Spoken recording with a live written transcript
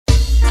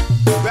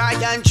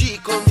Bryan G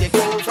come take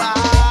over.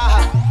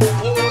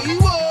 Oh, you,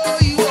 oh,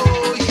 you,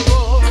 oh, you,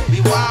 oh. We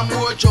want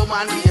more drum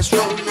and bass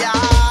from ya.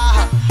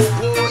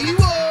 Oh, you,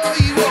 oh,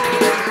 you, oh,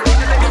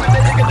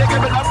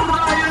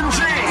 Bryan G.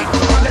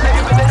 Bryan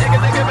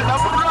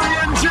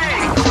G.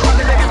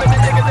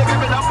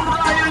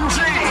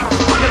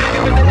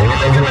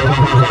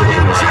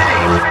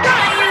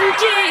 Bryan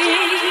G.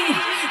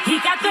 He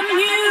got the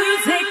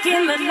music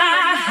in the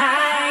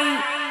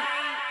night.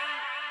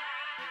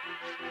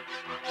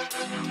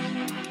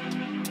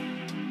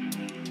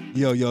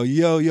 Yo, yo,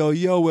 yo, yo,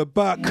 yo, we're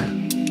back.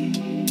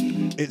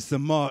 It's the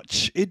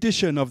March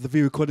edition of the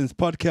V Recordings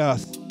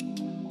podcast.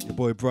 Your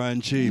boy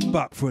Bryan G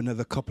back for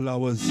another couple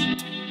hours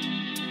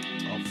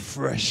of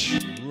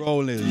fresh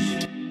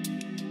rollers,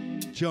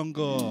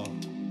 jungle,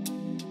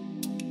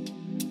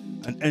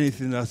 and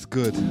anything that's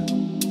good.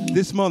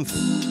 This month,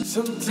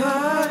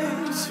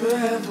 Sometimes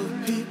forever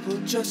people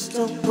just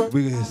don't work.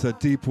 it's a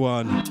deep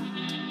one,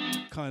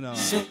 kind of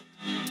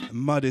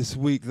maddest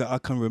week that I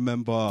can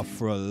remember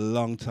for a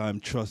long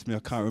time. Trust me, I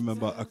can't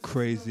remember a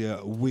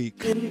crazier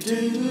week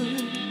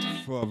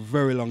for a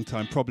very long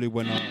time, probably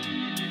when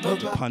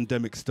the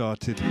pandemic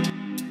started.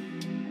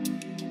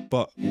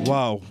 But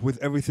wow,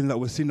 with everything that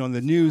we're seeing on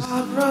the news,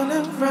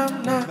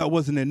 that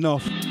wasn't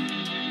enough.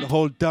 The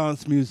whole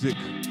dance music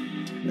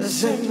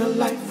was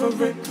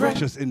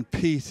just in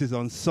pieces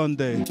on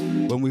Sunday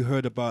when we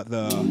heard about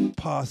the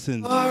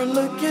passing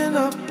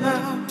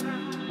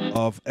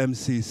of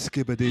MC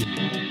Skibadee.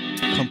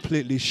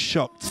 Completely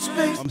shocked.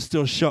 I'm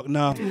still shocked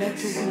now.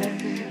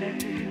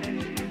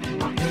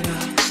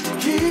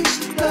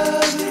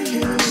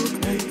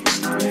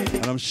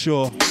 And I'm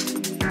sure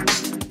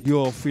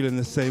you're feeling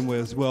the same way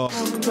as well.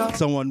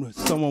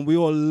 Someone we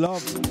all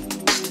love.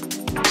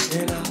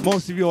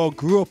 Most of you all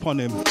grew up on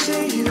him.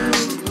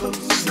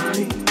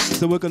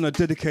 So we're gonna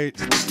dedicate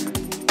the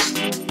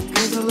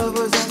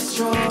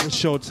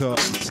show to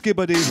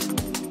Skibadee,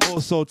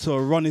 also to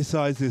Ronnie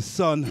Size's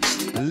son,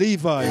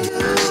 Levi,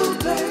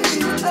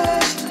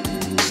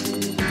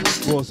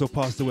 who also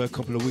passed away a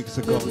couple of weeks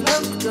ago.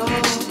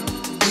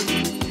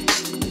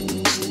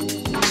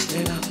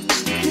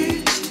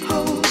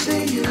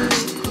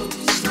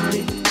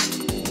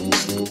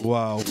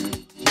 Wow,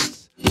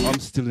 I'm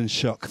still in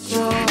shock.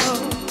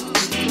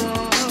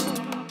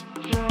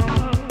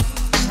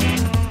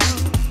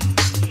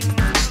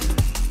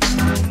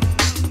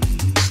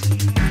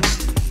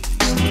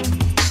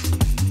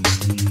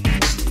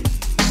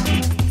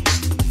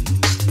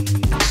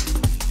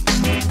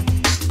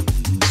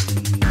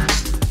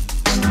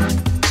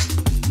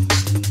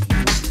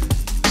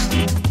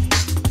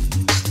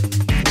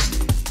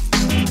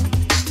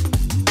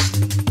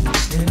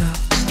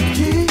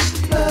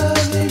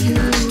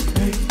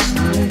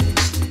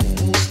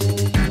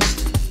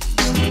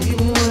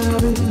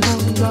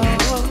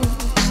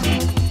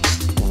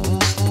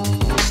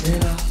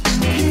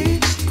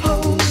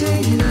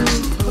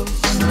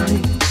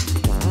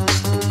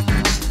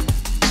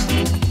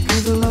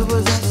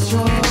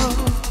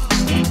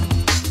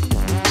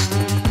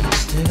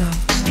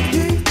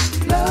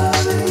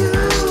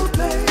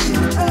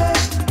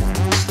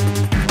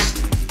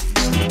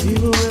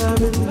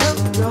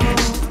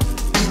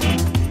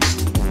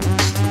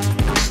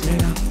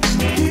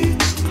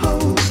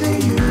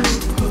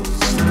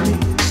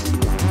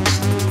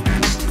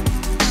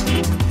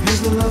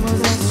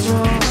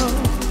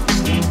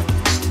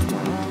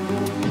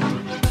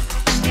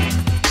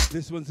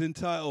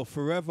 Entitled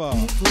Forever.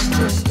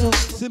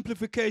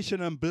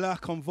 Simplification and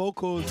Blak on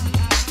vocals.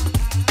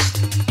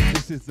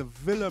 This is the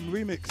Villem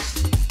remix.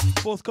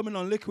 Forthcoming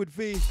on Liquid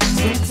V.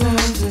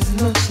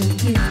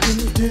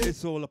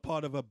 It's all a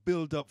part of a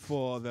build-up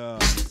for the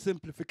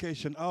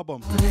Simplification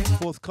album.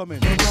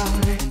 Forthcoming,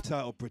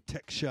 entitled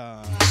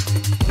Protection.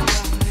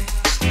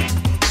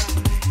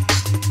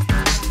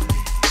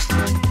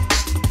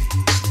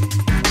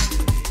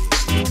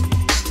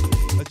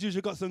 As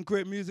usual, got some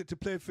great music to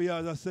play for you.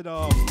 As I said,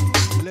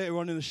 later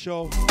on in the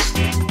show,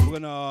 we're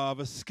gonna have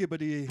a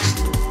Skibadee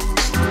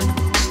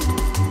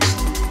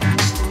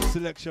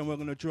selection. We're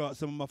gonna draw out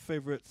some of my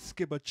favorite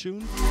Skibba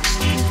tunes.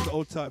 So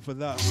hold tight for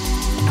that.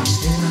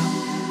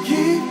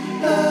 Keep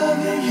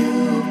loving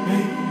you,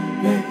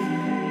 baby.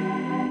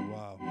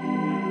 Wow.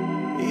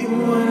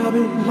 Even when I've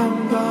been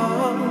long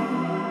gone,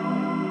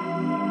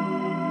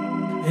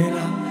 and I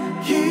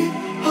keep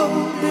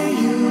holding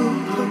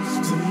you close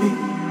to me.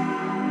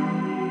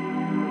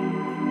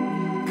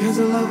 'Cause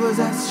the love was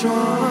that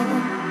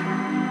strong.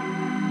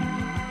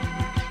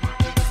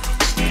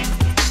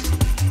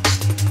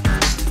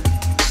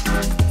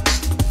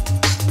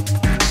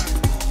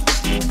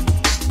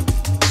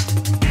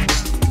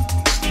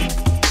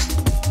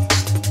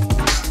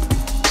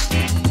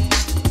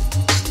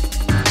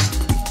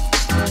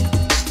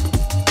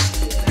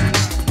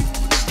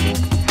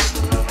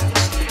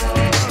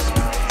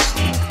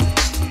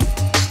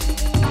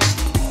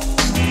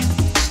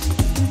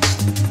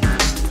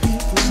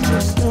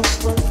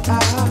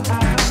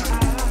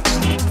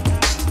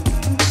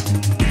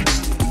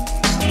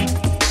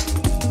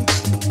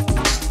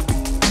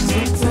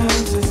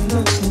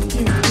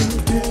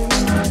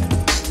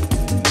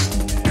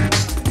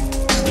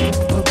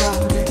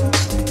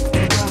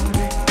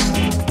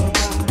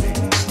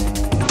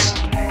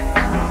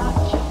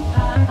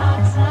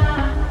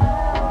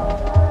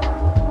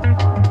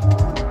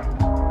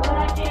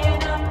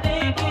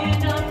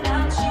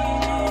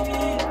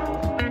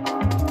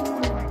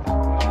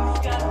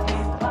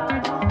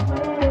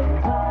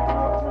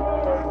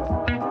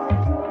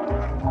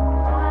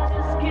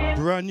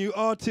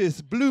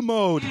 artist,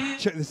 Bluemode.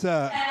 Check this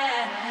out.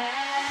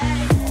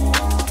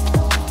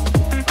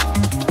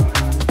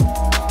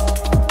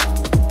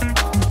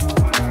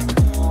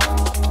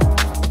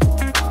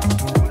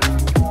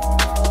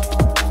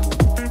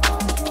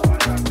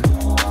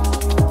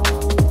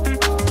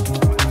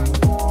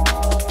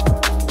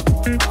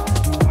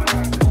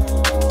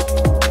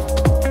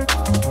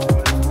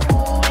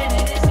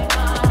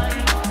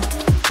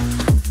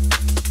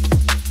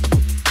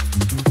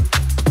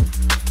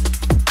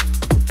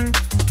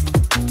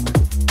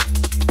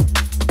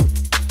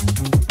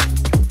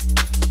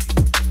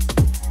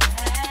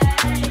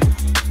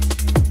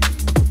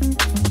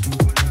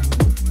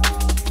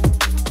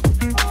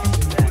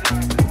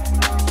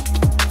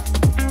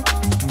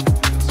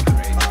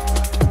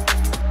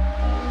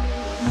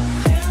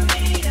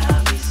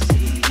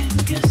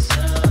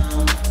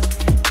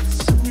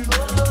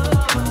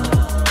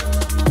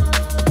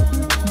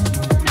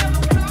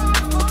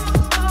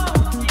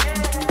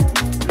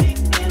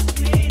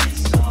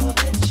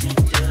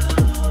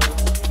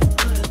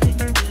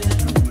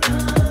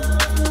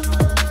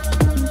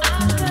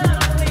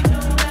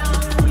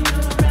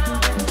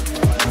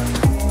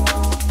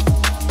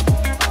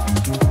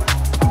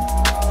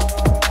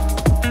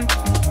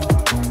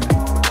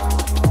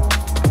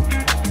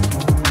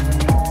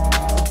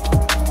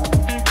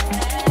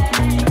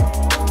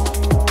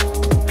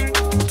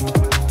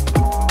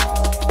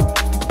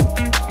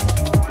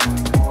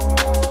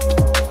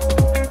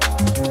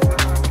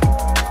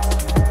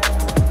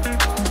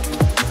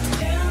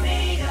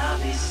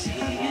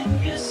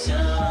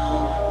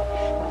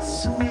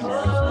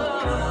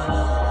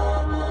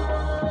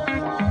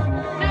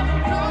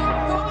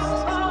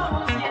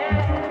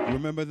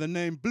 Remember the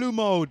name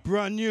Bluemode,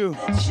 brand new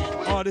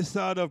artist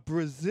out of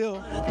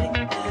Brazil.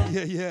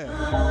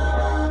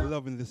 Yeah.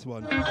 Loving this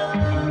one.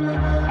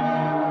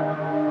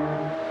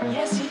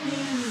 Yes, you do.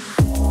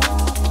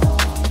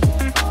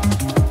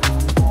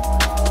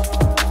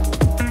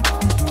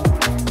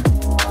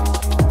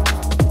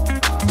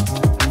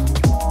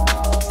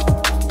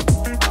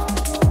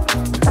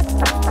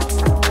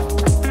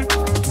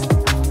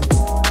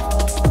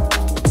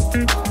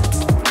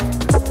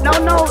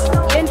 No,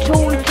 in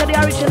tune to the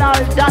original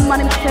Dan man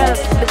himself,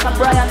 Mr.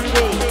 Bryan J.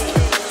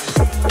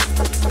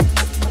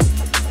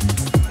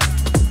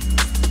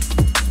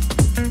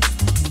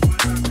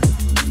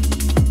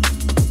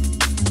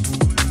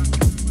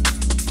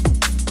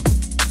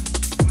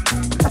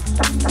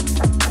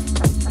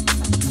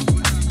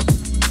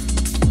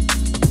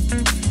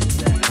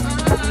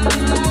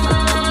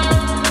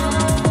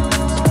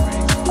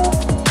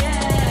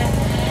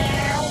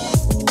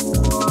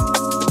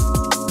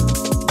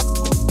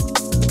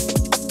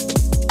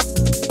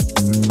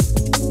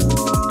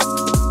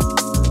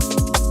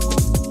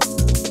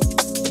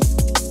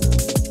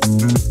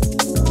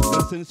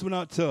 This went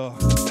out to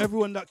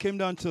everyone that came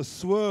down to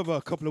Swerve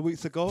a couple of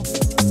weeks ago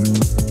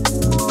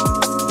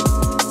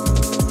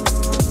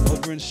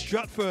over in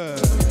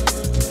Stratford.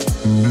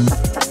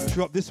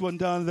 Dropped this one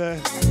down there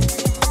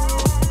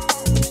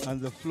and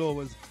the floor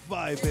was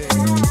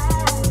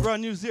vibing.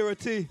 Brand new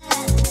 0T.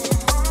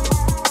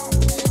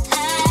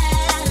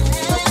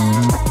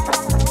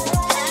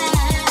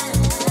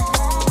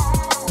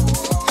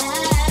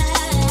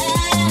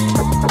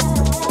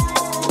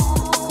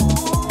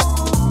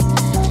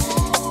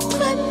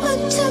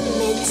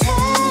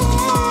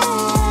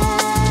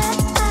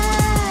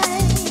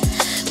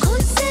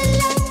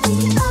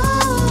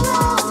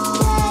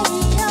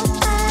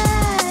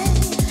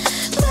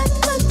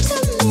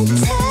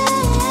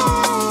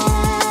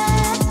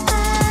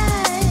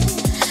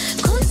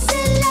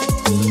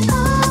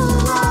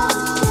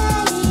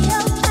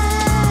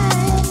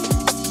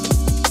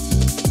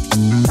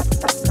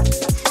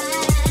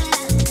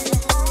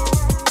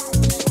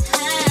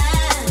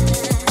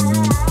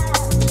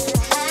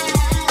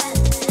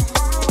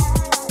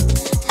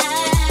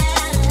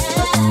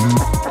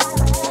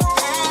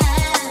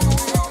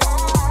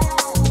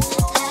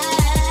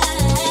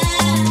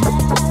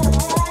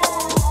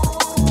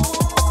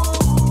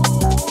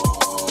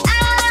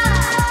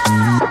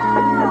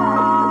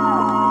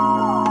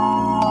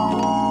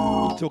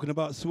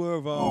 About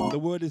Swerve, the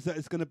word is that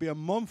it's going to be a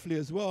monthly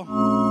as well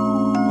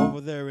over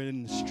there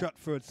in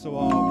Stratford,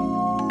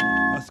 so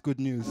that's good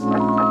news.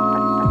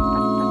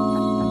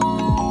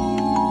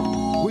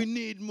 We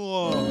need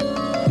more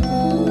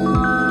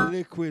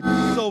liquid,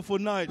 soulful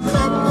nights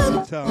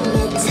in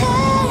town.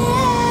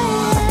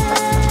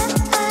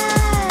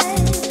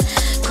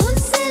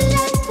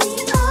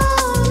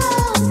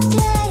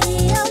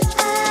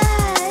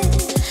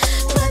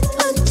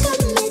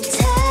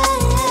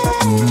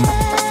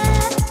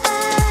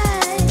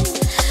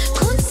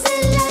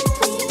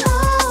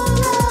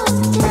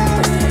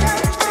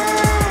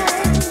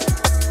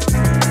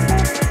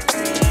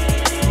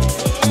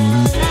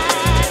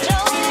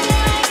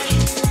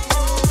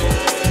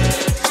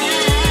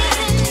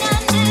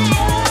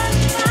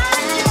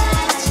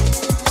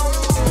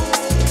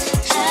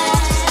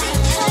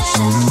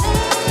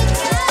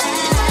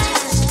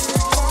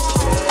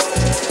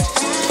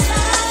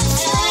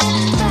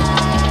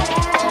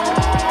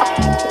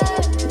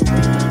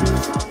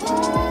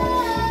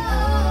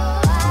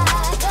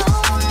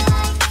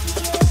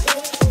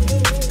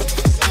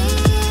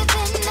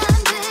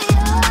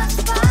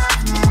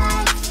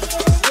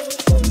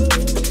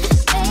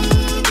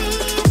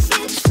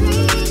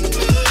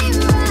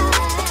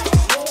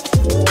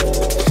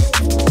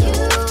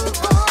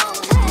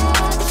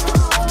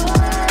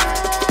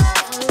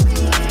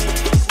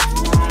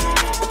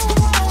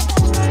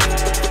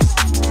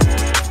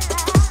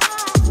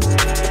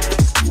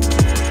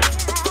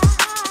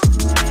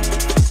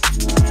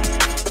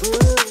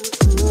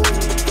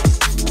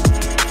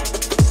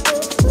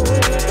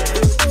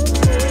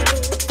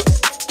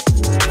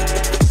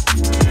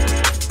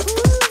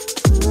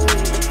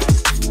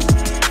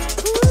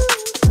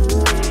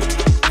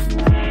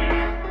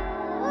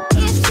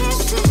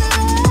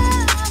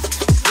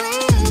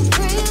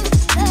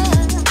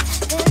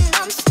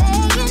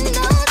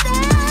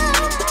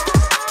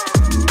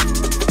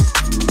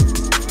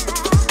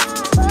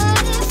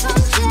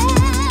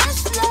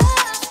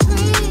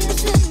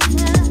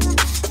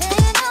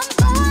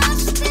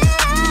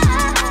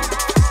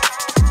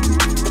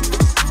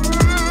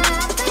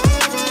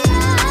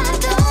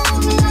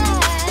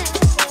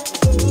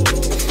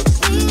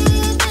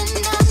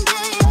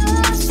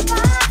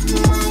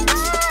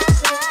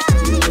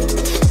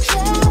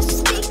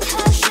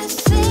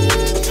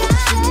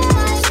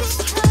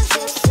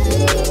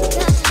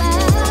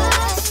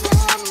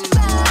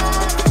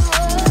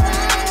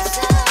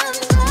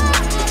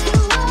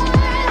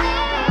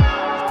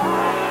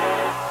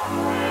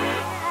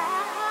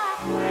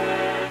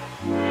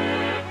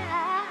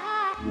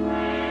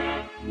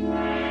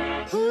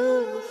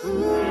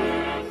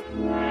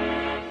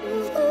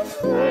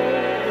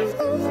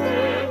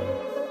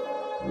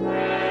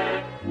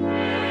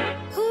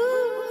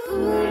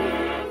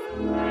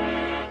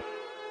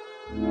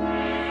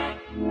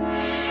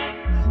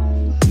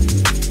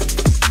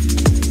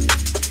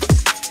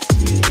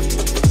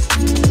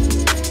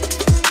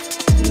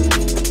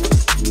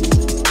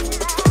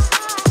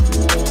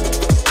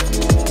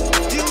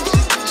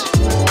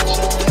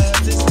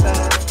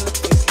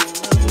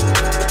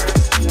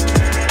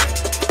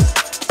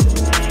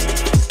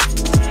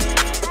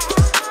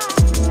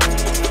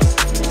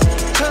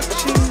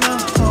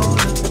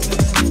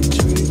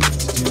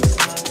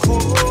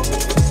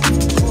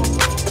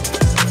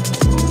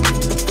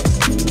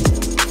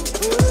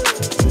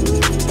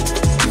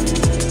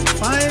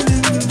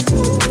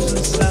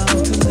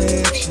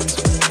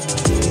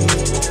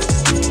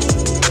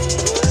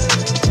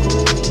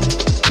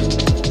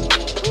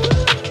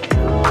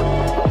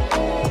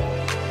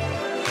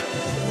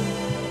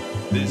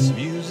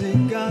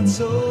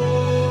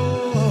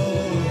 soul.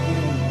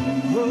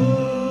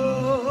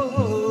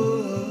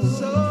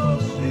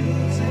 Soul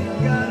music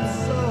got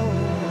soul.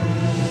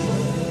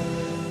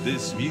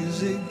 This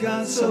music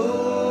got soul.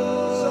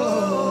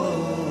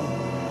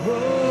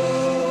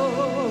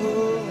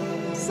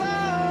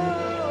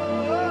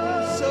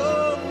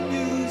 Soul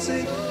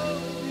music.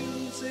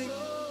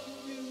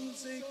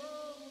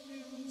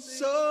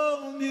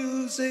 Soul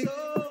music.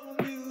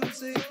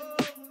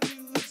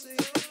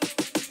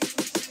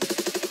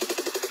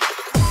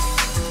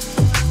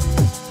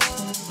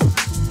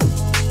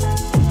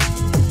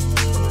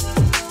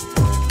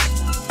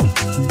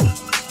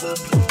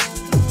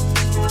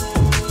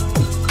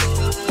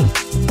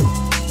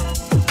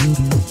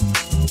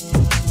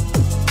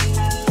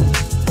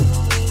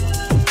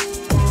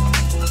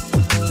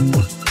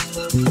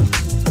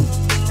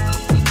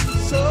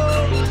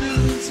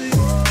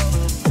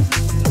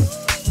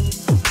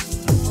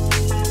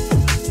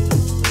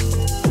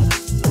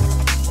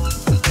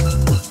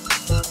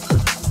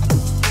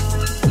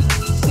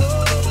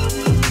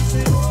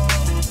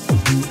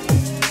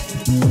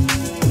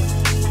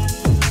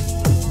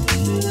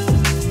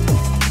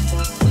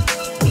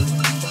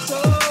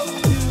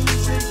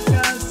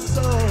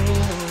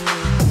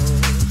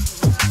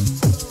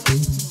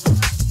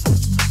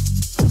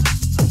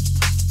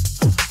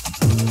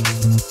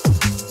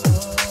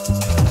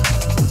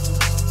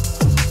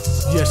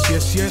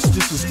 Yes,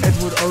 this is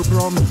Edward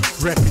Oberon,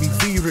 repping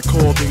V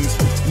Recordings,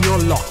 and you're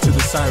locked to the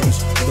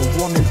sounds of the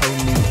one and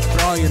only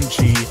Bryan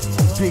G.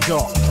 Big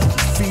up,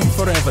 V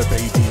forever,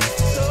 baby.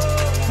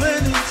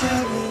 Many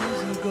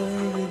times ago,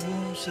 we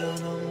moved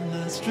out on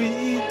the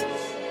street.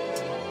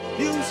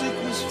 Music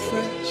was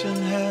fresh and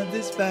had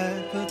this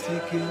bad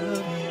particular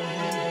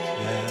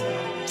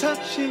beat.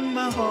 Touching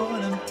my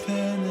heart and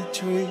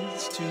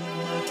penetrates to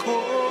my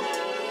core.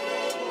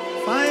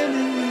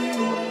 Finding the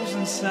moves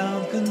and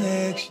sound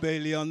connection.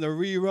 Bailey on the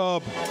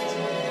re-rub.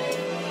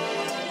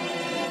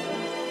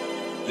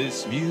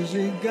 This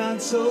music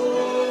got soul.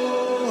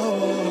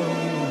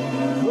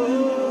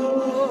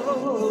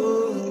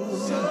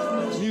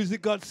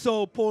 Music got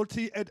soul. Paul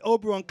T. Ed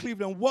Oberon,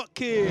 Cleveland,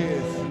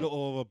 Watkiss. Little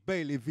over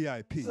Bailey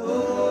VIP.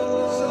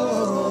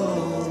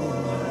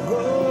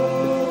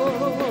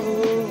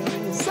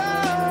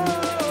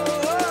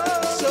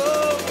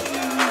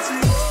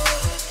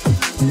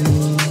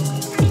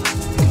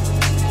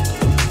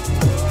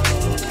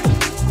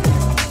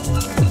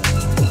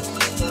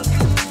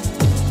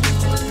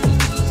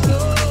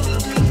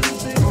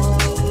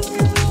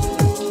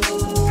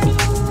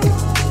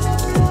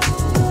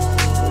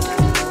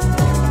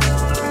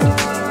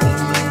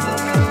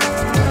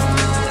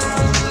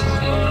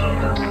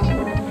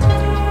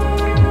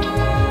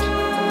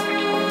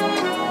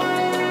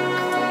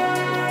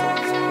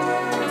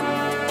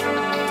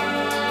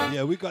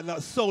 We got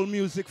that soul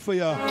music for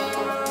you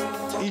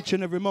each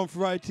and every month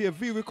right here.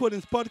 V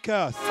Recordings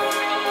Podcast.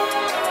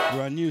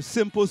 Brand new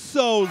Simple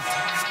Souls.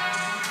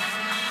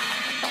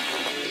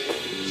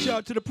 Shout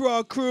out to the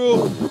Prague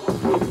crew.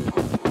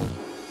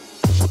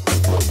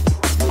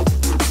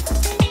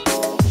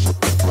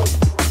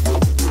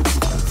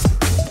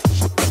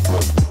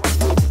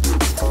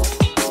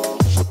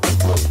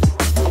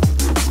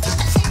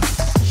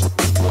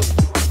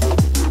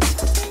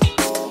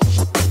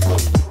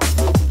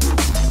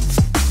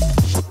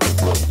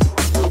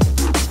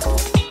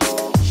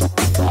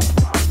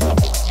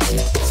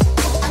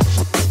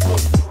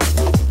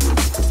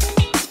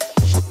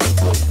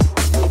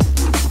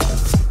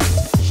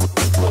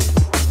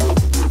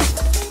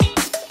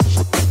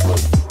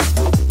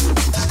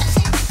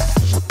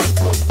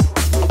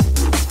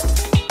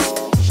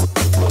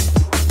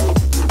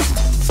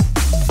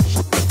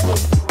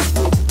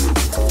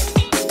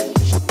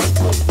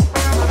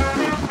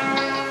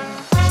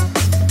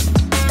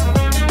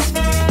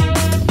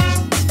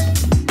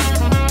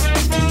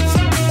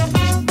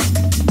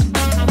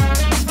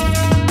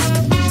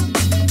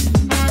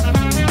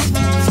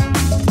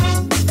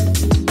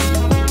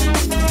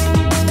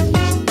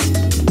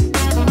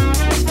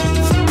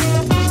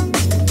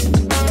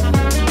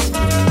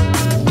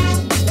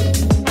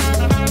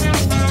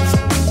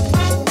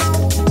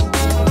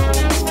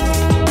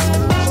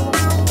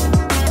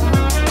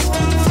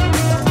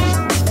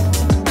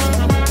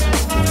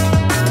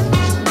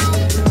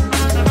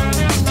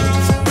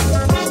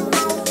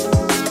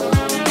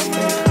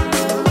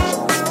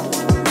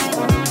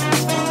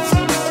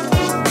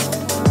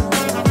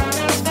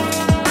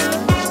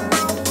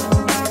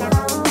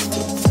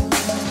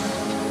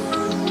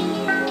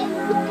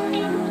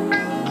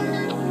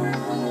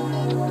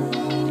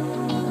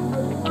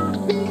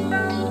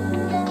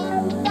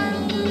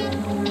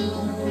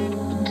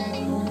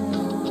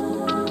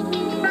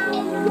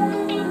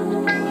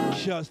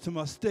 To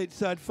my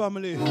stateside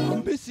family. I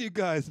miss you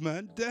guys,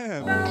 man.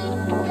 Damn.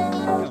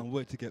 Can't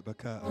wait to get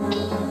back out.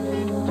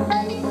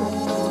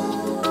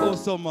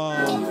 Also, my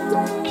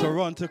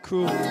Toronto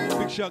crew.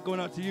 Big shout going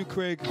out to you,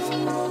 Craig,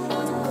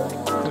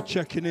 for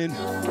checking in.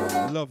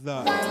 Love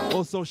that.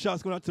 Also,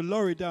 shouts going out to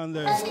Laurie down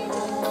there.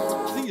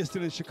 I think you're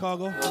still in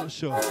Chicago. Not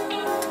sure.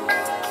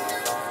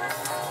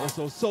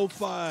 Also Soul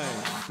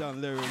 5 down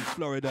there in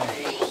Florida.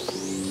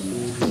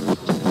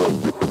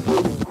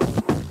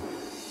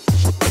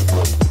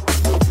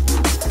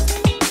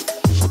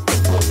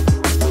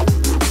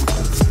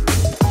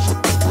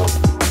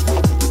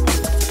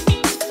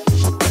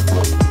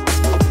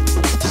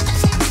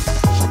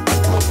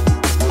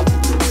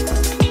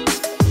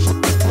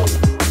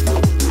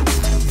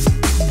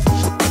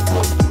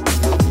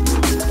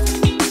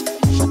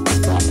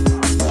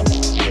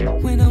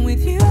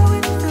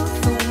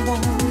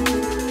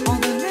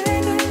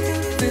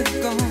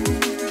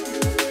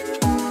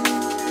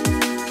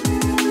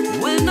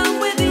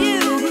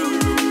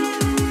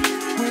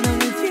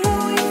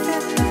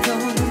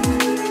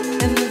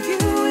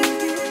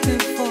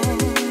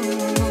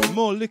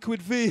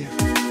 Liquid V,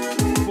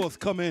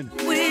 forthcoming.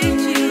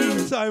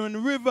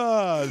 Syren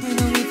Rivers,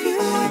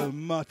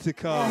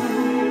 Illmatika,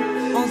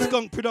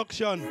 Skunk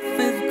Production.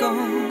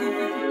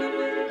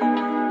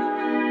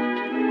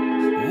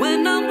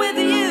 When I'm with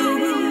you,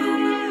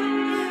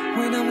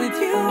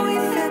 we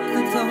set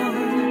the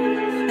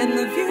tone, and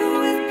the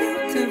view is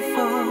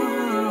beautiful.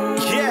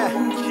 Yeah.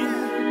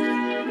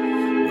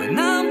 When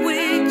I'm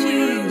with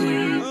you.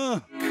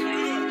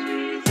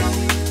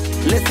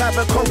 Let's have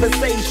a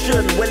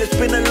conversation. Well, it's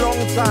been a long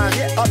time.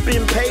 I've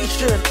been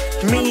patient.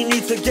 Me and you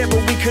together,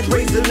 we could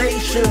raise a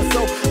nation.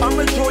 So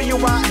I'ma draw you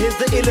out. Here's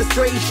the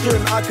illustration.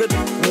 I could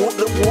walk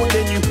the walk,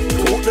 then you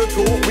talk the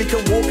talk. We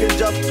can walk and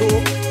just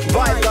talk.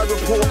 Vibes I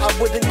report, I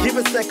wouldn't give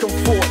a second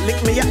thought.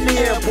 Lick me at the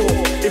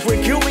airport. If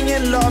we're queuing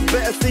in love,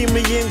 better see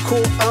me in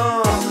court.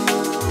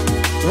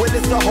 Well,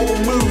 it's a whole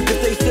mood. If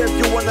they serve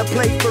you on a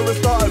plate for a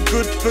start of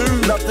good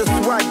food. Love the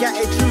swag,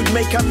 attitude,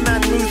 make a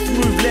man move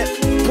smooth. Let's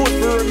pause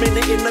for a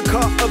minute in the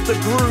cut of the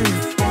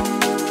groove.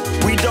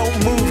 We don't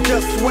move,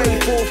 just sway.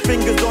 4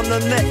 fingers on the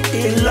neck,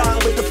 in line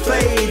with the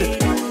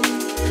fade.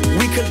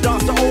 We can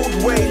dance the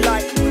old way,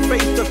 like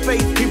face to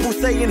face. People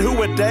saying,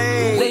 who are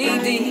they?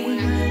 Lady,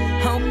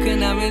 how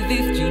can I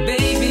resist you,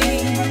 baby?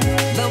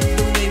 Love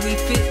the way we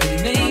fit,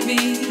 and maybe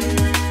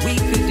we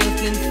could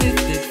just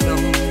insist it's so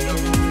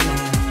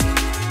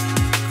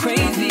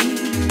crazy.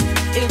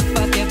 If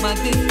I kept my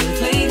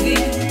distance lazy,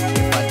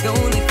 if I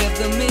don't accept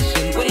the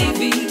mission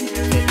wavy,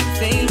 let me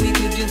say we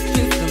could just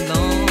drift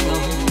along.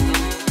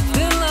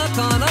 Still I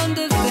can't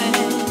understand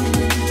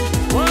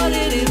what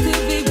it is to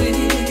be with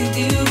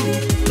you.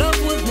 Love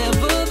was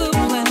never the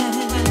plan.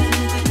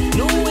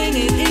 Knowing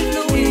it is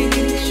no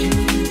issue.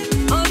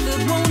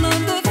 Others won't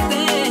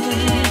understand.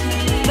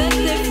 Let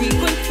their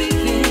frequency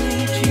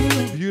hit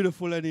you.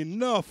 Beautiful and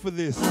enough for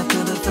this.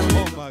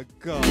 Oh my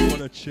God,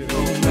 what a tune.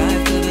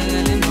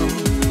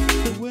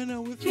 When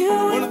I'm with you.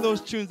 One of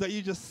those tunes that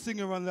you just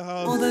sing around the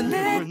house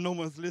when no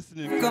one's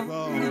listening. You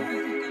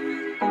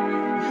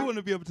want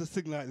to be able to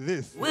sing like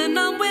this. When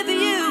I'm with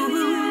you,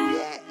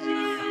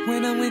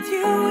 when I'm with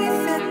you, we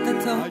set the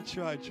tone. I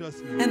try,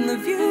 trust me. And the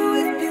view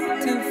is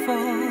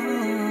beautiful.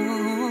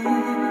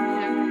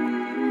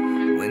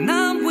 When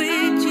I'm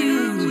with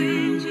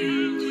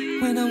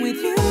you, when I'm with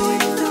you,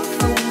 it's just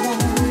so warm.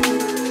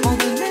 All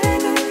the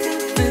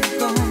negative is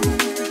gone.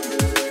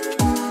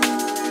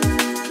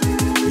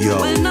 Yo,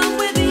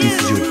 this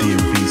is your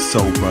DMV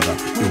soul brother,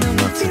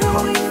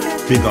 Untitled.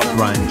 Big up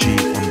Bryan G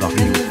on the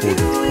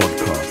Unkoded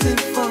podcast.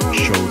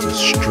 Shows us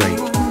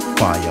straight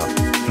fire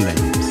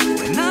flames.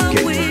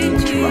 Get your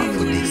water out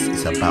for this.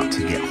 It's about to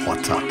get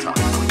hotter.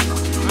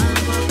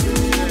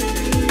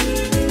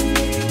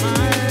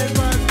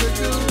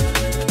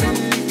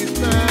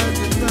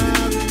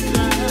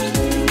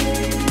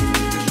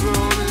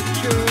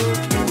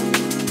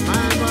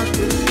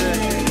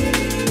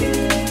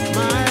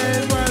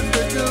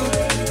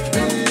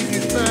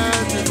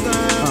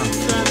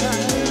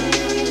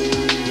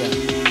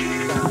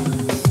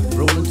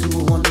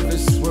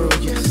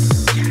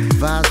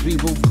 We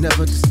will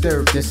never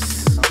disturb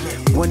this.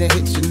 When it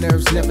hits your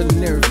nerves, never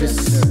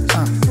nervous.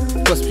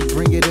 Plus we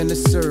bring it in a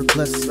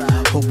surplus.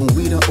 Hoping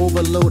we don't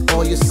overload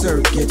all your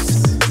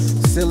circuits.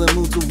 Ceiling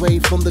moves away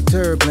from the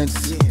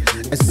turbulence.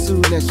 As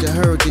soon as you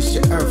heard this,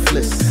 you're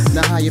earthless.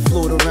 Now how you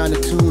float around the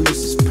tune,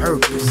 this is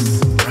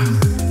purpose.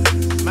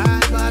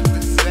 Mind what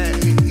we say,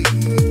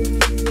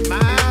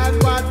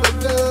 mind what we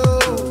do.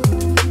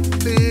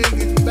 Big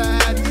is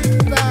bad,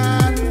 it's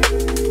bad.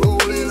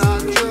 Rolling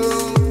on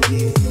through.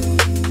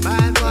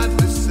 Mind what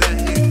we say,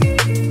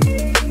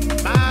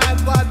 mind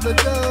what we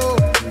do.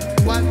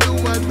 What do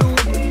I do?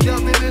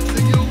 Jumping into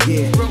you.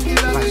 Yeah. Broken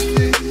up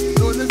in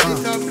don't let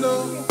it come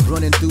low.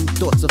 Running through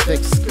thoughts of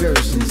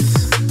excursions.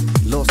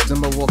 Lost in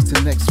my walk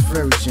to next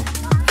version.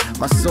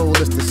 My soul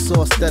is the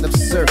source that I'm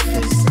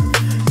surfing.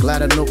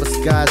 Gliding over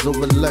skies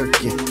over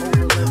lurking.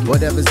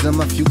 Whatever's in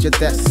my future,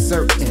 that's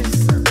certain.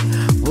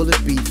 Will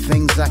it be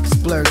things like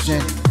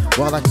splurging?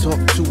 While I talk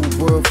to a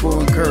world for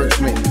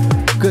encouragement.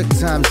 Good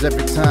times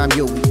every time,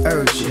 yo, we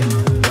urging.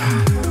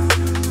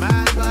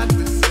 Mind what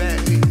we say,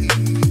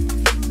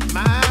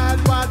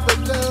 mind what we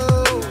do.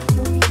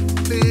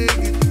 Big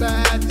is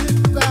bad,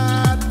 it's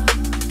bad.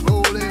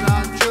 Rolling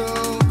on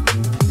through.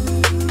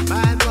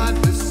 Mind what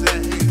we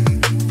say,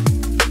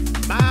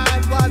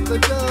 mind what we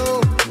do.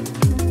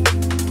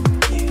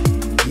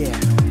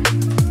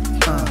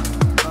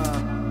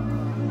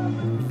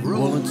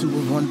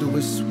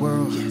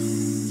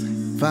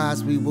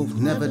 Vibes we will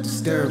never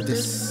disturb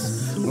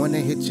this. When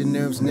they hit your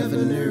nerves, never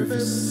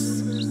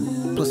nervous.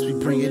 Plus we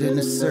bring it in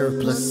a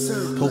surplus,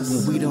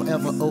 hoping we don't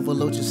ever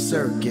overload your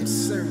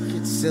circuits.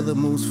 Silly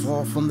moves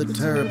fall from the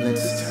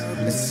turbulence.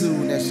 As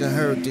soon as you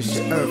heard this,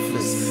 you're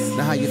earthless.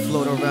 Now how you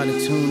float around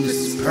in tune, this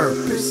is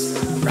purpose.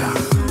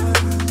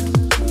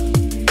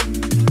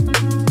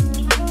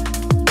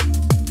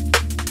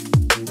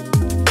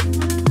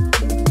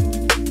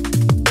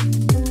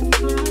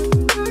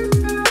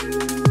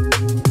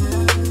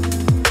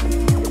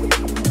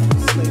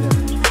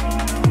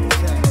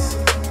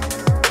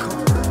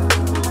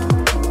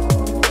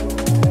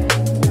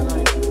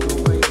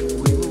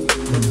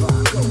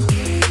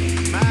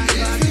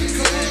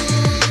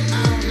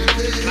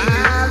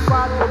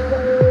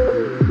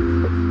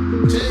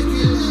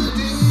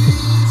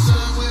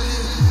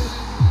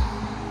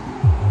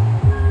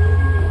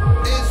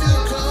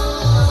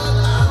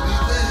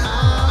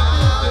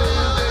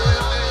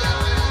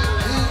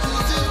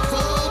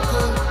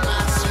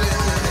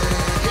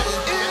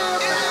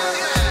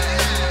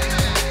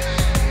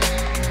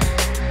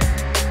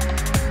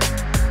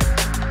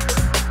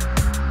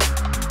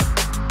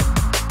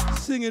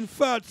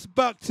 Fats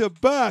back to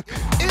back.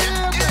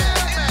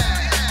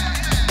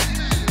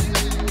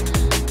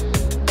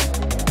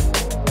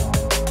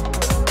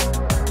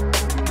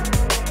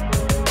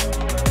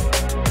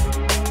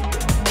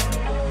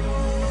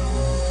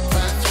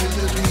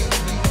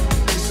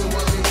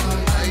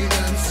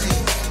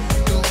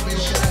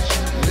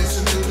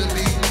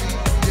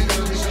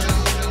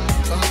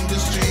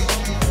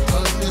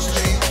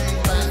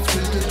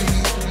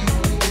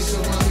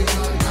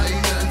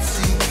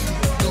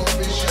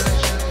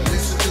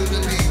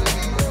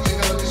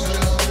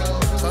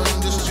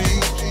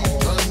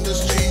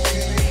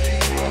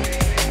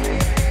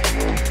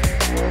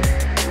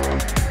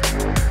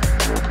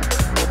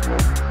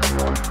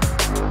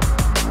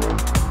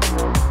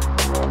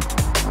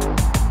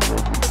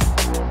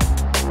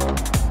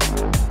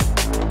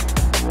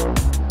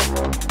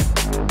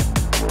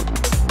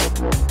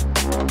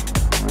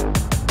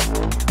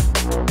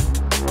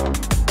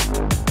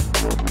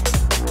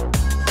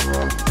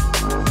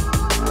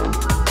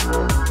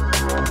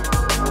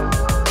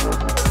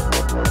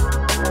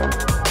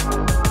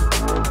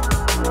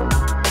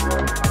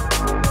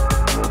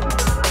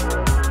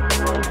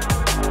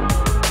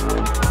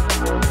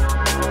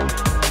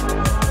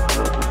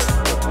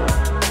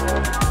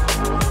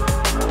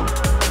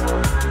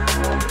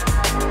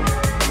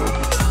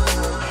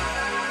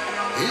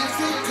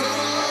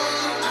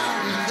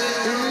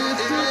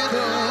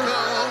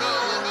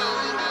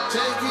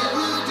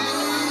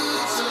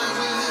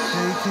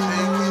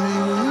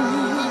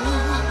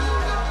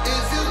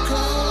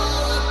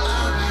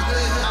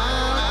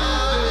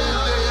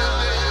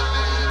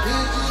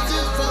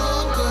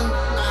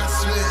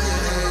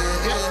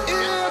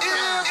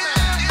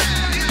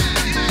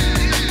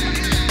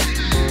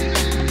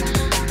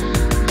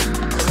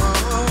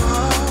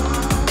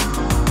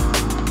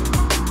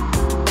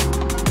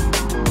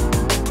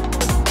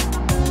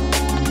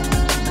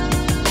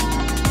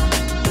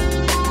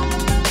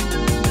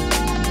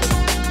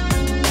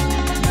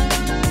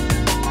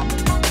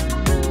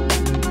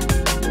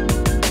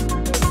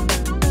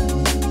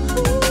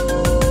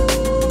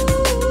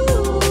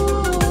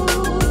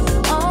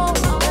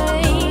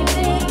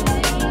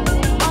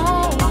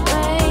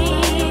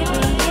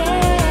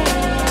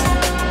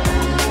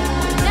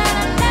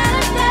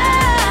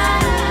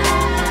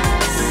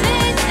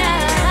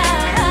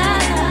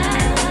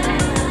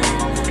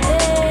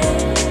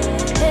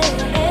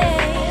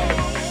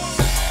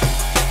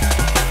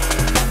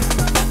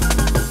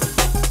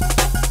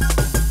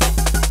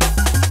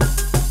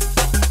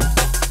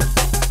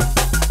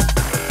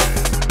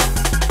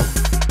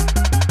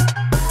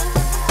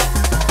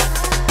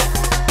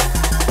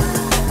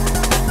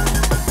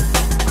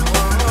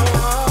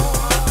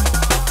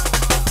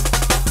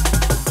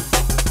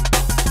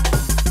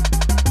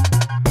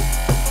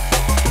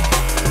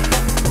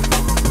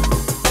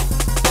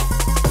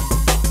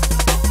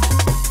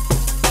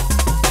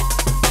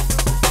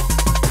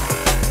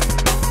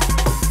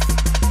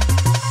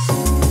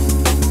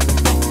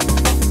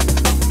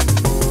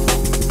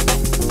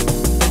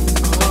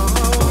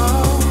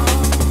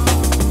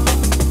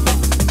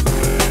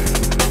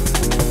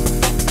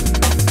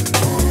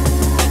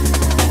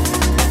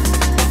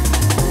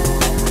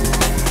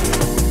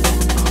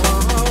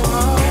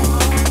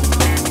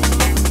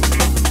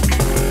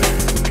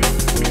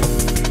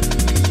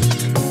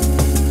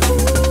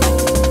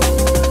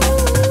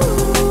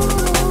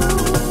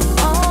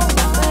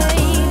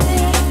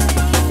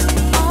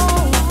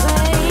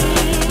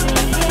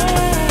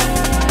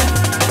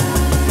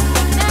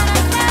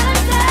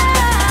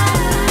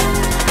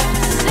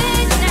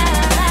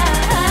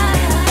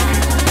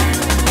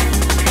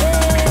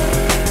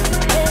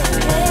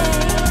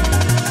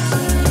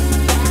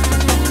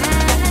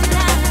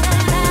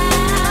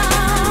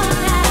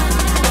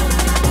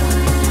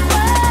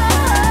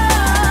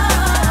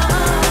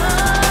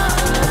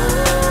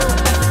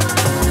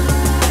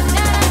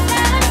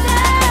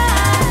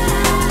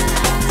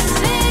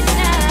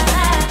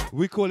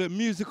 call it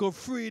musical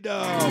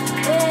freedom.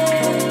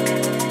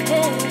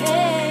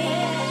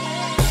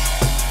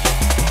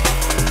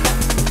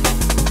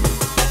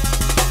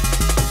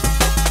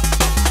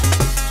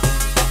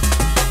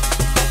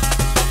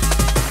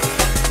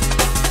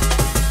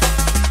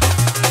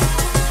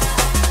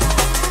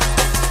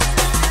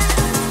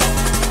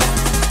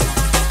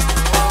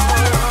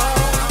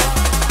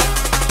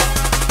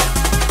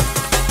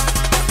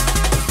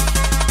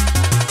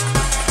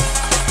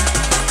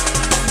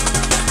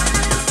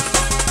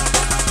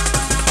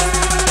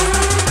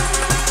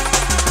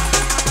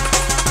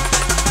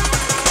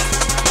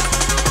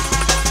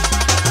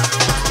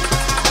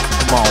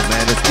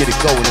 Get it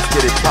going, let's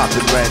get it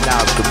poppin' right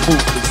now. It's the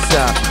movement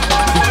sound.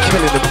 We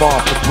killing them all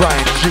for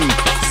Bryan G.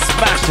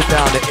 Smash it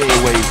down the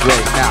airwaves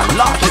right now.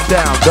 Lock it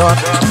down, done.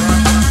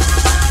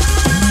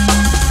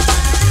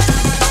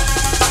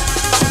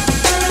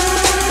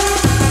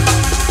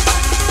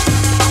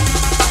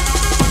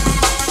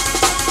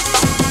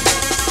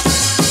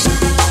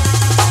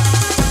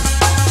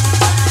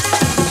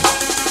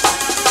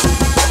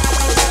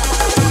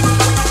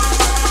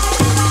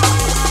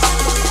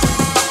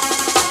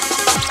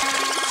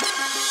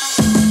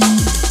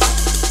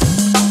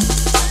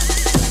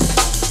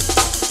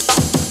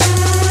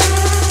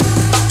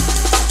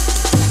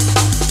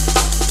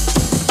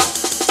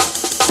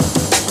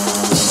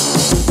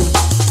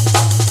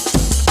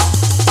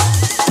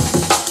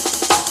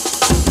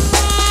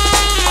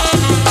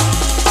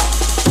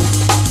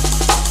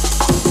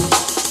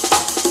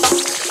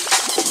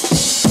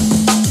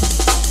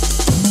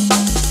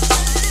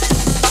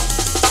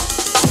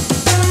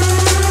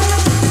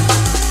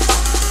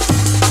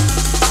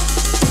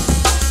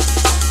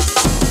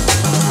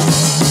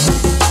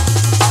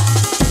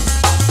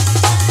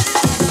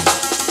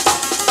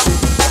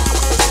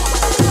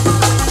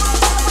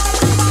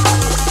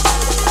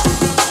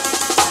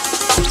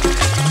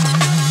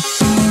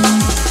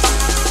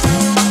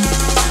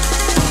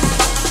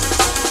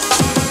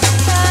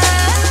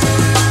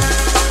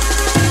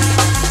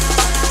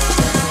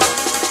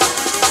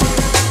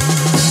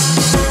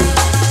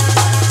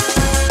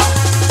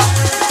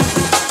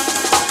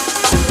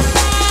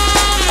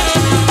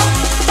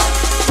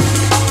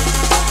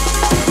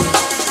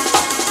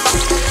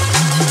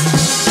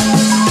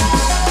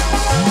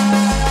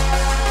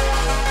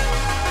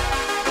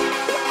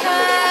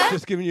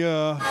 Giving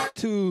you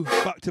two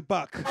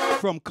back-to-back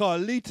from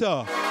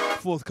Carlito,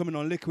 forthcoming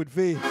on Liquid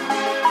V. Watch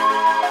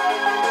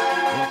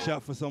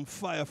out for some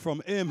fire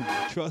from him,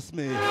 trust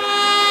me.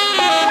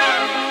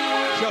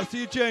 Shouts to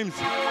you, James.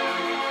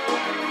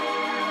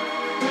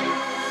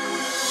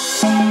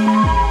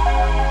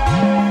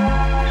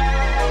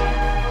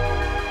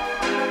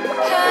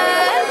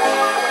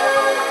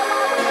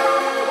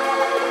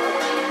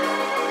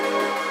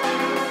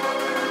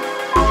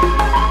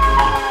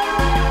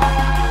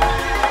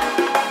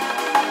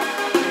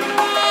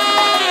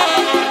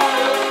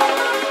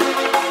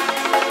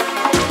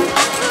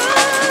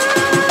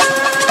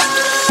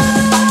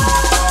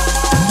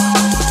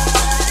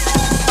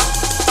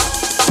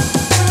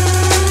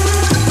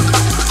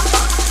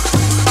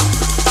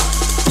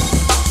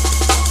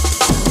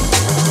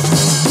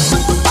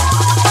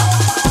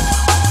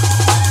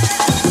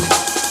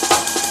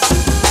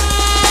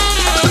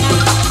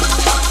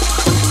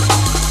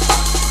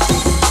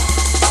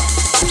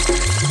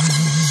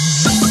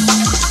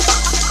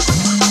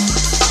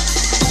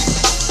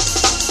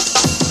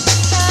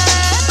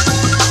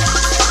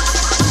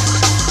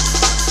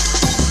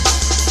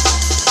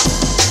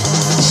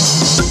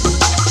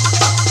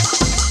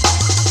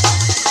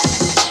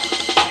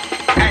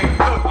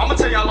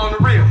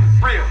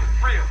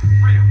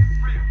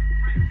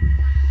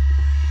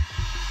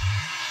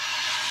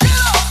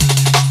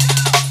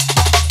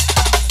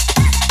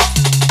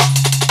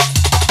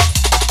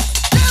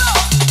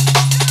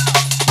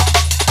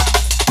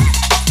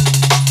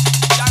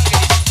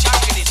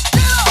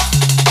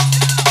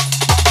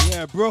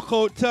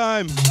 Broke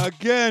time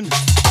again.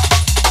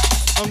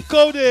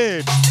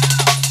 Unkoded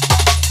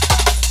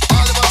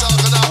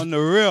on the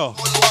real.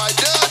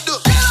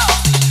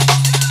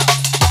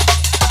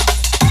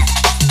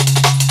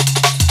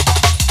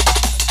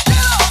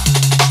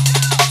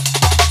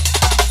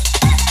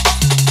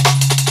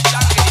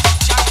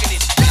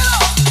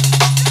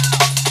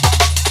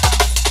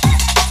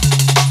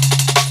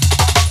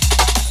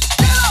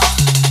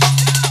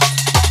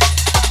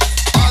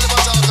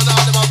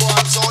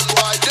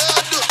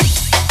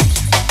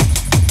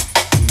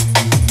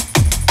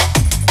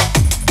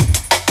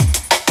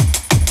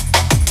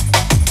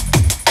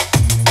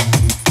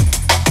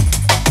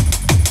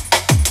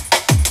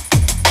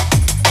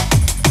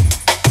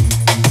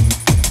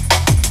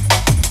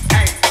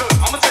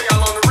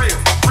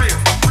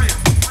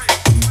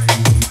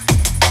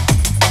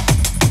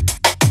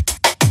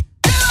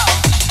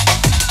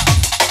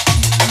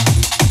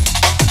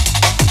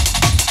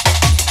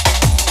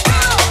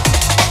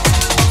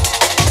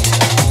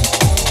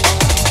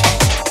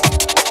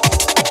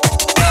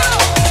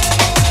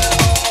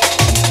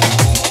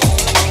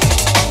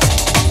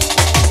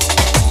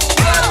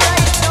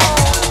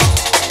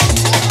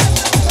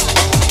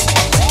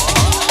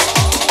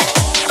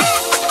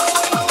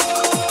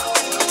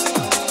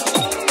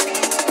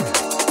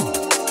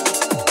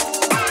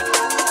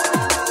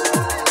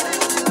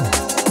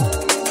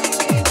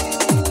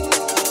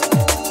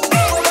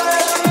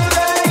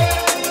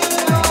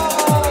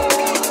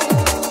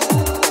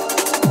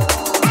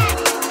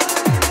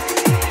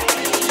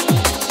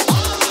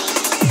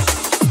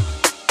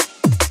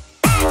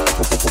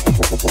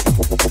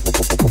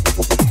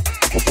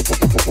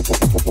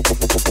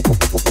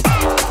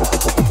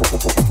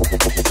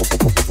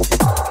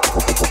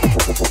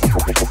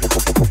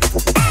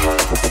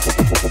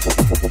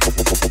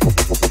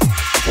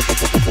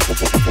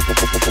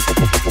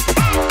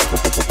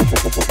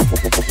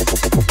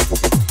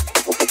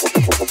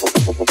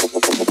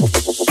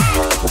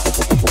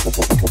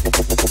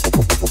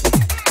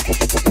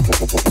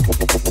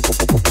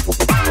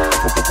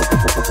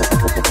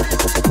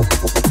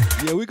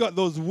 got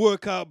those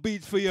workout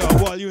beats for you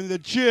while you're in the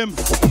gym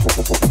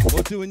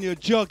or doing your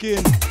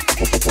jogging.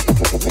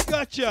 We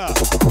got ya.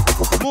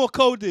 More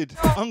coded,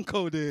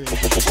 uncoded.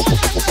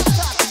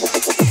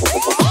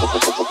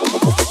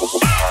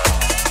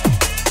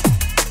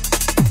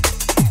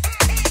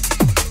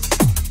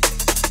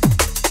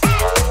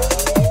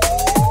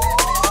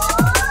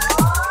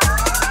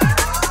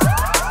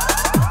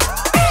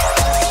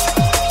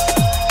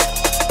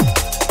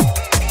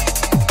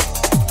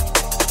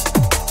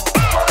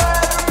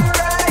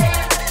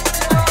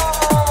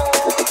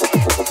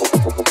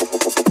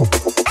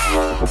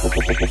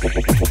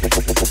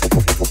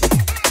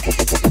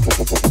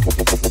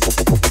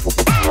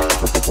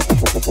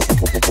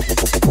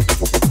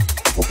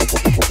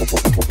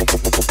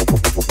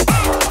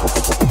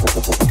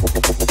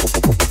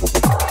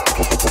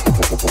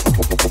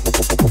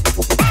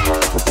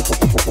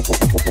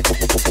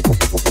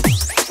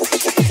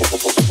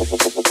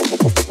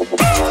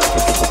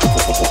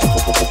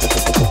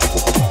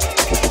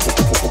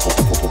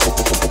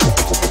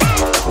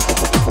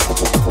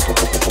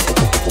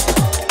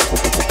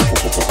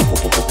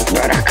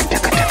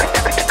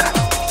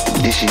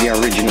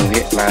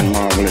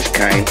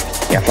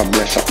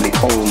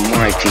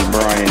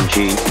 Bryan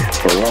G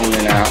for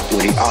rolling out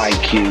with the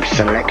IQ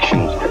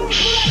selection.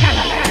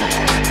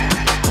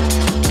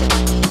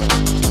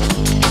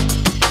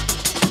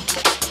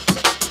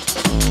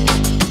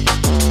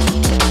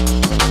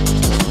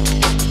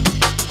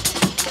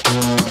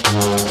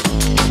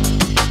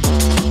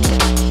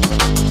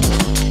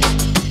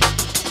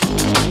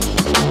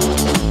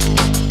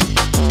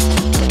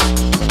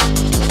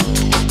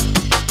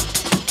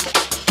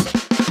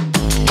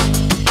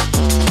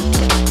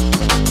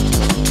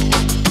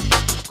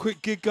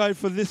 Gig guide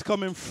for this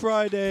coming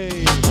Friday,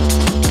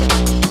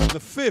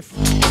 the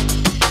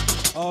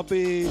 5th. I'll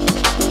be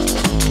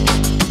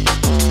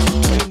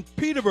in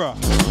Peterborough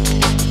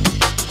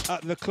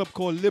at the club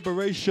called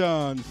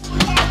Liberation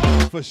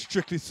for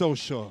Strictly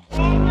Social.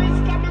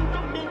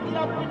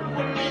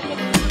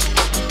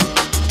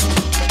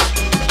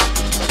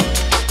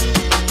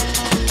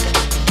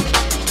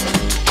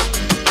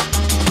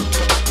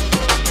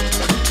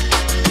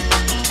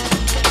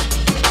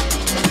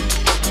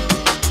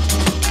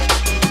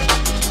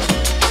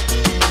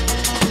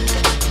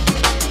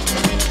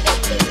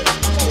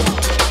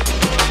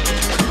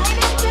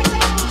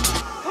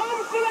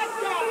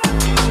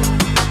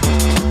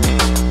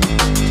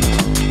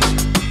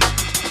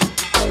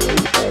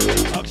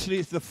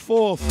 It's the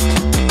 4th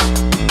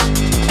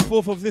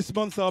of this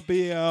month. I'll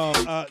be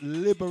at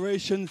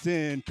Liberations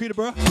in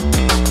Peterborough.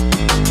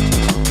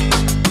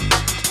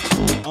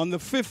 On the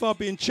 5th, I'll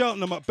be in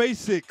Cheltenham at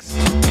Basics.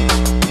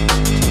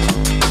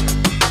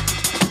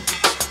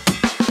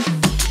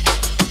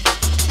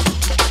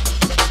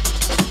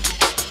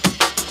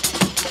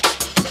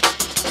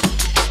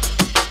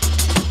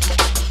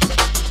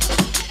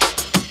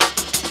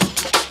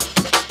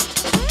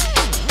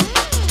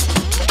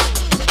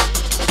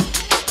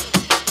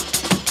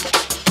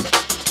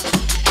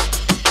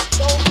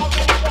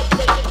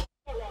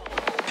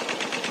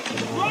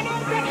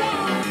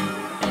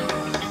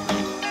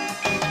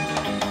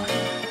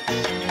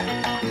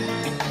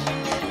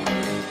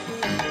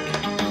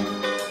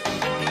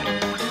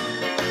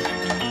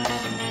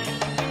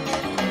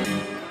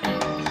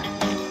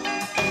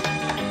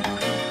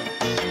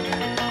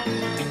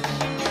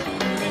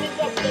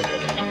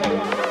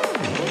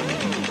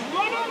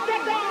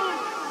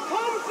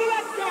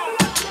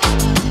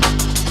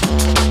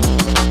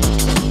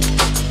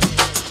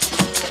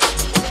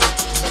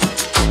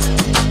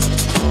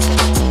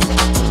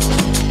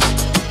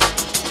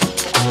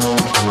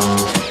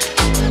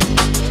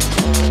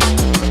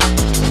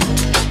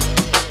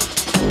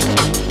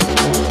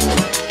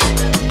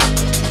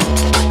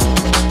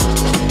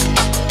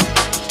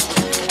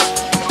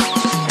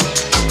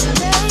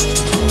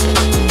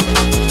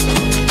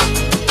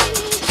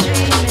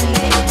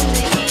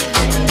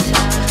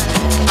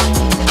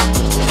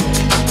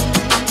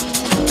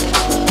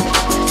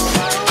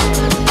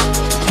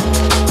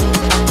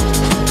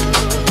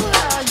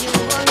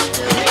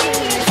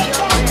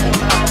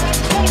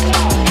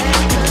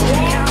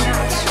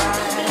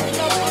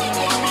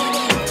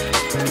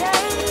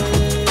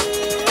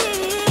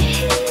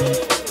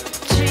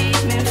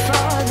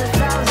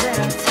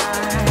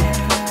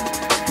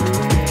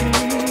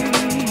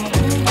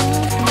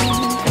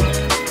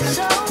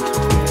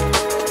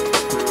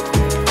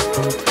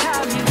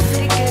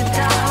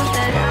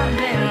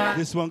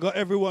 This one got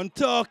everyone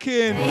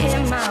talking.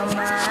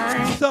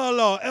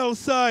 Sala,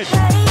 L-side.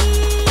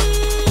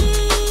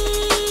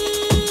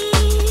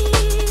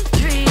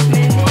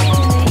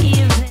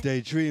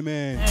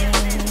 Daydreaming.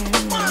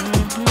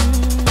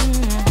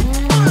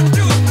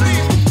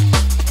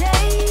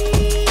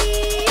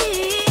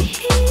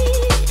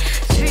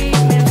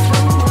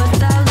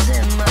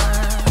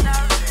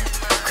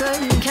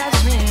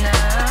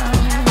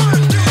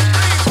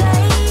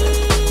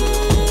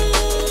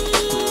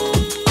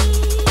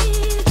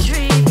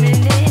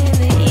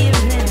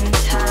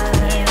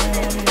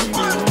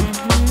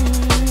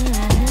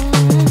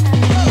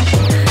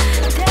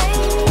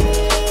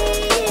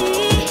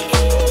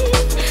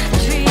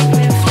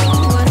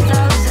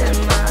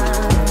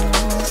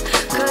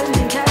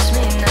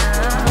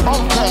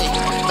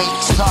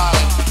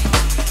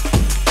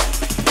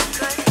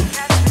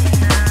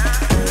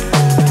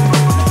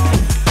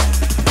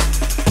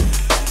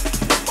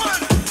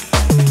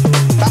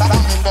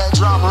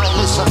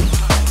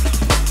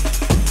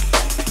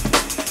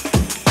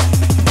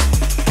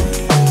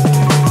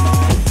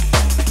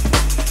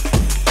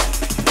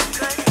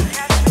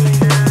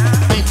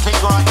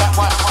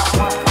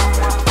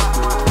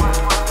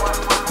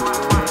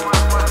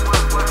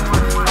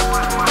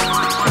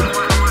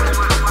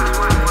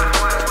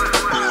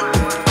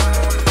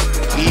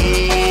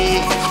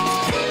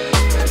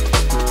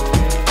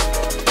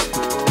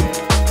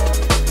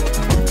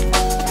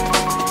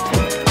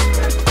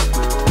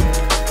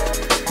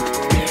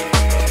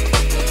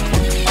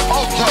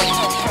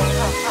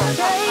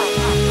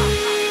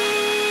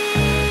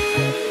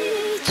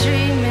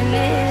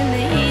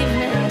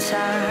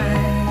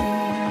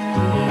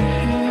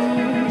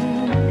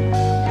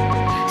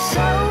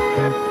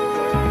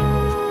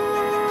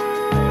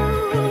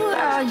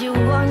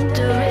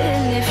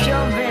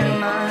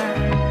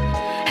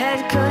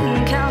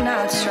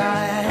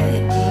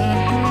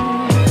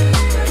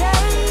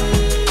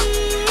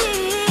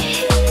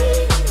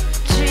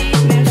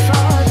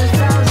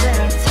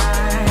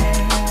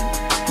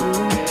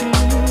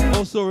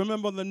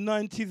 remember on the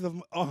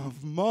 19th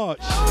of March,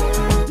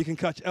 you can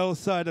catch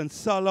L-Side and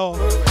Salo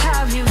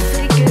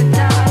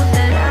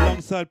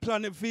alongside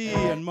Planet V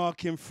and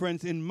Marky and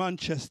Friends in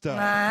Manchester.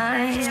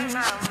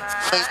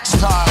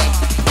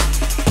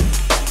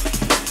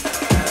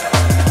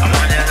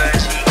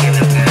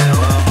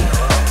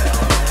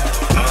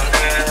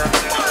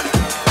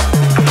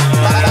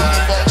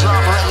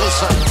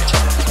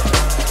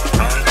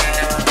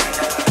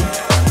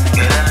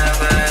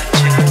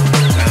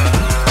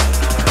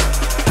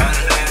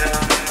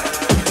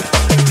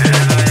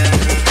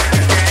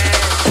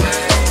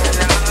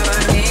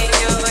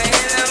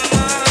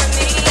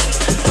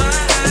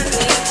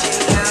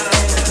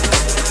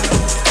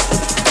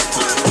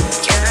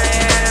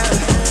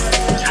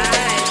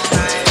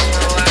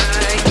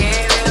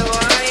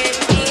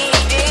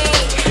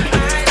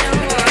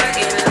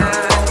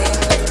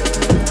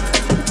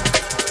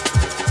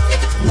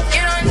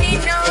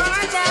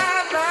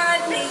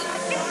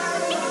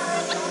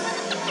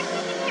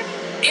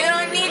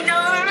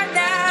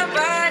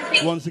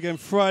 Once again,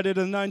 Friday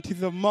the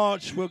 19th of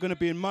March, we're going to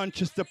be in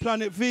Manchester,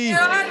 Planet V,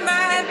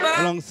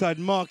 alongside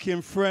Marky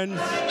and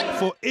Friends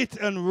for It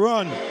and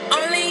Run.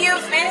 Only you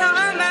feel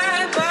on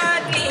my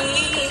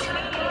body.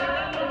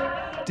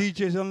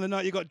 DJs on the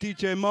night, you got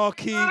DJ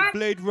Marky,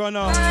 Blade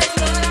Runner,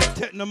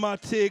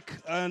 Technomatic,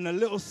 and a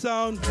little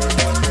sound.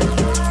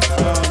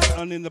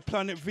 And in the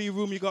Planet V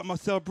room, you got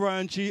myself,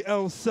 Bryan G,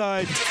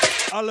 L-Side,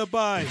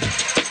 Alibi,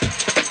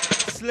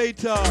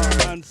 Slater,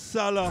 and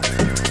Salah.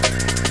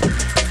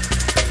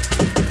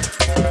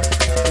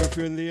 So if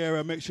you're in the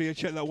area, make sure you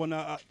check that one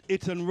out at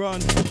It and Run,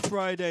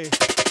 Friday,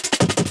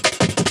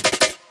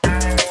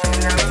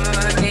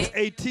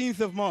 18th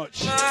of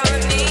March.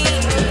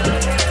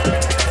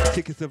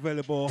 Tickets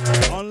available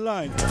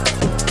online.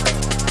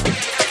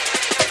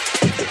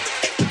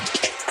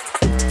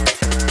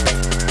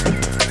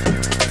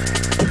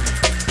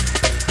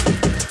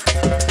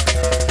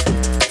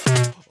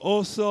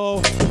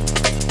 Also,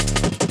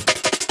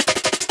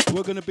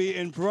 we're going to be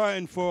in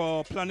Bryan for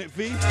our Planet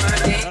V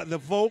at the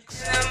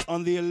Volks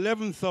on the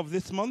 11th of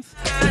this month.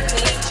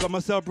 Got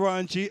myself,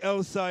 Bryan G,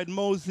 L-Side,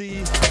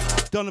 Mosey,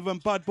 Donovan,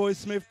 Bad Boy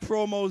Smith,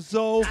 Promo,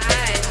 Zoe,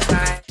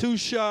 Too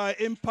Shy,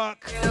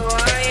 Impact,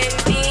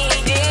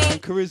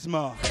 and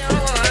Charisma.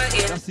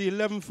 That's the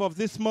 11th of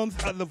this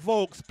month at the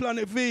Volks,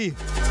 Planet V. You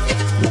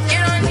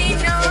don't need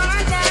no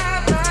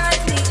other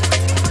body.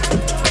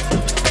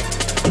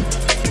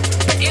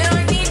 You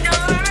don't need no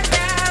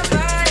other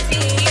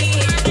body.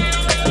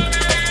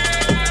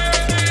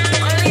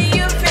 Only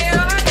you feel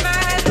on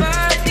my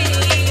body.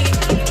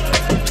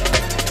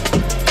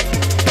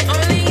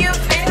 Only you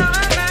feel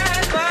on my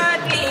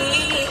body.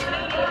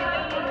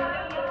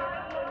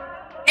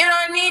 You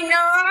don't need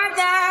no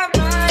other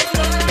body.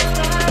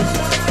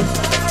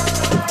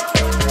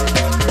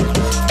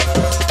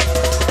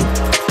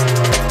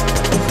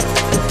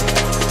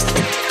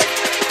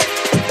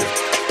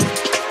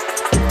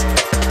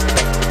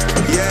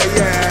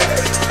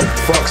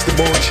 Fox the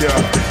Boncha,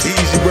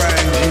 Easy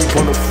Bryan G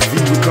on the V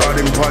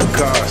Recording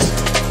Podcast.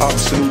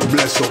 Absolute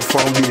bless up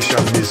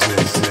foundation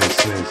business.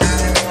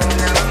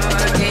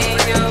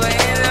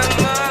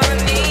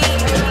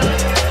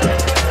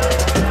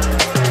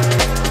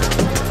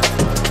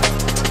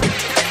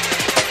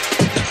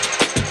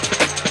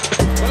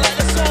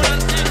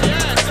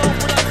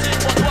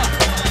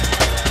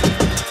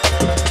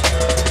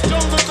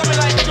 Jungle coming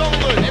like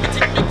jungle,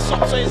 everything mixed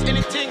up, so it's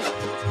anything.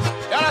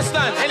 You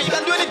understand? And you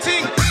can do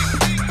anything.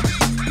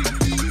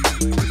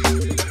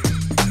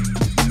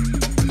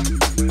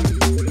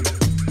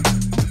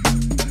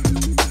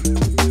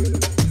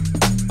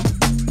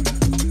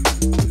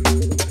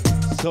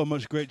 So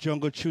much great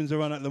jungle tunes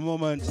around at the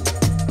moment.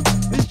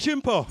 It's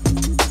Chimpo.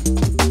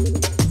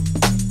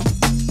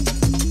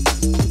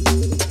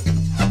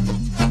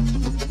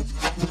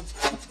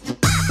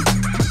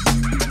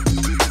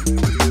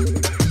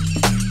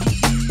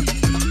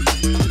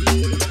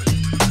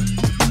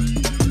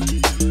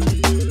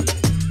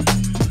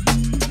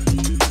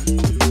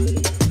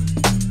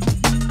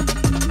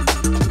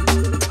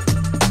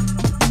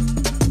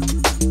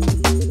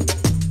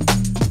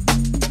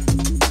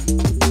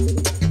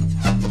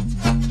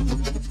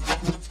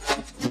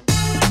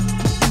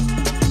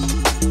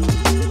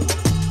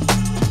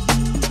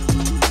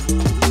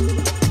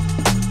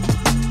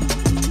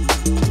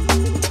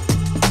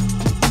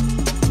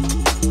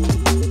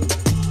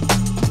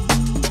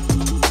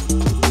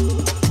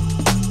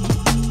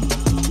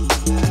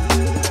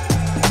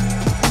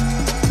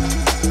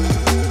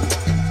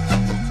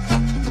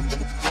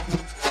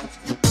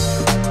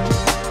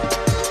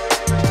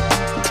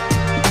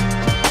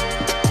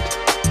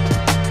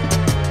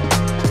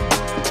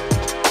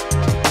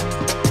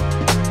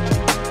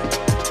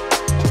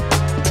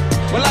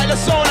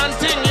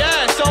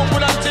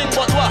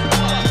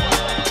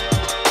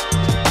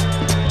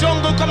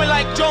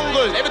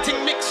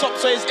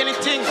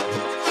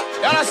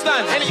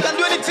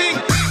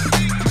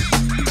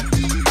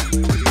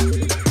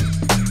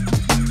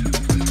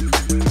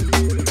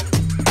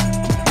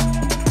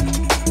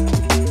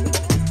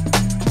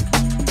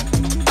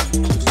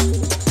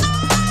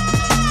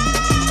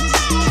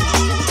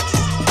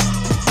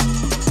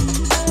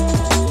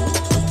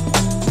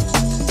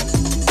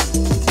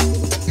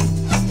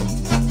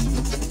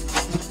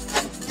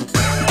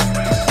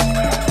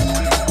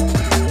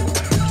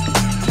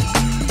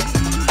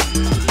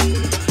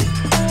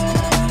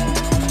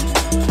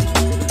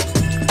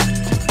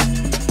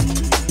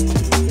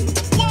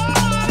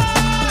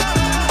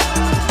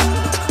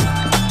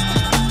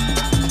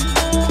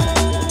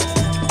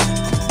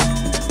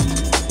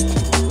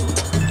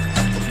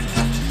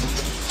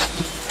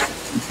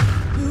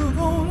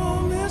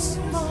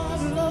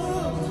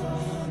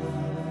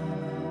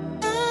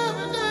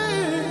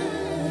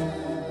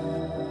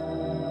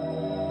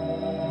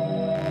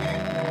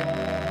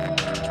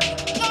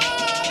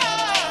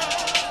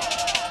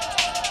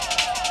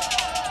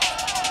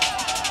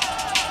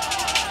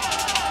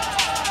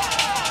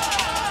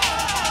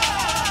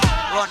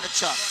 Run the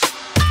chop.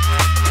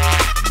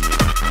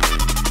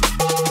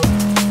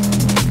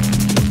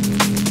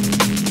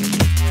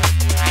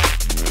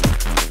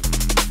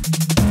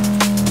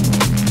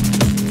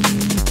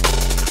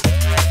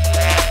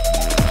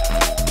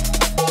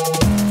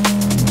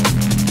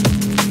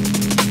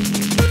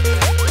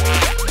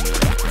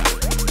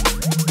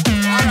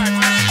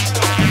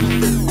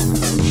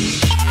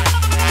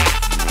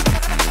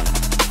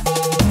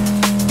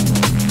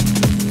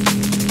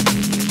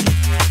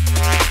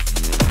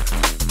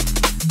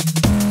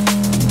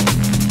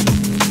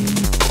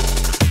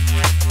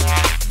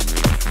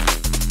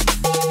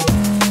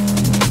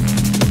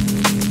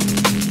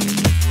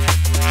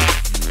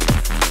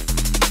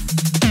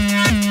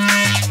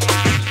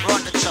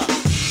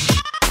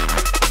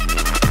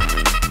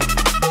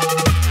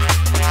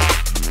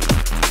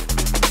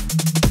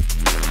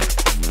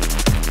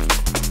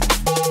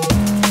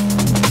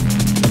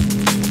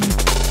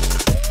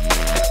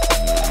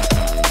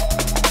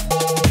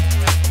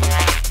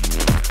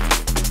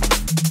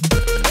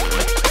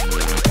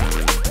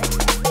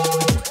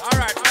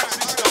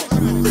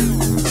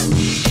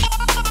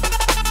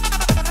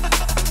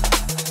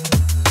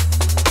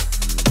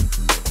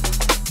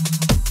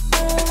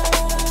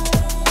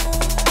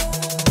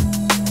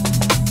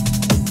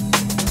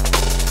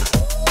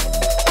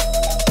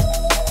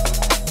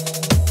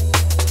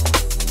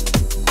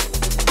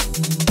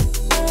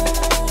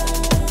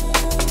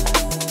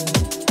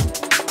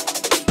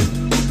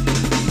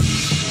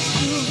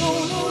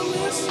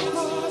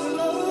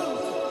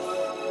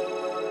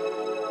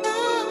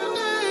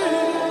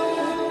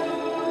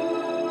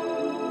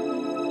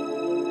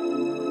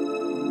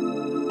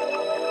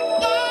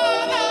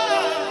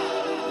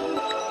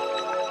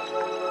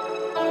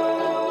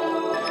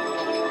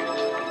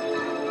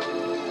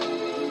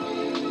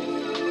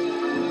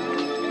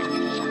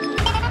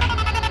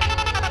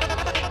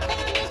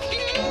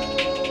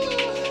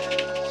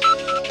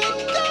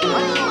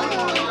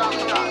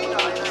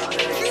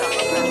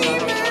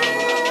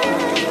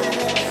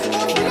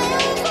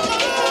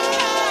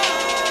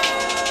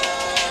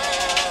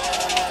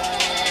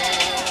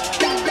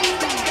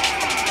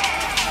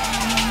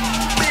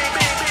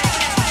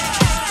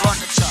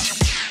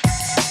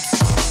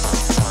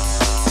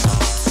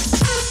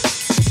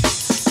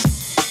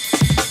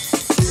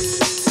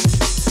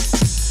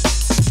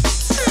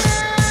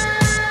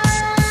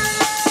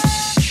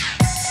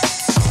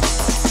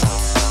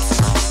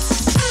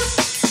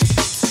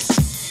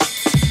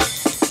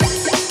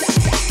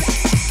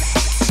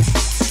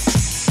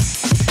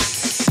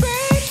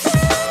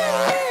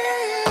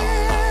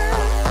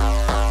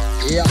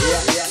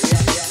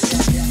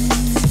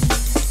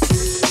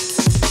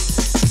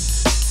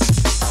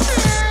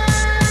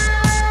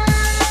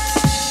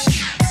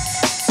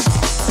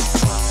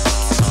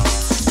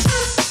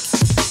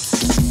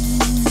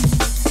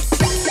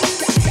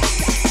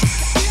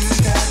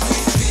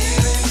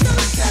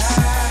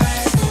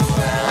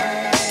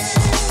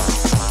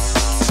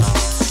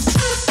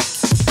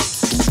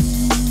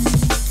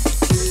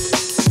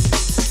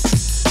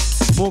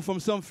 From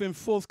something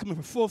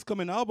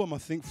forthcoming album, I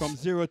think, from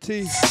Zero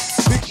T.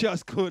 Big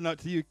shouts going out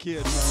to you,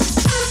 kid, man.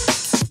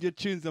 Your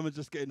tunes are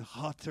just getting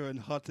hotter and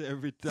hotter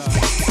every time.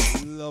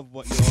 Love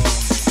what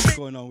you're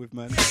going on with,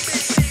 man.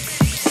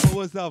 What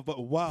was that? But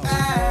wow.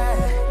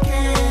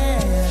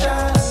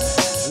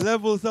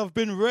 Levels have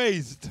been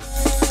raised.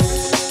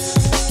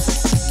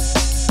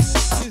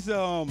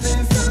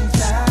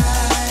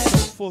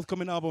 This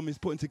forthcoming album is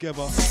putting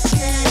together.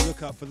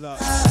 Look out for that.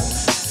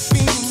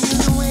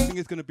 I think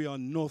it's going to be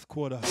on North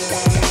Quarter.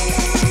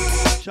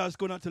 Shouts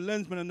going out to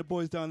Lensman and the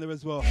boys down there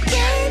as well.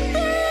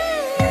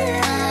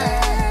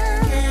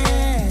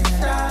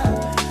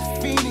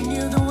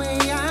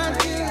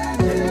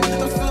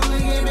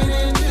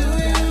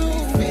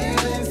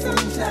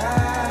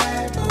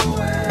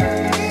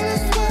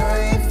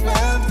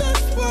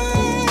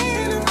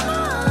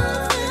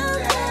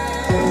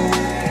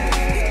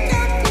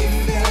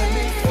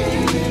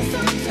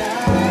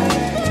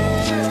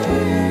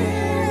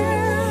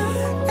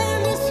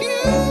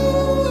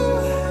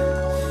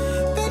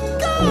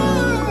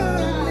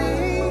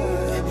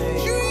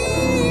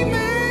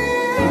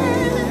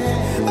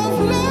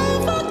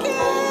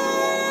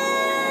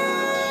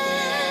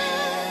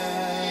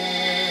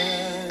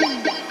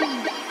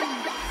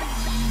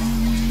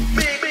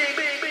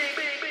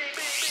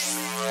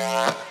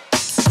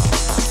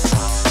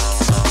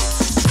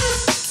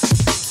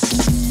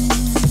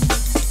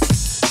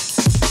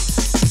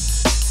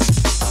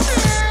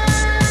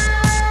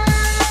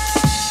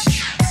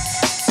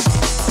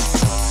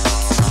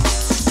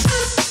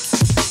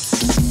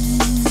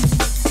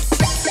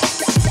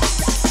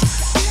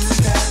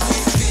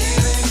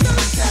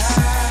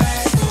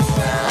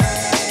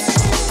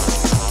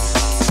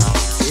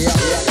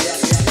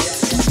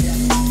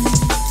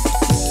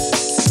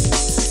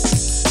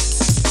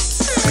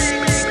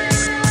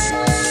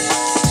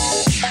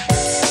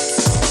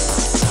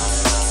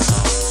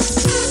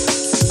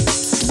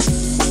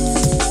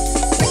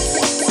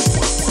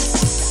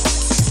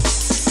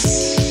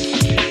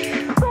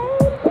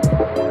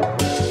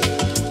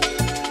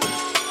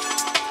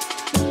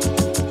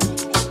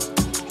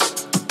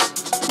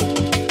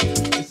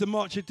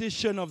 March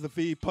edition of the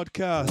V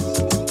podcast.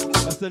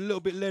 That's a little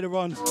bit later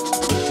on.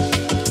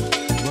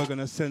 We're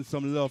gonna send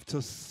some love to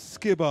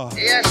Skibba.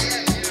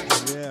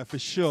 Yes. Yeah, for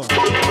sure.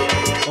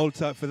 Hold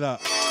tight for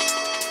that.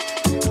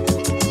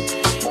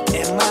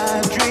 Am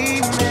I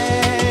dreaming?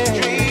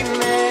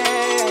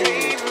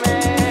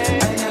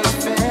 I never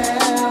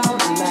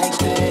felt like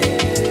this.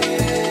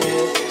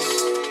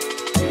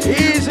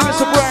 Easy,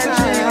 Mr. Bryan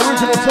G,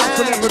 original top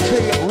celebrity,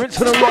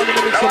 rinsing and rolling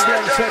in some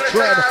damn set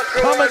trend.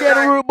 Come again,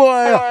 rude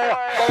boy.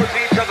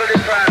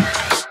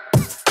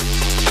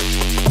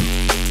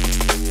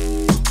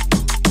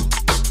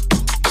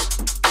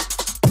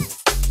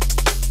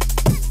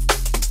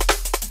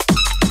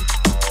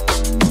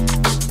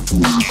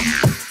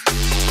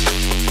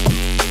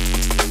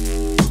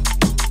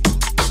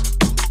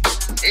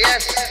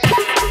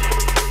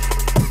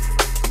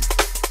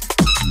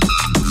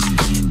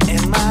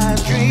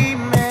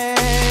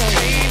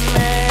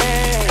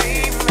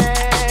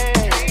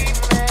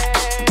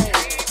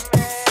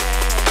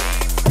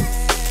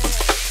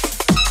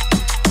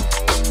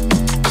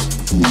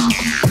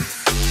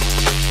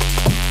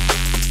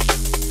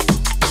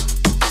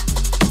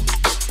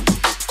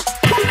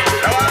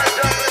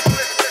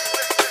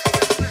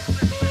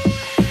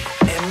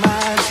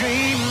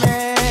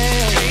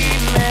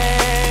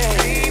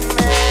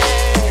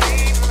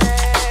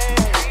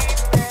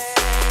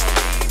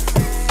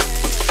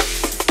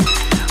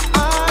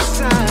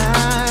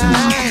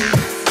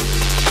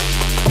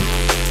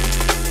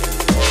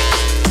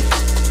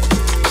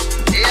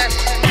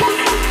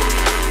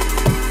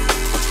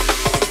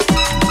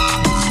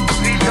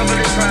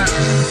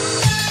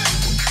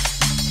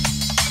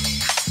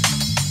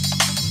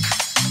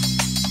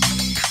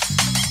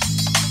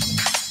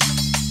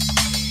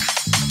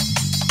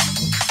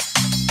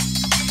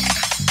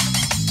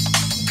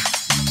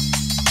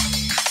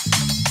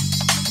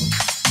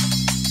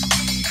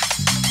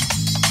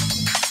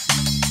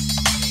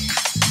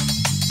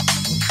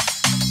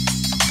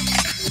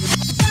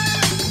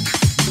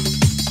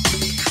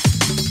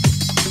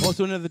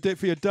 Another date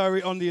for your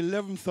diary on the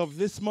 11th of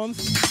this month.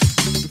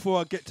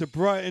 Before I get to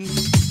Brighton,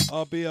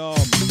 I'll be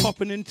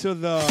popping into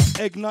the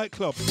Egg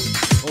nightclub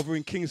over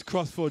in King's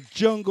Cross for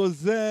Jungle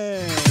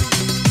Zen.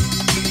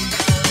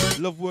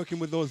 Love working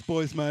with those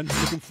boys, man.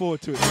 Looking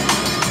forward to it.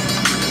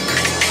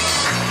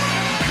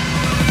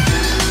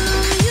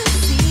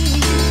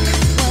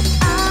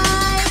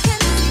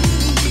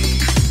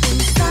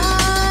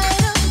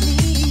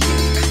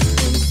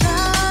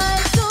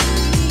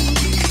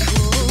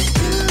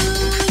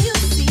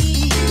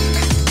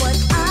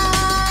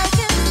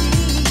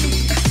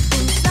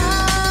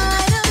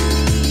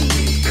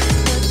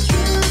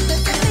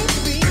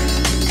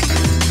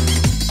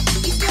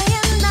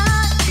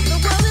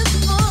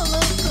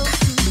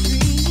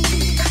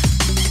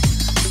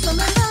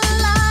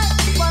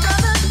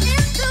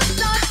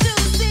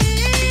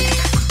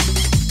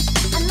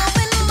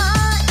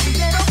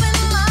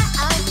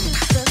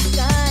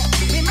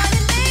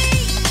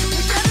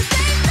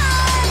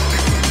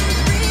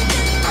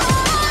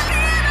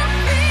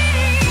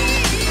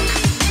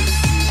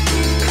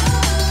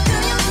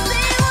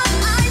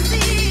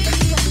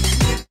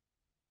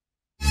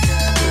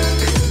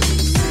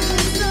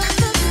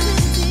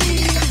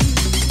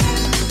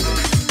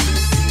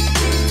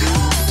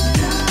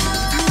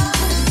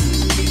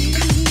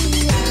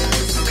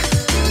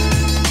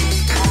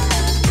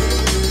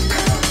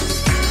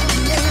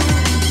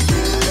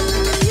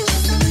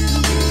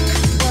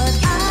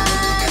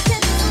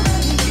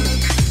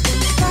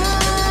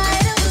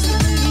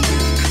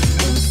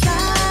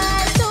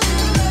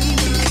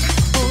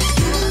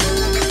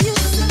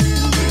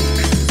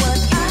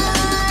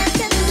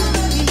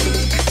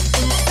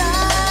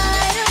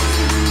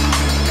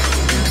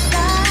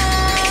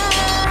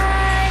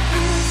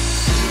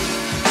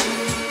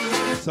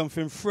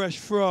 Something fresh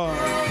from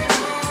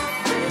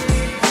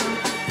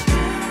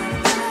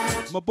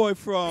my boy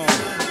from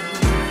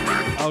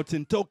out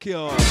in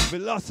Tokyo,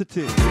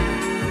 Velocity.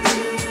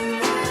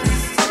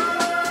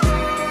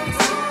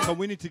 And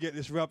we need to get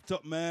this wrapped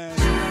up, man.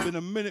 It's been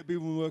a minute we've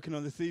been working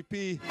on the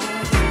CP.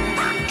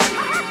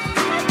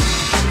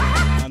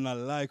 And I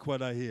like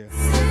what I hear.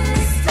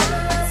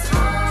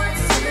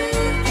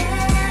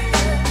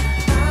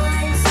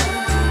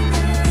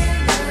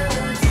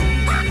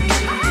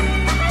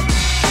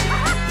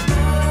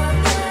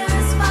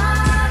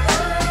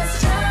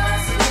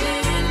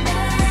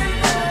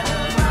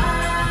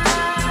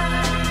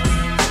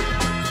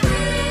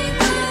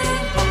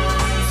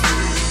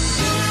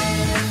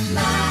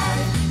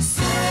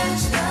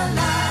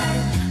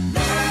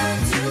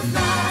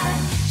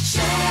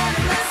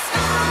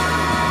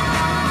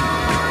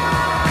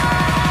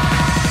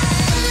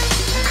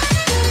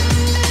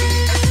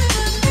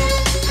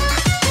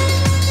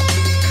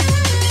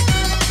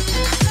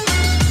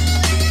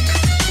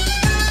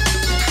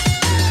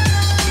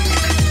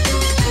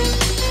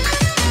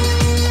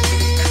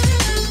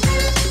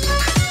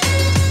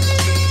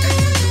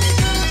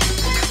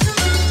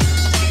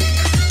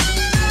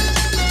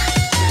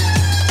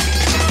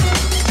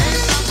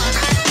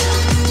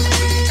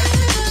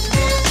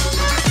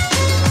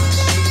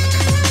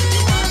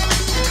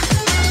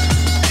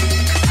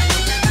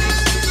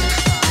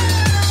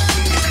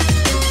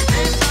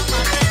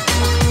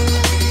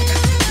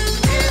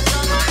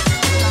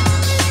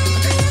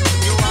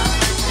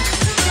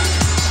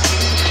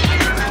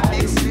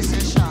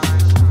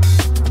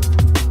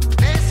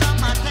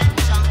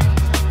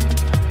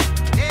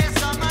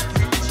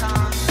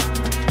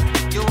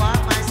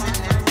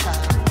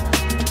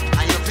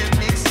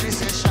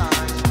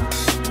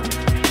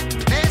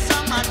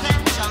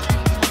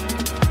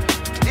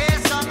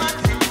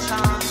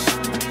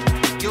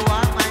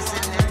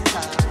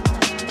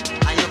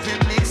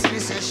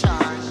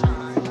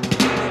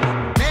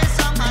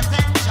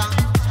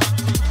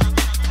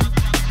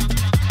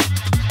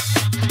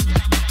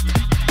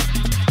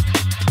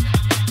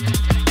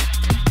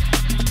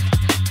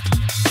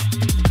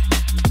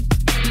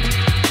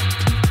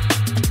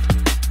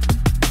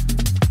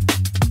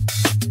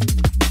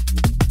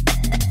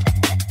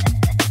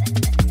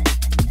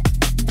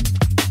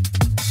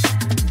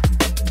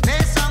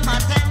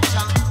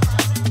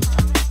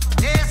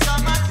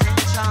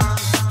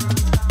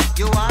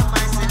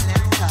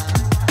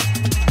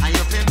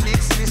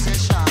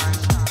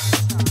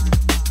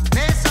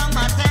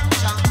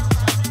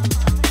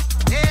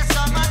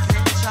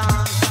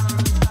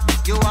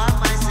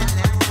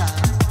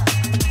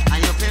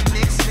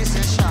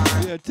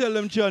 tell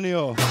them, Johnny,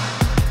 oh.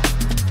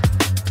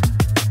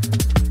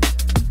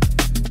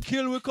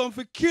 Kill, we come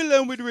for kill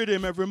them with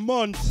rhythm every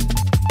month.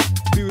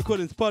 Be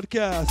Recordings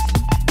podcast.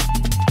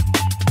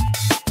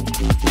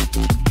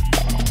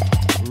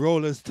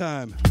 Rollers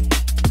time.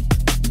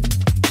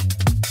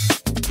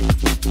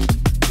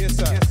 Yes,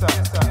 sir. Yes, sir.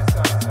 Yes, sir. Yes,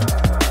 sir.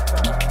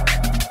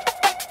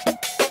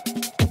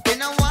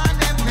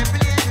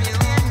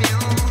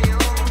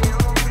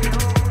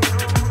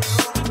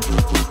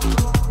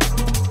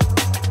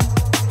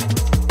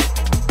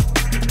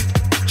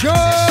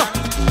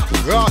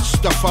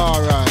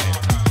 Rastafari.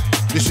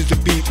 This is the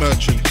Beat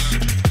Merchants,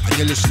 and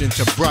you're listening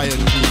to Bryan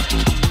G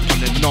on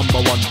the #1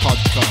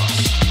 podcast,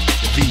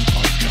 the Beat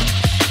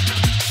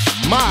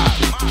Podcast. Mad.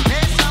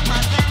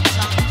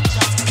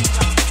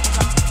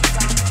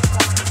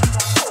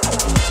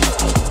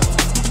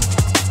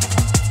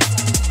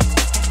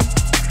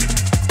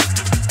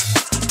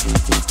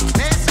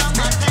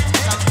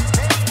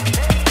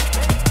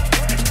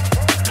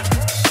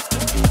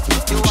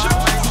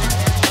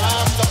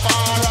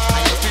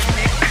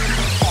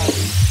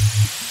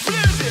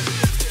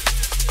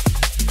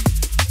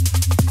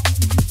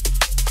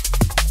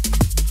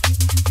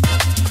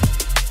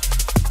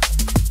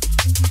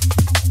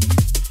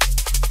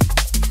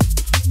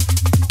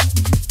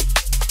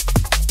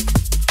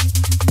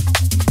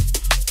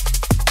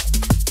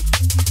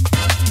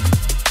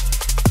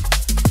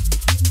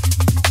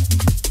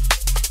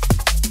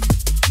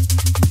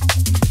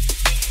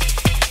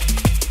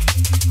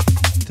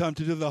 Time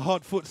to do the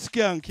hot foot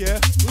skank, yeah?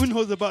 Who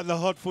knows about the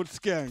hot foot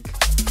skank?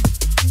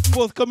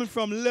 Forthcoming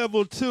from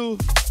level 2.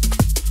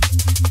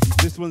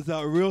 This one's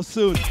out real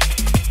soon.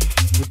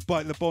 With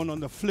Bite the Bone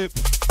on the flip.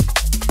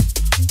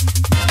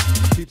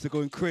 Peeps are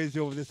going crazy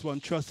over this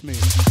one, trust me.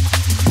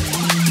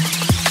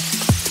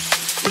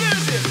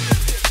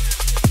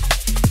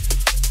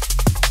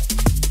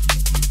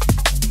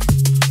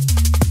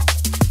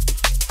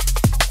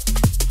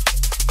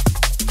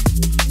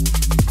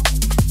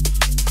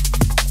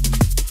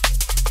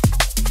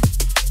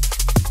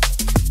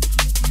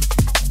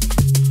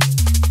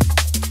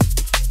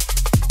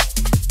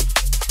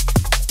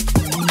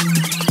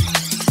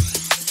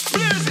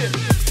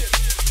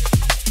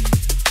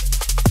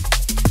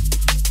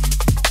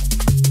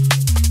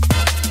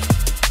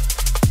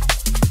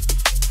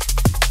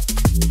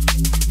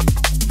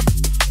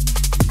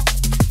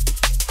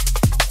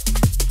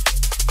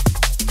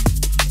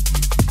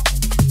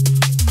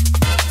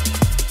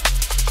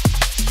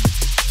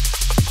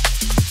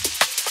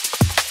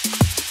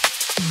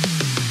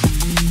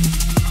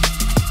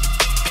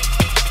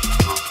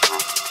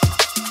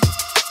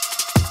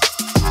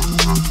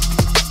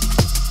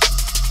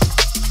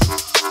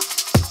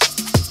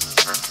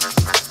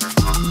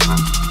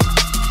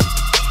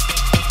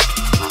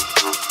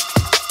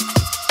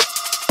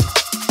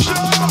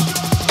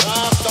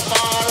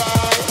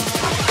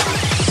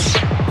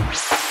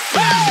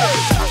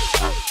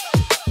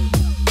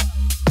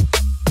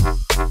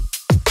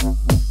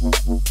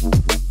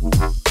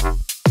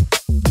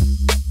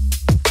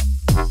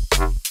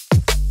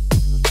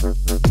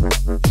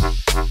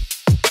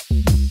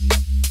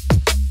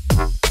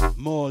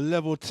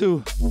 Level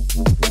 2.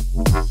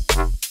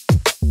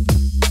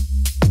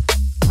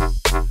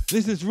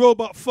 This is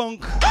Robot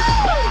Funk.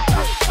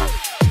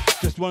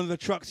 Just one of the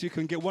tracks you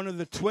can get, one of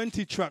the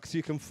 20 tracks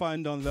you can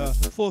find on the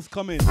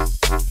forthcoming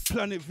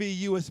Planet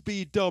V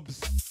USB dubs.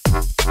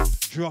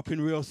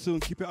 Dropping real soon.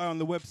 Keep your eye on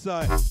the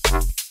website.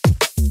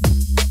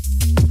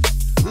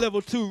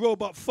 Level 2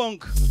 Robot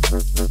Funk.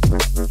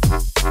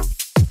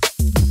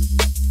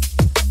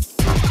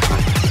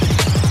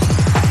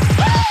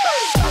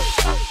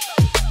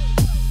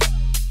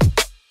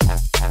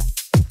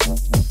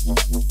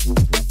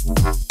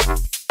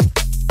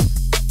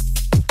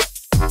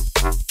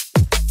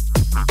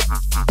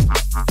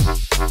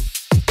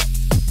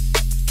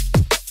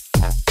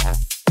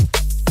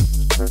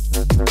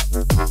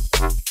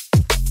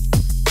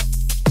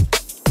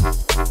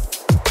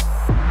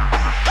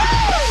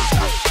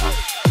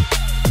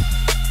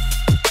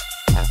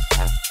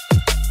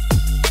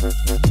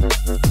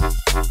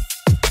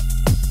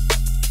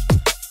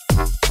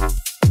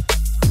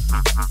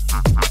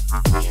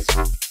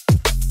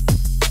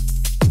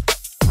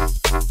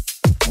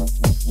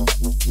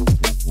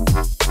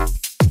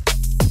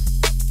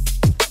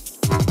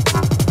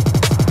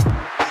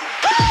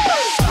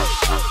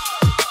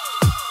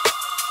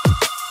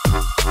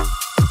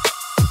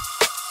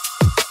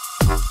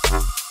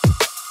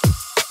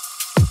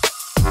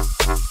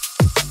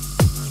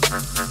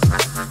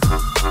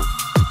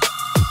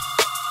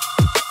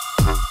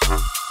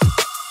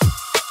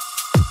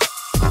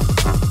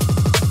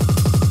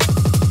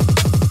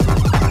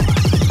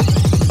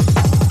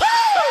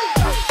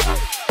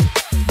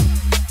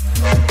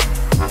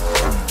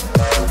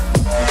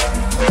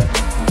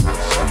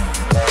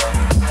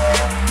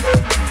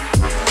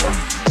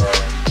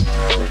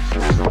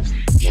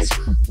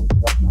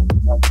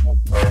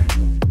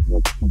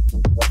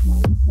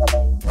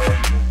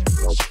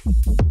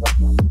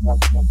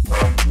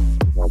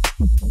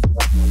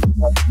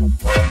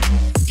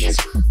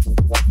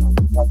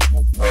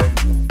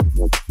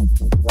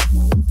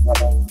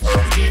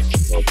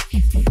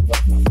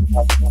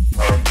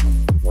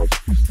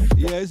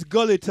 Yeah, it's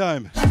gully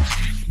time.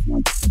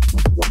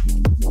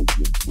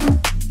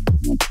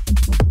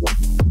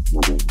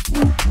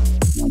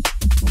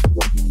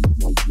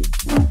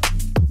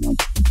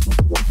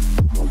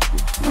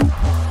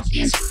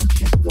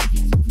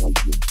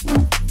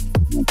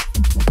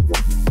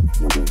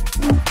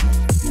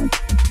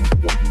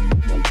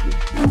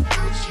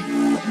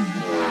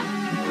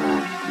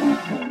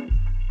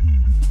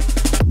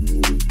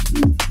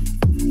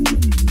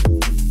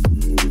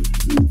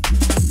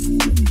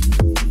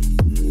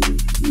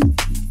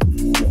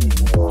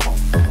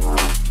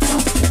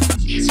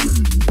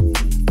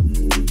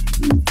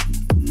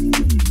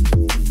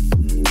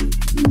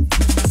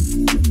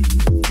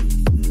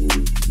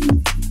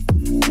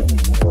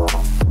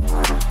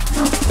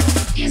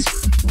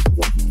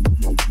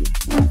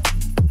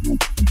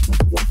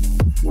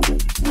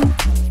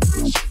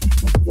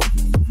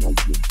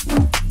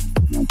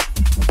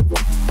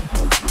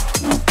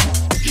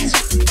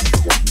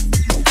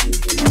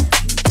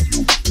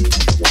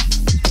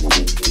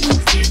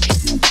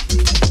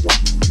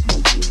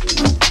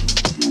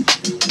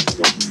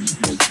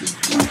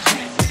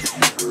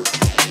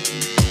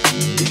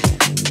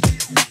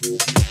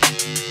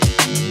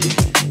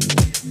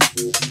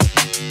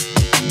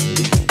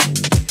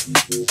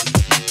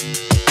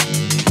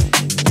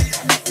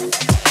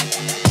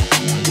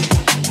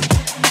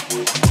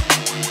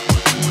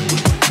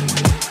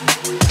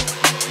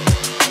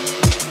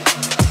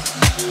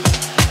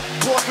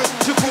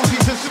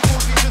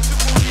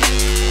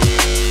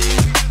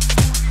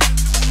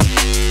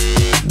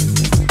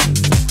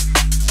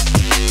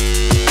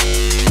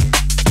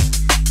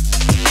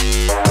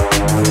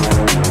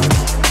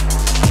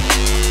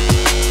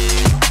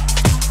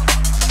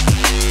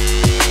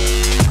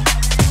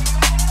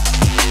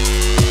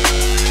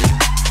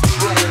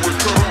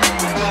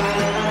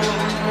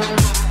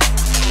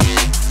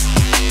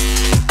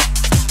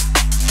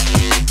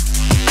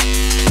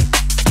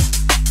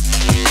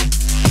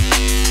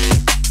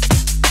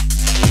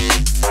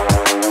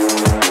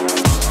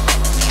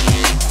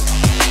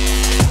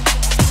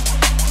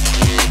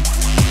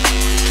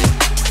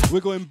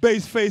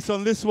 Bass face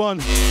on this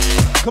one.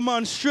 Come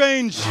on,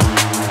 Strange.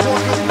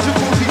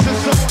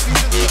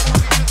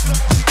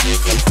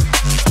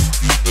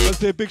 Let's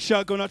say a big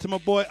shout going out to my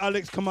boy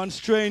Alex. Come on,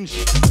 Strange.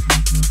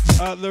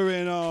 Out there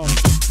in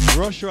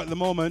Russia at the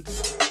moment.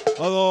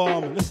 Although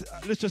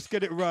let's just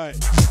get it right.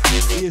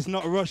 He is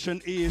not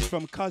Russian. He is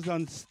from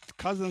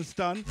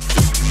Kazakhstan.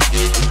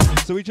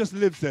 So he just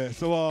lives there.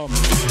 So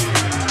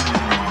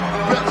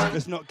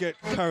let's not get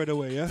carried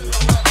away, yeah.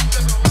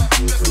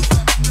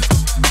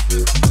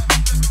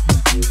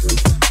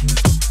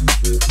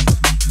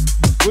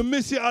 We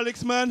miss you,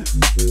 Alex, man.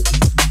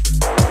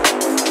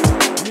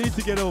 You need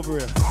to get over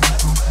here.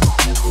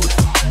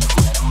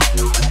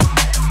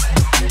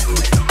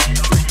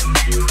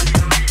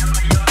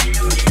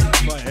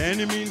 By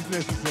any means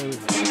necessary.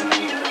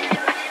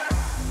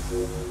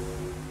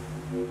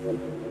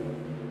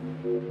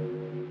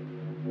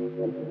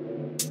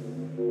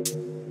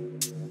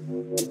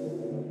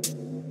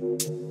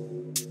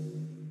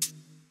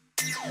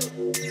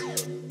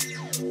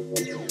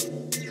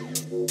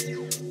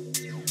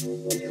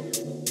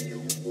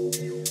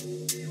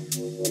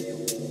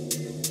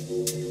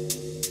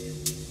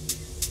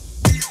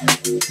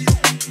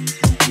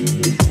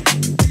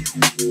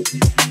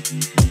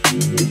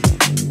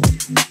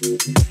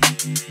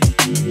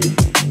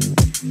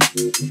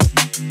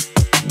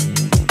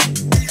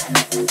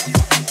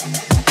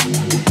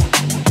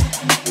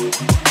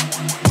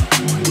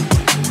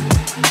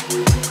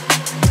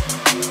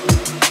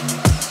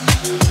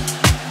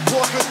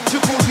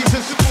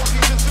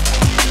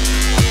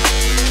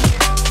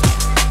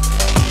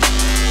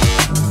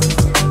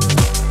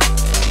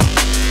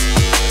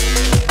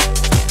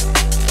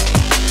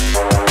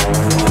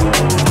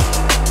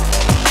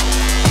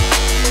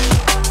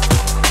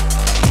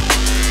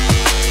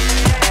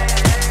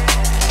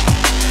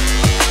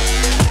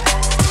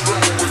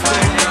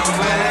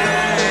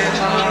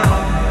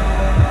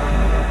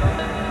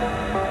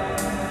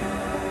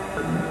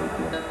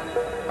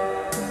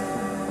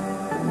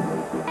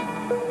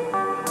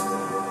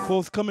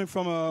 Coming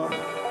from a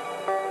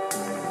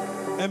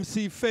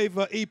MC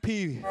Favor EP,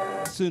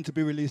 soon to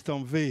be released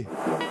on V.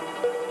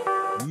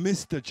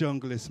 Mr.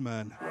 Junglist,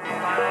 man.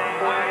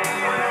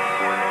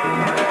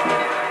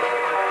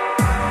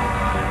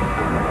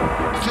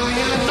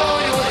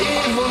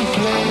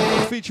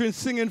 Featuring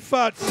Singing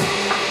Fats,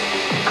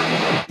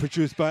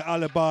 produced by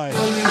Alibi.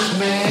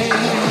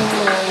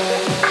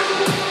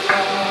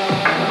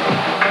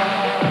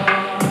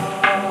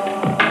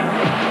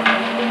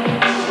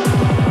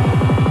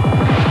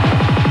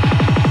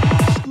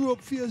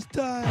 Fierce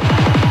time.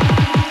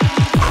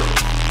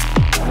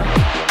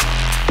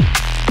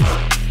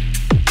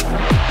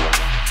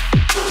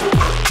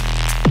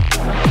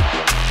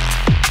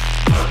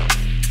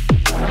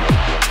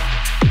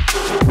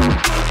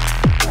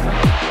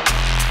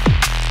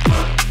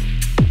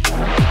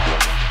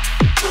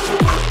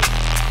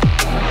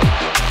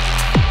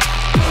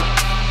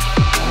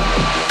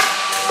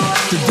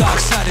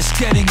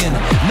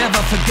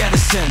 for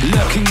Gaddison.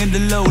 Lurking in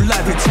the low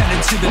light,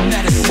 pretending to be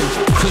medicine.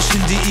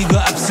 Pushing the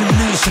ego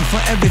absolution for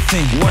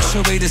everything. Wash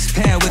away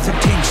despair with a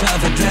pinch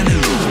of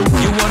adrenaline.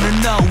 You wanna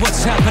know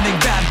what's happening,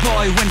 bad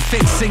boy, when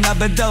fixing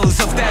up a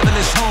dose of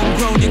devilish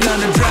homegrown. You're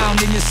gonna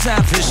drown in your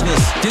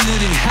selfishness,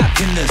 deluding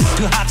happiness,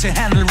 too hard to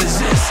handle,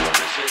 resist.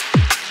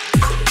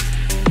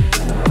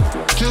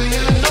 Do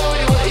you know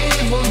your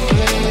evil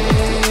play?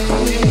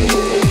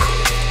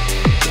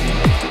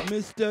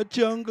 Mr.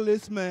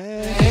 Junglist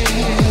Man.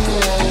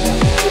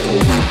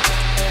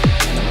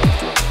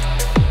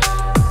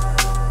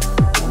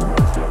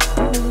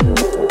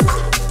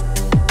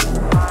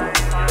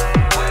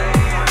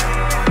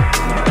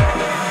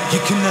 You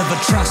can never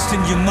trust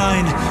in your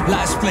mind,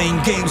 life's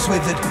playing games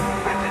with it.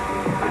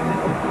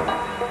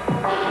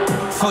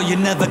 For you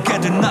never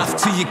get enough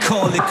till you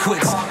call it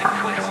quits.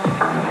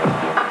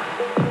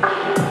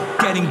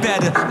 Getting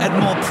better, add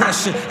more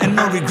pressure and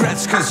no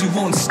regrets cause you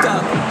won't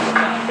stop.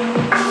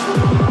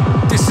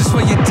 This is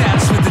where you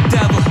dance with the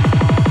devil,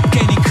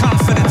 gaining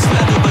confidence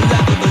level by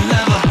level by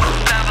level.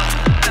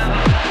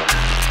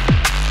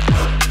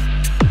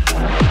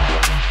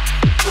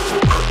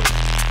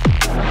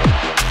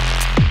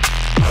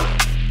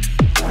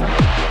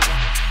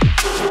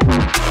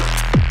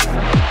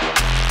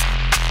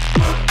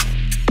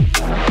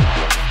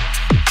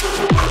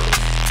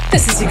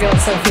 This is your girl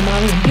Sophie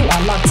Mari, and you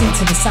are locked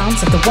into the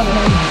sounds of the one and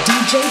only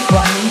DJ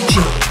Bryan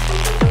G.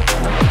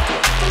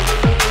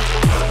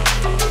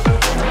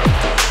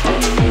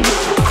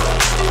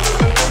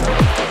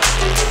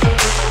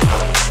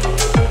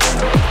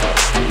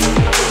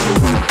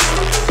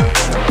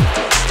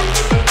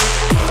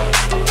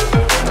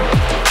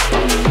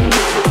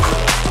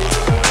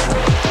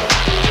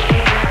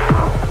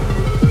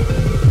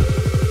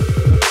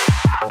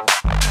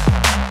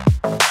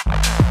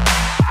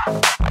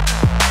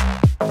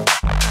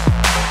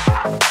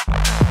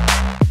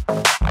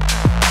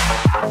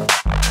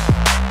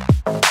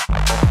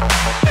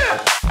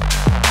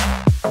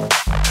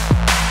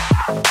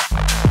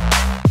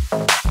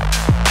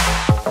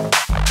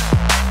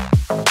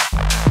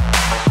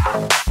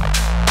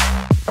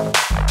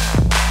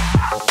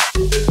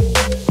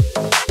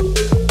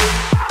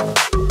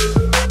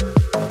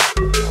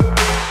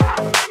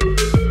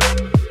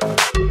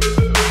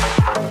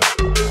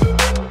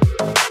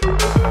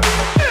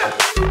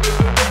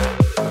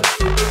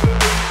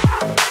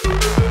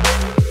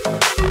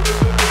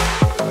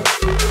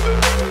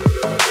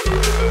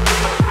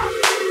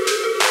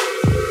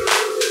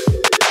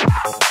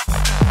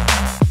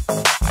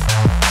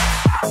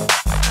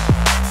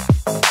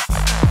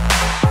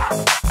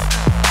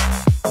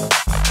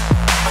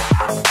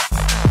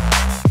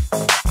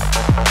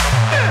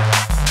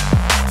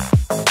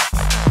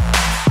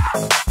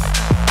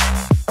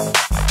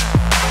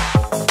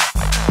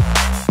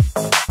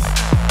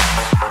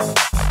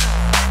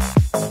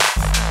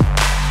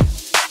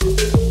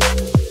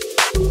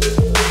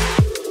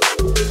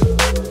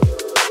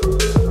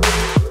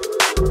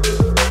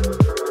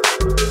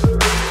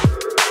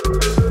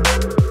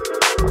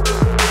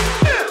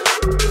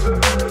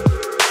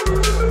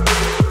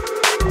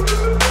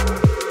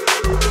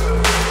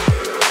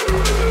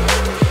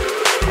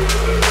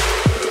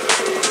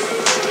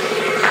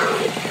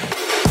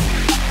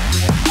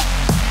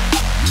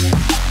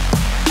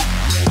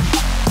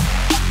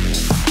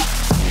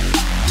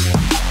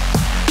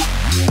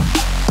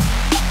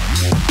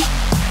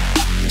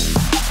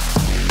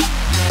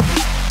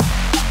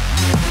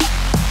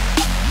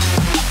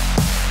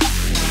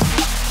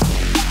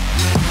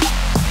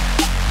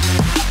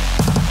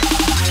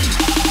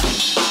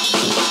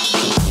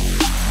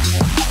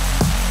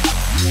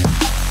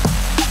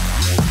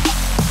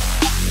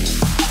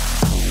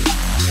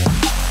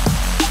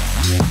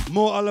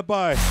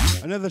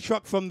 Another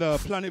track from the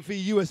Planet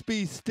V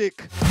USB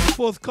stick.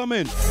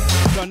 Forthcoming.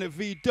 Planet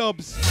V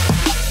dubs.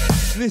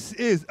 This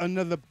is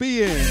Another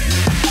Being.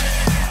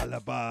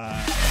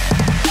 Alibi.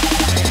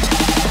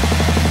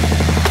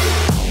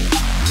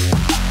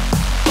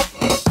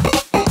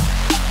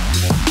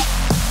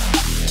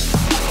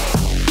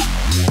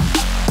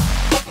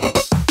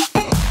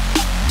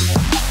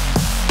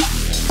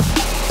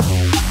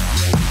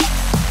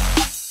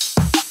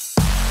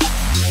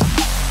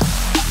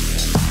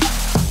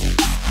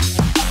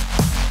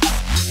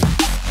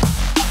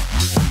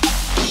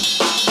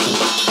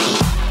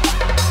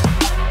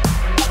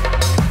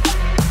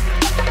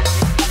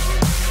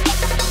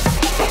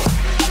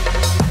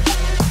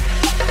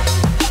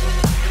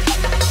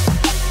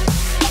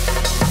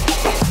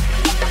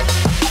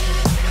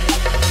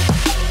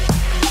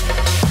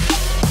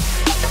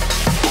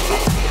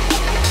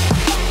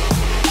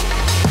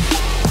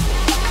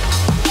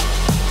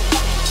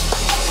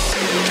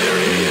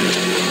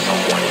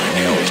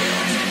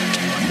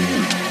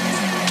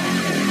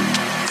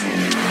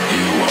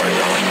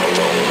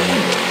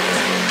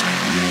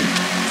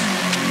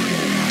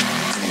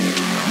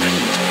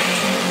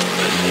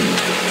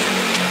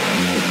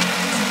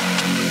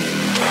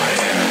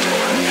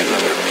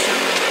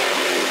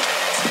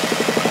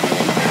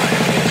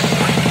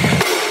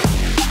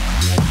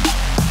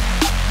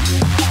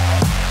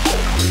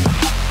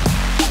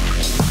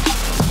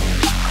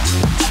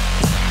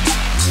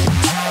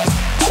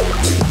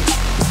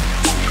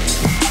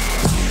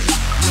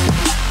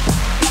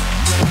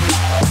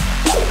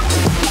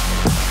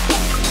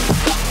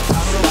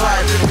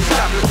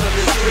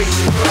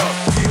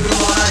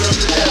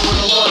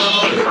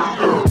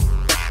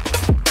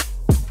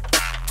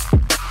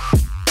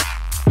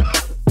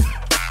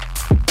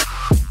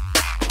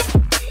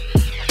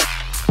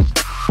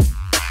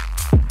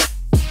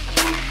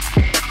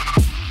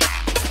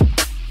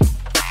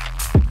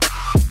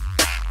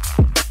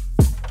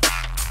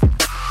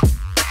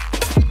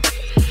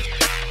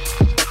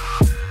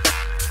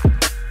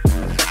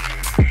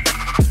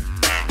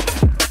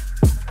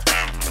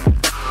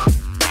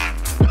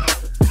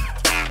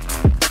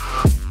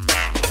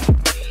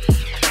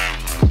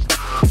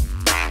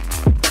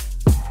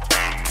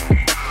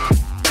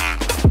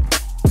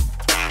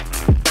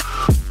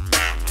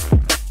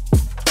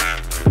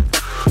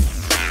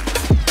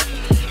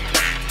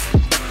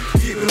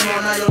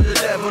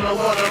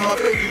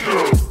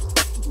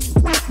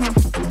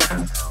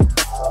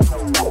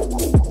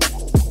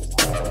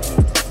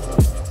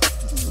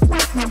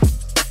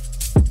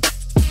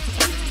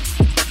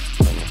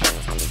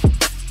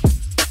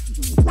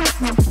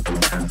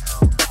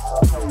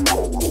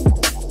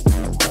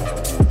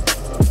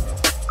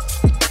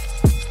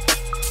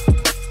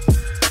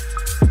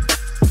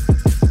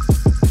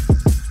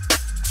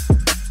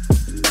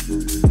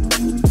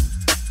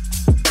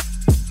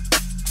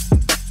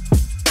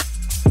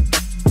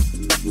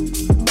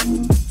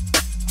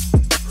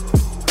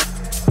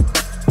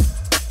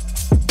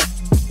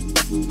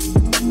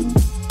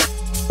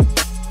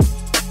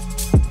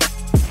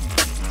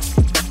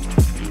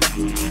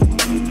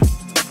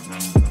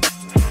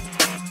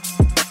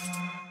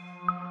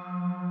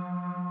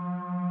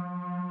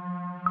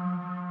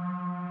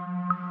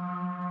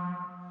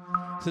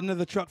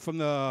 another track from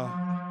the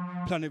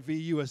Planet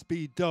V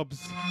USB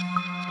dubs.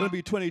 Gonna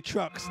be 20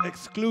 tracks,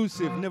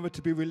 exclusive, never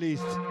to be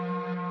released.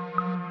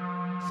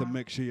 So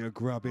make sure you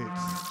grab it.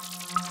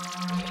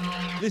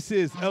 This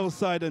is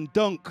L-Side and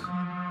Dunk.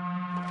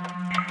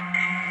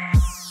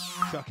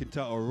 Track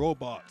entitled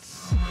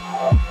Robots.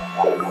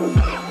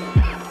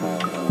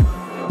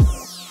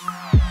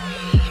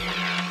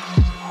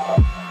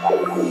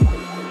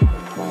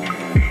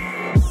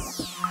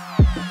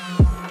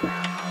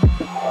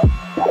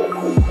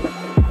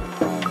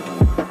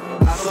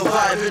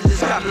 In this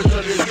capital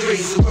of this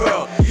crazy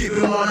world,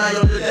 keeping one eye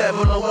on the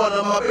devil and one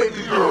of my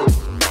baby girls.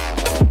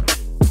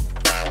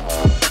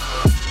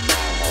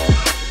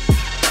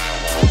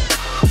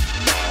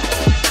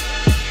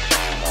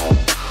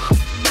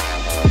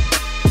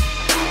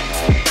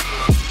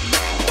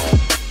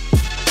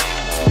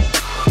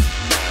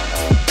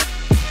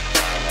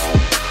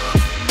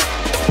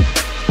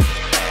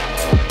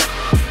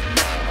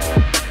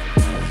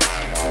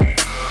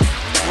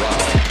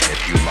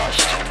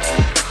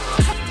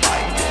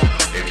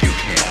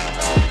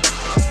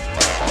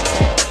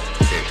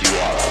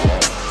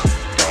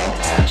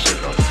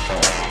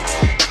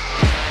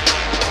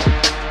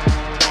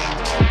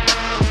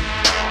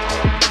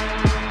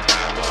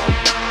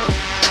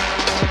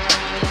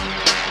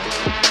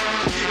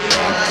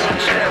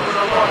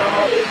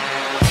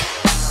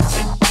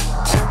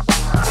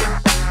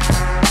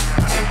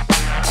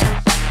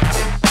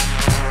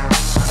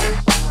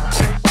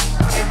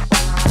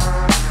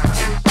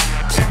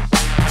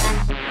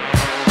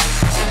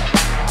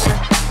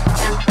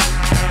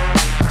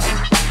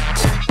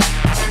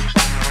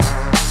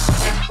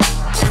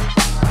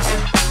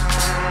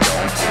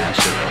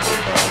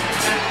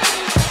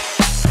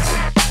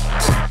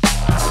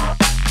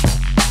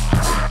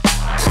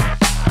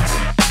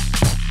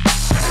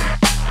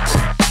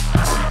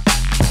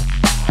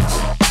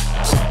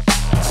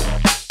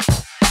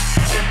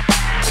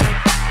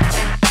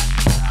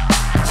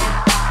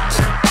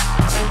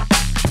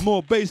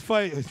 More bass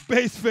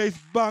face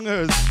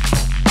bangers.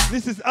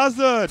 This is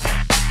Hazard.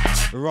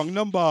 Wrong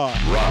number. Run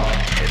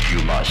if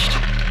you must.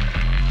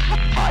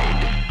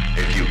 Hide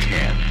if you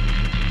can.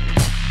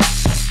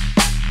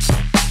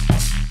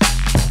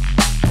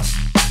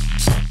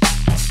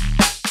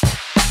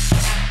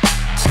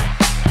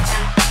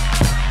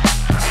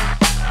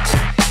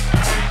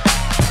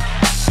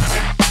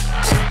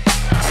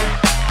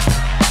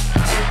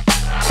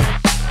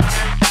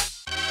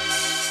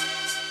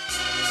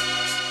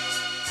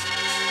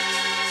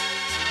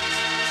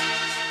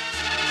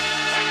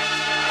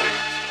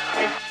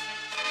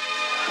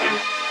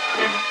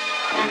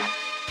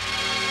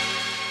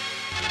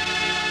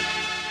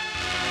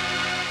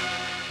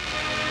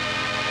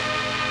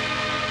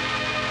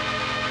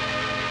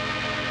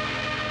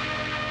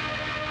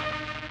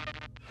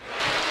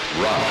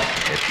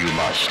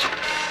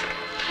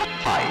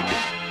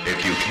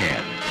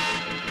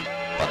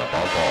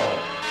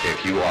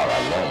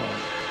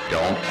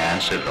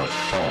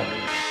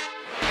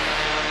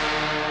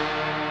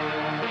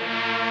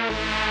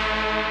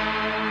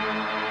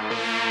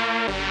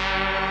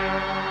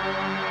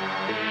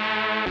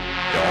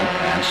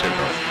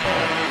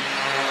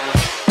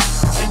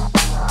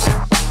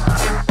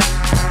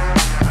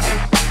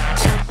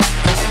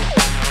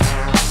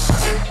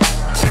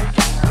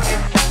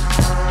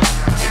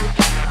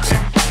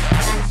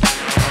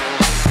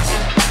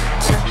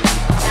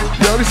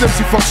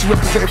 MC Fox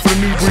representing for the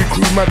new breed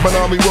crew, Madman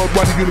Army,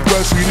 Worldwide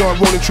Universal. You know I'm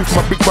rolling true for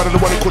my big brother, the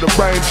one called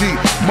Bryan G.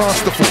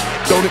 Masterful,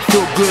 don't it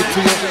feel good to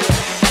you?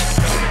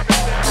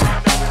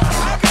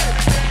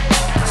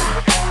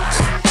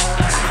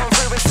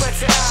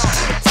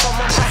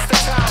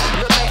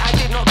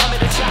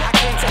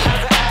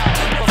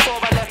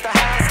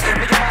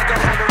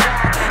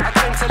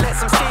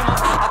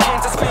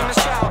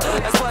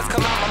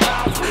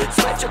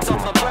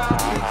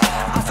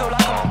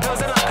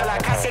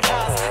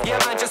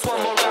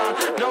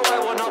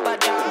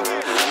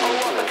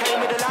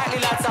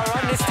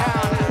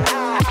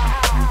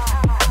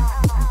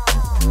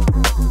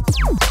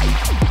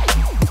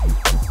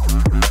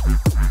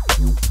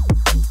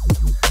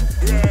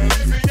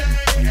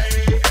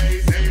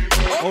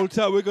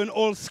 We're going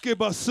all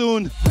Skibba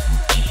soon.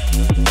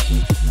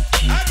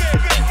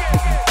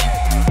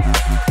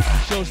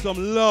 Show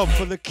some love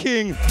for the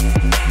king.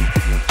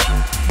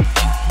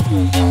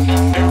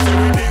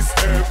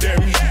 Disturb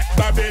them.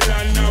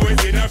 Babylon now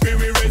is in a free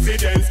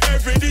residence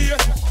every day.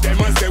 They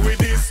must say we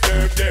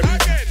disturb them.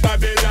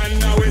 Babylon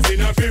now is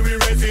in a free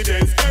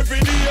residence every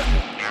day.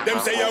 Them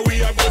say yeah,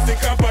 we are bossy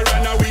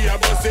Camparana, we are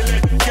bossy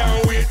let.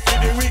 Can't wait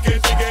till the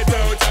weekend to get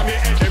out of me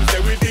head. Them say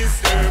we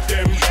disturb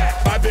them.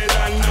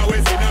 Babylon now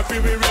is in a free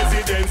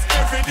residence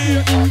every day.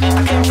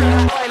 I came from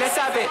that boy, let's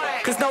have it.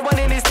 Cause no one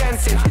in is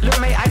dancing. Look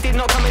mate, I did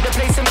not come here to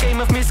play some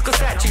game of musical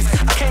statues.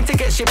 I came to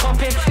get shit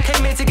pumping,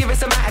 came here to give it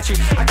some attitude.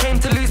 I came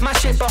to lose my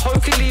shit, but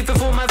hopefully leave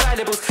with all my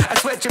valuables. I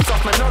sweat drips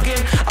off my noggin,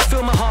 I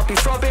feel my heart be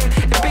throbbing.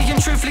 And being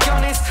truthfully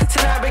honest,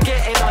 tonight we're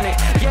getting on it.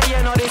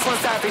 Yeah, no, this one's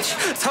savage.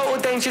 Total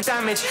total danger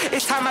damage.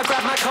 It's time I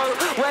grab my coat.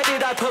 Where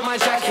did I put my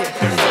jacket?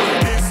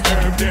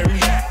 Disturb them.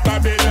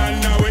 Babylon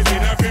now is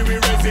in a free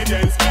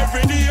residence.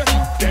 Every day,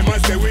 they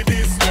must say we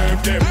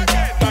disturb them.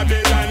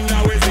 Babylon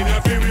now is in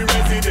a free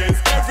residence.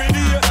 Every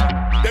day,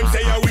 them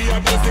say we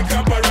are busting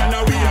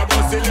Caparana, we are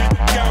busting it.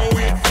 Can't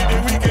wait for the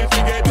weekend to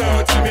get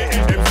out. I mean,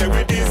 them say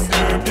we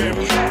disturb them.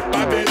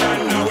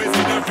 Babylon now is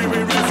in a free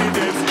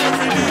residence.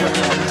 Every day.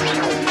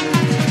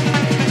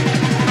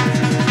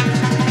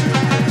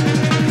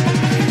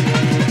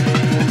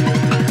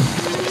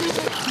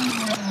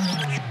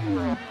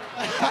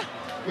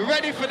 We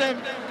ready for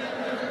them?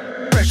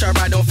 Pressure,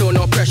 I don't feel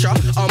no pressure.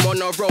 I'm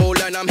on a roll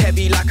and I'm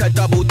heavy like a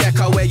double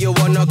decker. Where you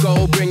wanna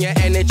go, bring your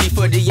energy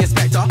for the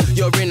inspector.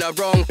 You're in the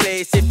wrong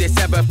place if this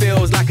ever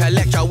feels like a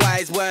lecture.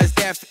 Wise words,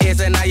 deaf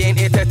ears, and I ain't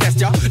here to test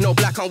ya. No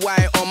black and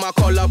white on my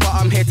collar, but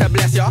I'm here to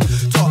bless ya.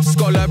 Top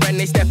scholar and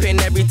they step in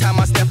every time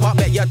I step up.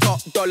 Bet your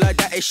top dollar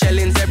that is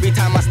shillings every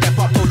time I step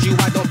up. Told you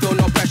I don't feel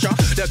no pressure.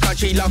 The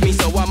country love me,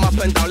 so I'm up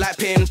and down like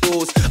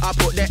pinballs. I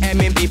put the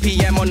M in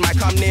BPM on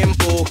mic, I'm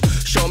nimble.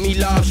 Show me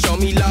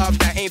love,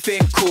 that ain't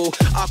fit cool.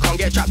 I can't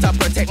get trapped, I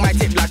protect my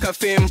tip like a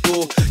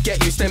thimble.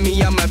 Get used to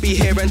me, I'ma be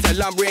here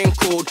until I'm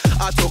wrinkled.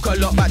 I talk a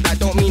lot, but that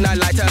don't mean I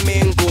like to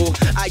mingle.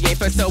 I ain't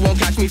for so won't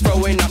catch me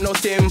throwing up no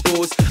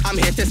symbols. I'm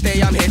here to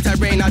stay, I'm here to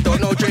reign, I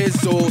don't know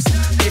drizzles.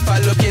 If I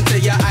look into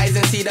your eyes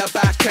and see the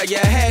back of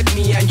your head,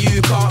 me and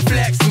you can't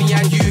flex, me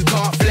and you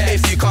can't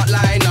flex. If you can't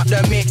line up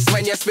the mix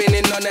when you're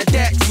spinning on the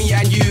deck, me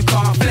and you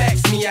can't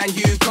flex, me and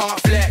you can't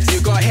flex.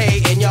 You got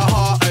hate in your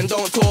heart and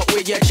don't talk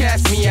with your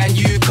chest, me and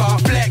you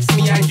can't flex,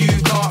 me and you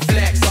can't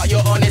flex. But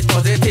your honest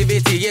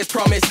positivity is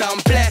promised, I'm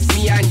blessed.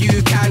 Me and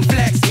you can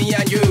flex, me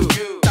and you.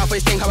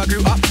 Southwest thing how I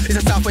grew up, it's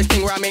a Southwest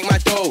thing where I make my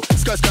dough.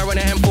 Skirt on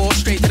the M4,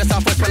 straight to the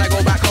Southwest when I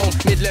go back home.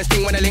 Midlands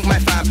thing when I link my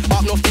fam,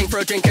 up north thing for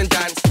a drink and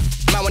dance.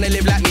 Man wanna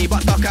live like me,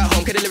 but stuck at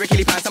home, 'cause the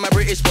lyrically pants. I'm a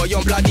British boy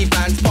on bloody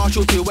fans,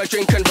 partial to a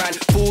drink and rant.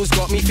 Fools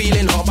got me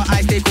feeling hot, but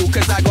I stay cool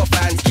 'cause I got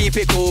fans. Keep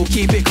it cool,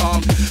 keep it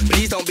calm.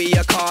 Please don't be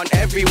a con,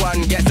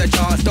 everyone gets a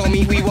chance. Don't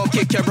mean we won't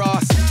kick your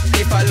ass.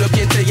 If I look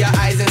into your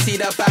eyes and see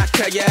the back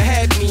of your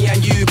head, me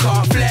and you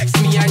can't flex,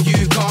 me and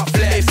you can't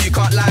flex. If you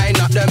can't line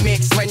up the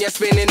mix when you're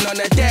spinning on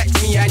the deck,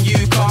 me and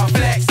you can't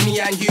flex, me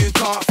and you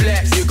can't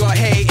flex. You got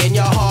hate in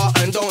your heart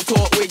and don't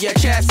talk with your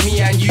chest, me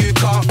and you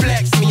can't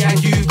flex, me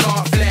and you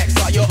can't flex.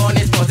 But your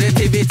honest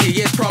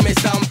positivity is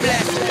promised, I'm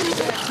blessed.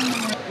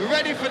 We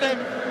ready for them?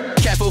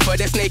 Careful for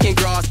the snake in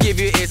grass, give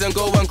you ears and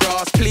go and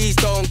grass. Please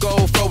don't go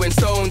throwing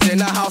stones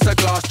in a house of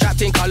glass.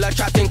 Trapped in colour,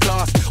 trapped in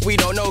class, we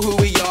don't know who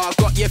we are.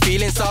 Got you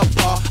feeling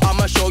subpar,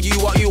 I'ma show you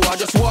what you are,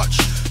 just watch.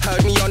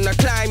 Heard me on the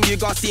climb, you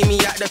gon' see me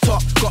at the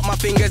top. Got my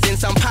fingers in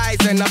some pies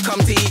and I come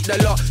to eat the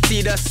lot.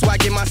 See the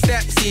swag in my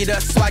step, see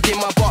the swag in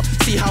my bop.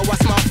 See how I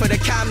smile for the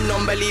cam,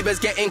 non-believers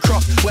getting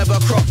cropped. Whether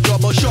crop,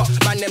 job or shot,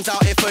 man them's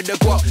out here for the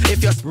guap.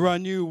 If you're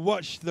brand new,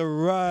 watch the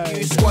ride.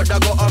 New squad, I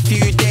got a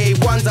few day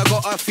ones, I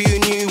got a few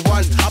new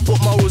ones. I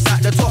put morals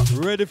at the top.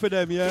 Ready for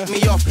them, yeah?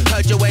 Me off,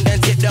 heard you went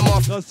and tipped them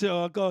off. That's it,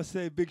 I gotta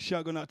say big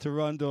shout going out to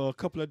Rodeo. A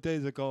couple of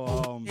days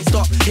ago,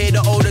 stop, hear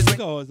the oldest. I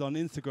think I was on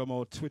Instagram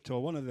or Twitter,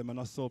 one of them, and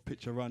I saw a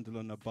picture of Rodeo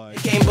on the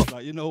bike.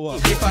 Like, you know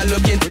what? If I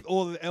look with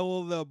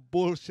all the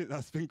bullshit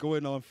that's been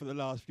going on for the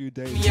last few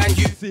days,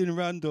 seeing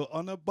Randall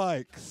on a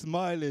bike,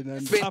 smiling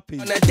and happy,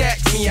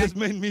 just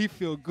made me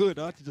feel good.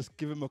 I had to just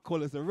give him a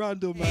call as a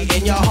Randall, man.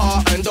 In your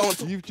heart and don't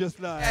you've just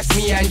like flex,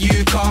 me and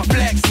you can't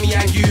flex, me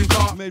and you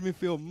can't. Made me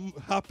feel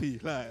happy,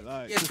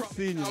 like just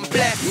seeing him.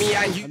 Bless me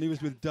and you. And he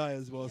was with Die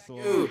as well, so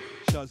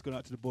shouts going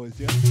out to the boys,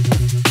 yeah.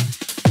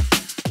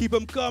 Keep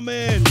them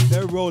coming,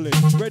 they're rolling,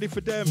 ready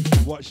for them.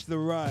 Watch the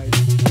ride.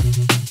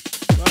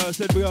 I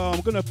said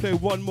I'm gonna play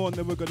one more and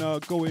then we're gonna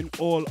go in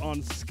all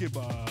on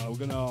Skibba.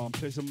 We're gonna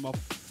play some of my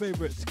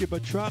favorite Skibba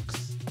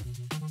tracks,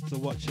 so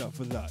watch out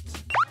for that.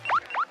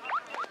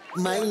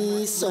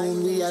 My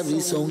sound, we have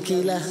a sound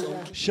killer.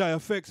 Shy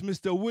Effects,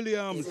 Mr.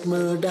 Williams.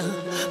 Murder.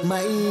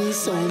 My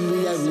sound,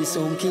 we have a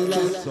sound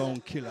killer.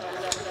 Sound killer.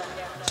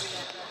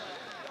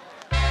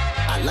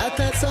 A lot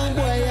of sound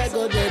boy I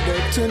go dead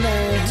up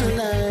tonight.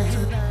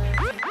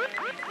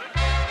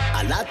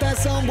 A lot of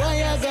some boy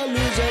I go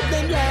lose up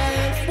them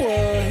life,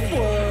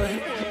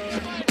 boy.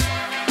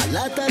 A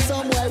lot of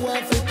some boy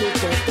want to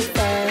pick up the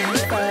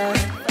fire.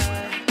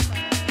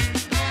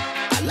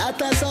 A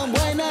lot of some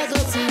boy now go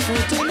see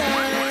food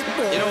tonight,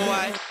 boy. You know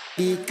why?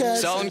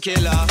 Because sound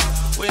killer,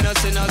 we not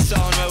see no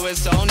sound where we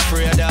sound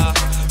afraid.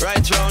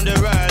 Right round the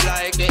world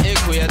like the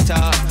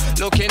equator.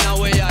 Looking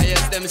away,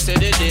 yes, them see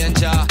the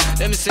danger.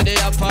 Them see the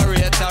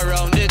operator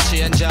around the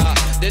changer.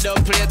 The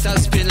dubplater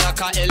spin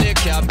like a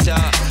helicopter.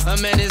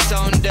 And many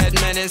sound dead,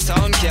 many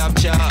sound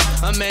capture.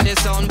 And many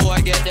sound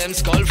boy get them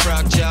skull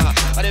fracture.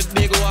 And the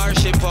big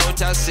warship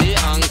out at sea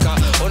anchor.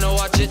 Oh no,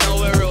 watch it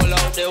now, we roll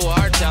out the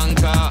war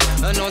tanker.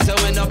 And no say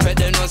we no pet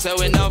them, no say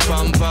we no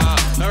pamper.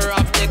 And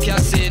rap the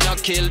casino,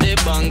 kill the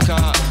banker.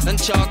 And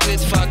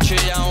chocolate factory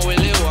and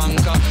Willy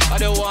Wonka.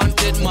 I the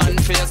wanted man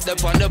face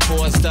up on the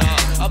poster.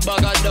 A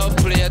bag of dub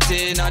plate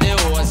in a the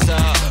holster.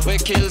 We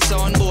kill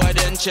sound boy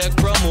then check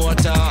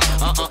promoter.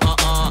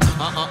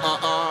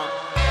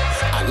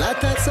 A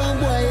lot of some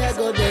boy I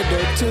go dead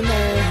up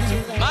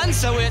tonight. Man,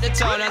 so wait the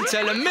town and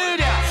tell the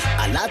media.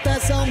 A lot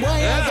of some boy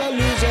I go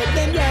lose up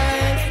them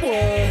life,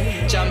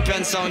 boy.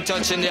 Champion sound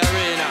touching the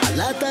arena. A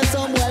lot of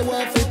some boy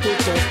want to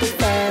put up the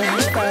fight.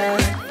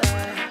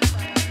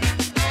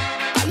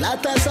 A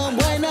lot of some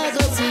boy not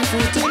go see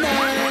food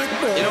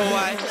tonight, boy. You know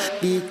why?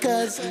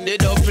 Because the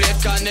dub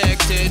plate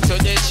connected to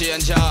the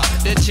changer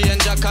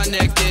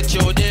connected to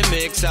the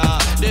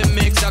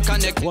mixer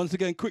connected. Once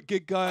again, quick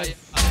gig, guys.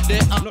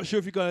 I'm not sure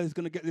if you guys are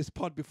gonna get this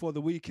pod before the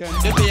weekend,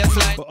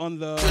 but on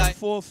the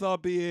 4th I'll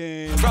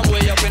be in from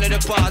way up into the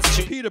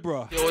past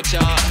Peterborough. I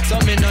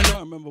don't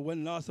remember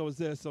when last I was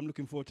there, so I'm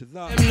looking forward to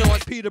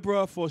that.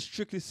 Peterborough for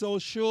Strictly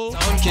Social.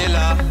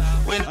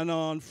 And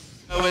on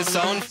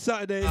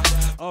Saturday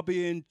I'll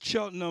be in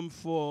Cheltenham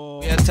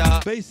for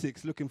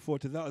Basics. Looking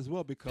forward to that as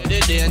well because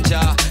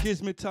it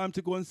gives me time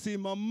to go and see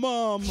my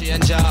mom.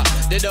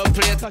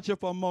 Catch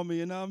up on mommy,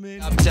 you know what I mean?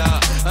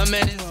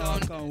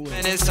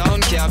 Many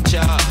sound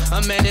capture.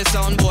 A many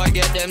sound boy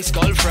get them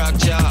skull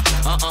fracture.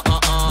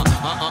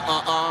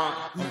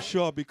 I'm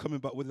sure I'll be coming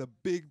back with a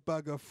big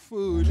bag of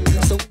food.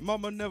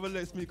 Mama never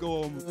lets me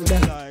go home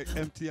like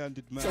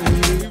empty-handed, man.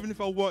 Even if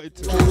I wanted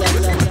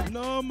to.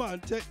 No, man,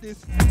 take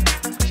this.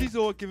 She's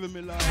all giving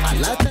me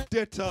like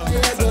data,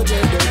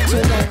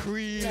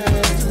 cream.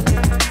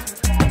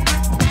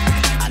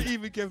 She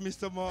even gave me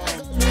some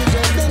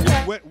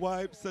wet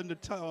wipes and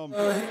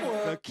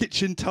the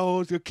kitchen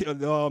towels,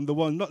 the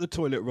one, not the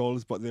toilet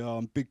rolls, but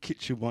the big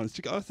kitchen ones.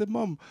 I said,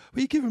 Mum, what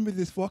are you giving me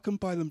this for? I can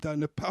buy them down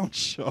the pound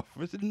shop.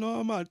 I said,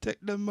 no, man,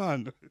 take them,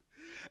 man.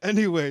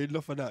 Anyway,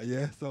 enough of that,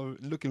 yeah? So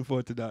looking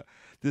forward to that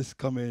this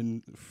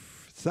coming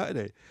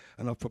Saturday,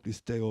 and I'll probably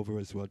stay over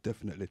as well,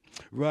 definitely.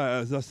 Right,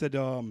 as I said,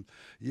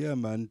 yeah,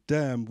 man,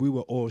 damn, we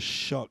were all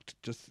shocked,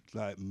 just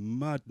like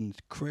mad and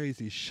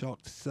crazy,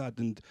 shocked,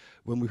 saddened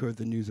when we heard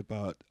the news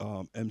about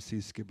MC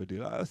Skibadee.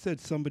 Like I said,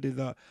 somebody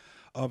that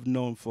I've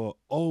known for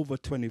over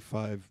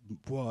 25,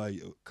 boy,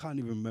 can't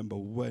even remember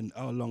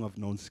how long I've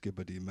known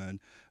Skibadee,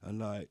 man. And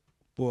like,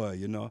 boy,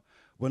 you know,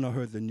 when I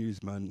heard the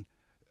news, man,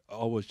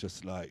 I was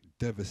just like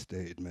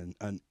devastated, man.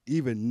 And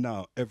even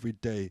now, every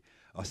day,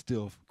 I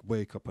still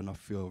wake up and I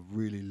feel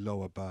really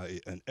low about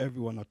it. And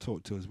everyone I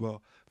talk to as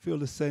well feel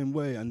the same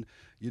way. And,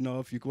 you know,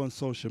 if you go on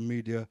social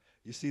media,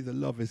 you see the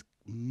love is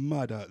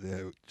mad out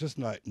there. Just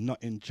like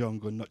not in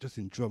jungle, not just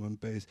in drum and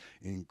bass,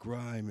 in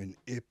grime, in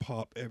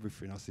hip-hop,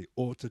 everything. I see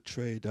Auto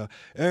Trader,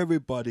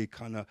 everybody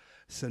kind of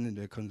sending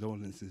their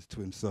condolences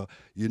to him. So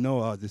you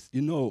know how this, you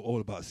know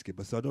all about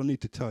Skibba, so I don't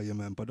need to tell you,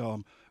 man. But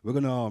we're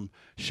going to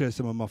share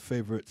some of my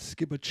favorite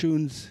Skibba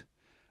tunes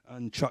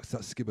and tracks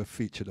that Skibba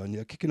featured on.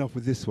 Yeah, kicking off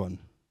with this one.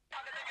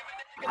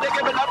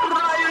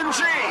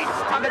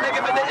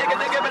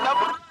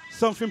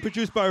 Something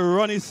produced by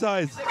Ronnie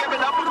Size.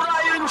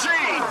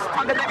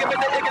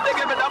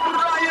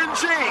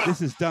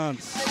 This is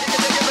Dance.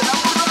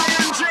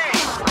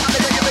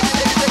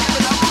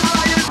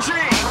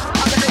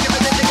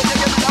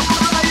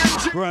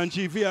 Bryan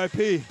G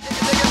VIP.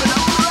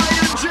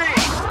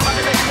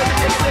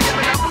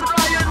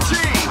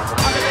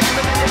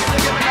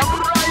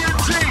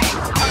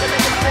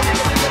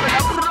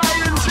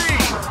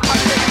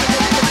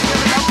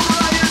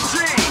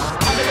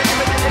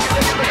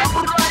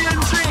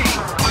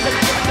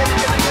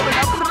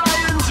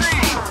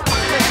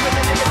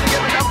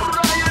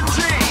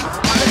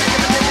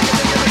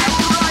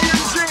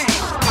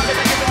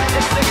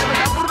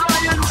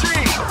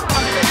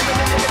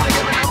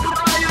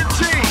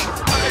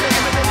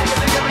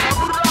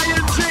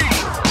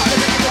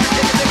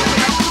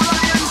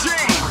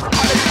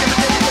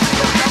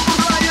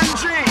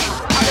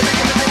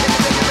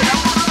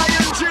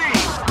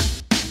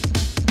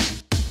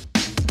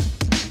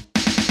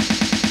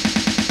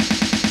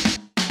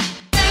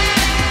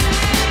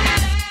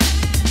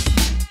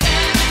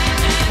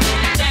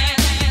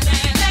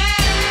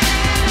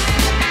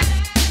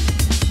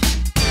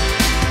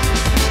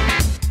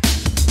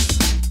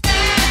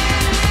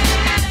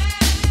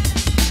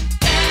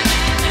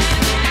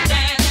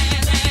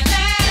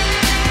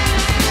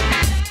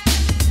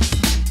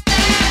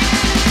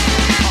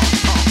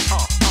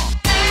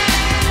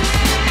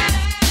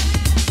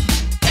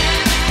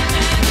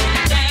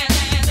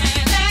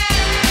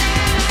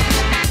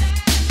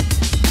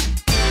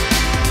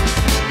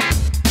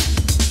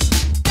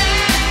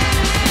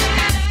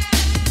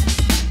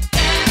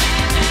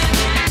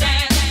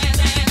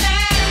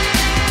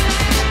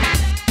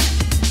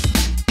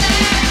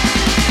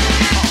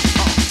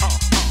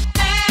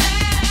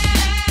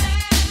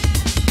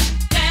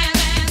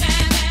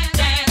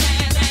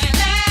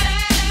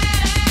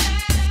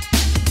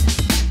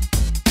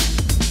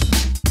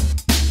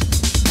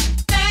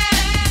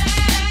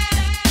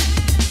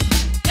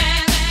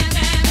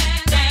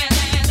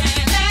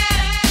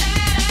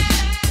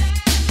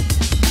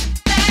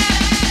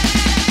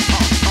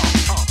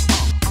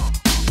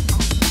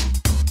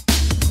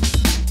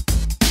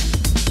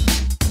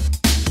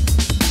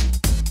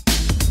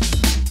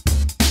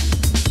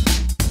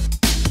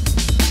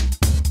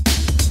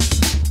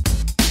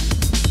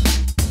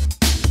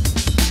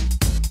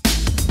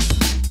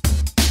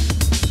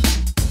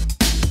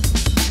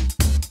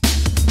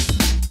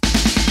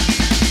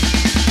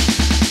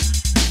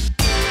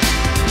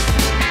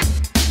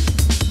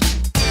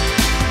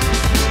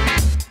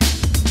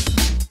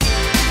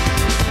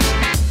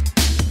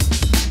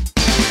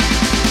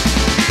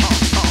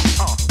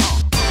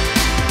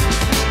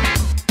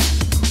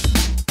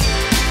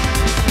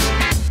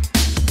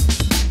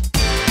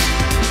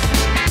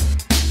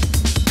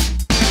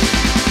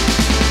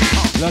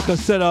 Like I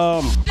said,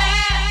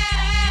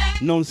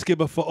 known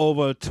Skibba for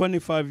over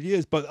 25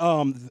 years, but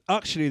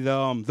actually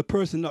the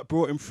person that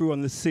brought him through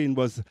on the scene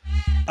was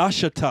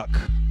T.R.A.C,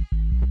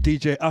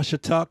 DJ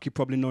T.R.A.C. You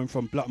probably know him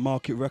from Black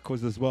Market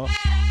Records as well.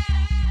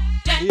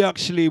 He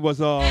actually was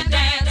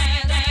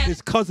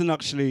his cousin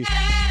actually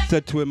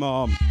said to him,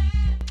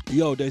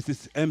 yo, there's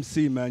this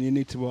MC, man, you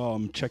need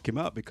to check him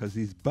out because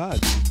he's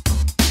bad.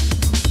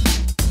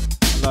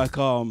 Like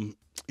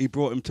he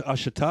brought him to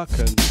T.R.A.C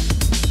and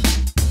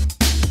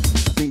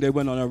I think they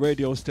went on a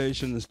radio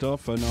station and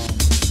stuff, and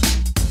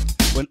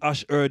when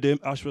Ash heard him,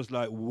 Ash was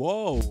like,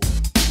 whoa.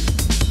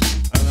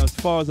 And as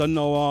far as I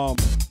know,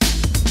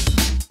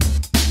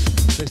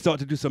 they started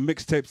to do some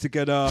mixtapes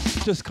together,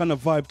 just kind of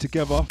vibe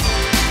together.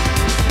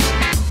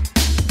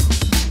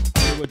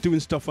 And they were doing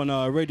stuff on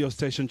a radio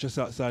station just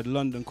outside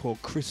London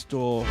called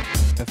Crystal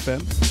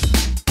FM.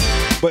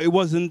 But it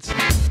was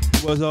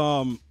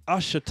T.R.A.C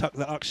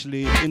that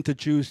actually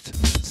introduced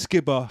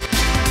Skibba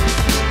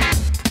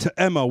to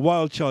Emma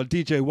Wildchild,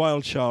 DJ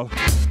Wildchild,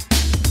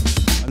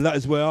 and that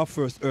is where I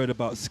first heard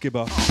about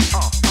Skibba.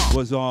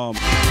 Was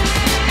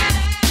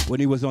when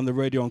he was on the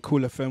radio on Cool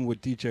FM with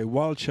DJ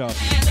Wildchild,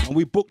 and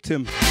we booked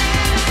him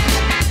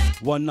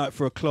one night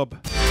for a club.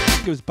 I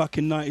think it was back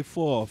in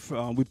 '94.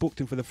 We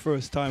booked him for the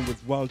first time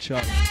with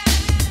Wildchild,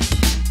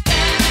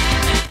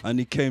 and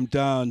he came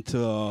down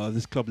to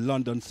this club,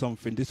 London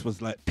something. This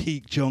was like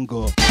peak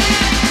jungle.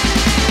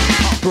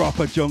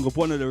 Proper jungle,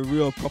 one of the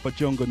real proper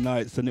jungle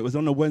nights, and it was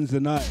on a Wednesday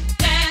night,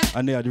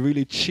 and they had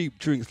really cheap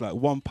drinks, like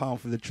 £1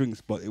 for the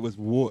drinks, but it was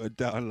watered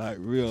down like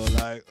real,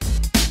 like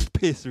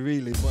piss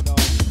really, but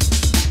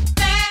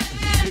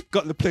it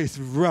got the place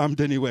rammed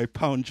anyway,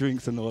 pound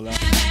drinks and all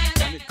that,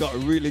 and it got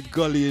really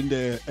gully in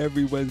there.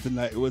 Every Wednesday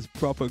night it was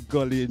proper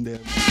gully in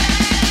there.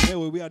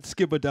 Anyway, we had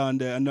Skibba down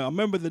there, and I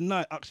remember the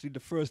night, actually the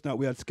first night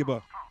we had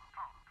Skibba,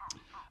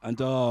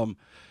 and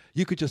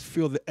you could just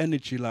feel the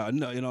energy, like, you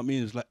know what I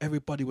mean? It's like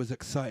everybody was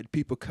excited,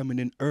 people coming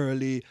in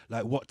early,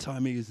 like what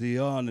time is he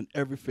on and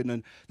everything.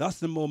 And that's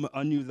the moment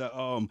I knew that,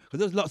 because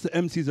there's lots of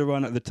MCs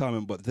around at the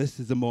time, but this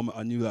is the moment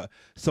I knew that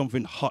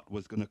something hot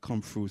was gonna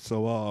come through.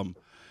 So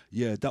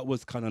yeah, that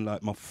was kind of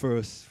like my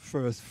first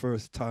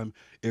time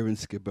hearing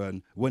Skibba.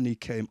 And when he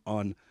came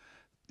on,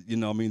 you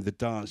know what I mean, the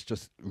dance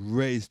just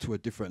raised to a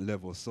different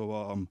level.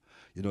 So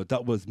you know,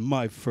 that was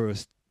my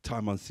first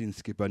time on seeing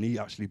Skibba, and he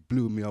actually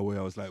blew me away.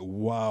 I was like,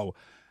 wow.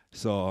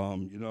 So,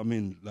 you know what I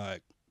mean?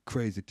 Like,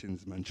 crazy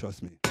things, man,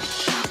 trust me.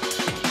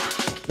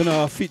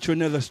 Gonna feature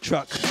another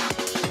track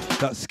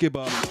that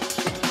Skibba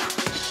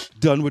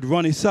done with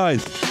Ronnie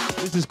Size.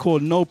 This is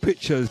called No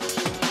Pictures.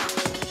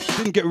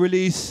 Didn't get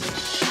released,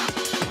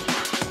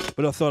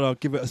 but I thought I'd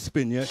give it a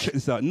spin, yeah? Check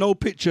this out. No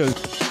Pictures,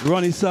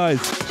 Ronnie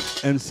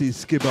Size, MC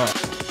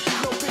Skibba.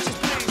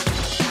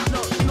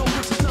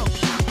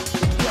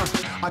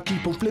 I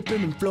keep on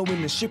flipping and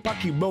flowing, the ship I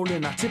keep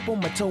rolling, I tip on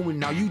my toe and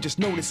now you just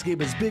know the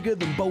Skibba's bigger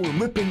than Bowen,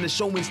 ripping the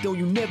show and still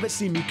you never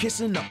see me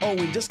kissing the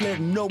Owen, just let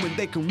them know and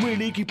they can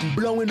really keep them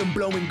blowing and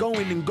blowing,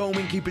 going and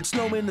going, keep it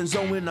snowing and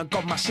zowing, I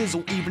got my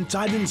shizzle even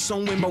tied and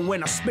sewing, but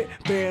when I spit,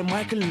 Bear,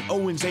 Michael and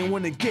Owens, they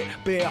wanna get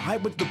Bear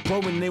hype with the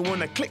pro and they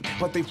wanna click,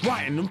 but they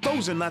frighten them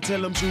frozen, I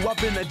tell them to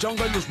up in the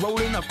jungle just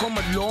rolling, I've come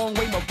a long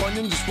way, my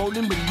bunion just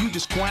rolling, but you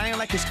just crying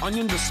like it's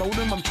onion just sold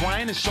them, I'm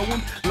trying to show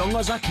them, long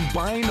as I keep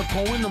buying a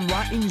poem, I'm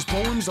writing these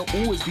poems, I'll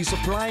always be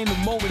supplying the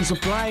mowing,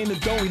 supplying the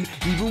doing.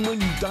 Even when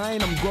you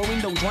dying, I'm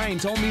growing. Don't try and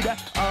tell me that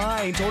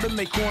I ain't told them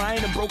they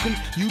crying and broken.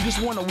 You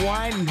just wanna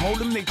whine and hold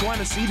them. They trying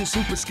to see the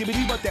super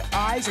Skibadee, but their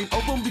eyes ain't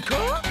open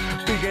because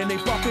big and they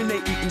popping. They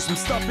eating some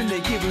stuff and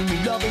they giving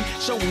me loving,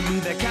 showing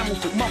me that camel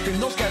foot muffin.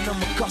 Those got them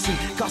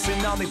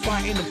cussing. Now they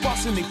fighting and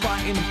fussing. They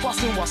fighting and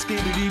fussing while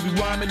Skibadee be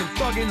rhyming and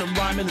thugging and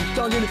rhyming and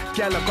thugging.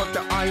 Gal, I got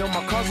the eye on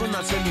my cousin.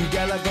 I tell you,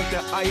 gal, I got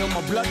the eye on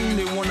my blood and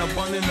they wanna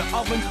bun in the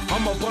oven.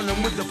 I'ma burn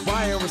them with the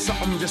fire or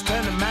something. Just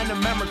tell the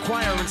man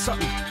requiring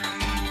something.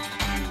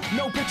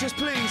 No pictures,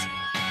 please.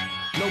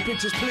 No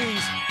pictures,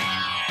 please.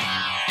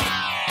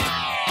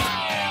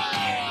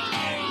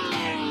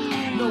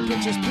 No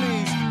pictures,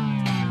 please.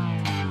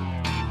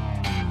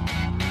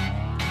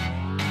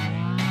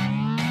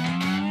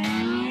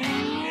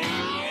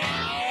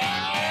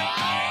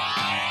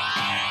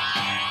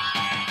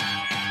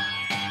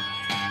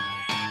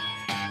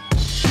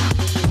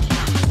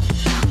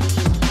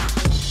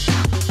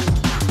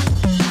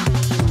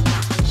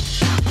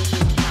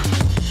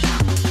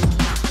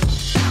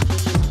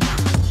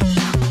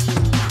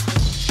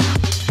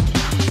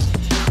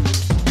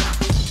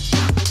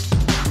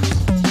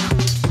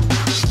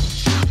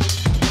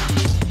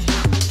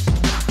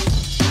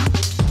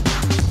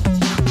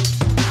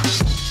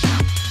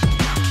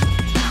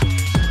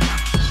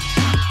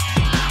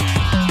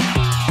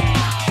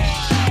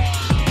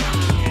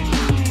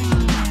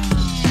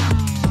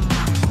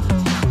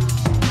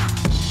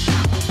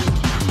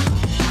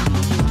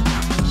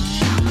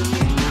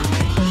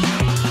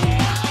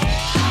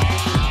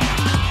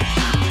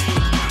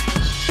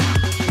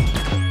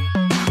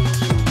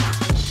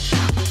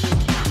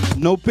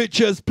 No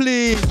pictures,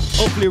 please.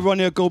 Hopefully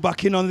Ronnie will go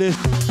back in on this.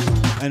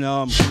 And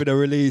with a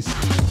release,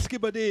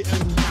 Skibadee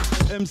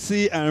and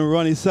MC and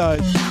Ronnie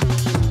Side.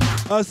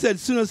 I said,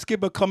 as soon as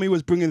Skibba come, he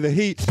was bringing the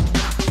heat.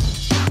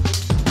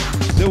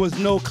 There was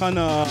no kind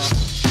of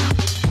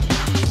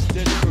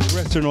steady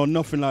progression or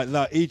nothing like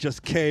that. He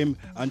just came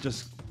and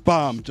just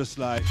bam, just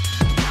like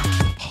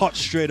hot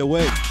straight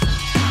away.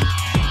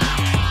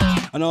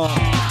 And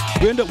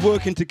we ended up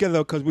working together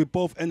because we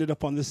both ended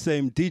up on the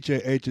same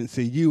DJ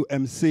agency,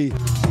 UMC.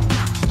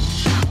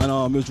 And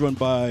it was run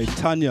by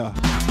Tanya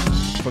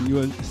from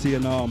UMC,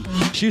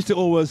 and she used to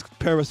always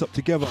pair us up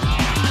together.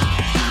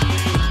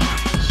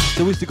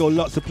 So we used to go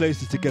lots of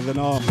places together. And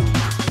I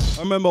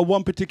remember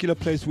one particular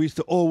place we used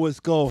to always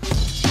go.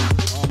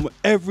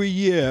 Every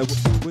year,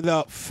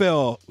 without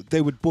fail,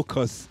 they would book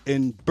us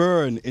in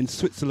Bern in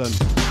Switzerland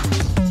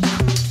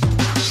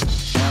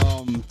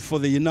for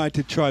the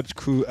United Tribes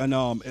crew. And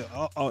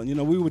you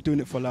know, we were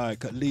doing it for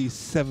like at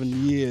least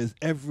 7 years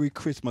every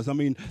Christmas. I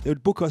mean, they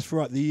would book us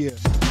throughout the year,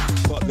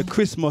 but the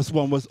Christmas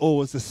one was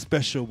always a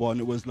special one.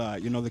 It was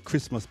like, you know, the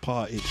Christmas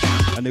party,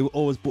 and they would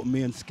always book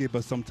me and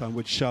Skibba, sometime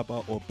with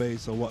Shabba or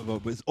Bass or whatever,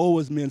 but it's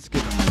always me and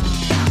Skibba.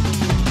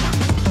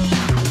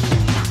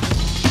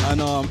 And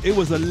it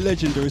was a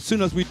legendary. As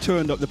soon as we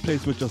turned up, the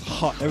place was just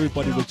hot.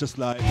 Everybody was just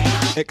like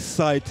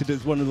excited.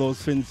 It's one of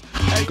those things.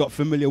 I got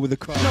familiar with the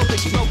crowd.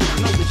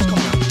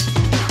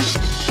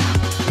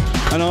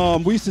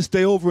 And we used to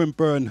stay over in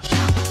Bern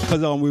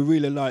because we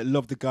really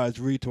loved the guys,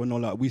 Rito and all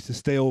that. We used to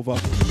stay over,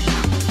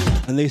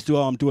 and they used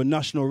to do a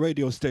national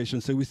radio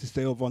station. So we used to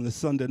stay over on the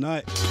Sunday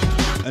night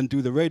and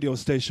do the radio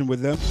station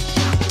with them.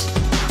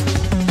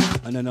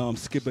 And then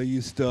Skibba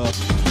used to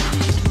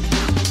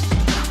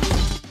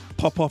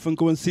pop off and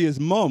go and see his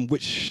mom,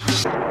 which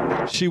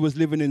she was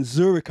living in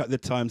Zurich at the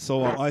time.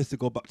 So I used to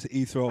go back to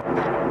Heathrow,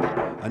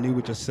 and he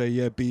would just say,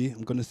 yeah, B,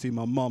 I'm going to see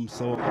my mom.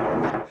 So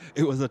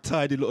it was a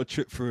tidy little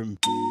trip for him.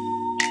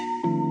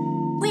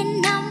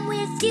 When I'm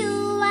with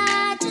you,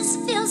 I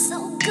just feel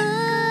so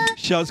good.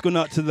 Shouts going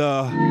out to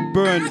the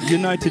Bern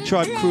United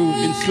Tribe crew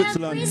in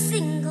Switzerland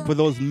for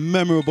those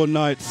memorable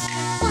nights.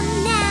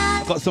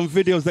 I got some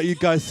videos that you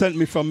guys sent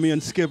me from me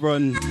and Skibba,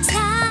 and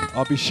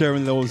I'll be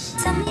sharing those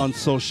on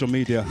social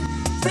media.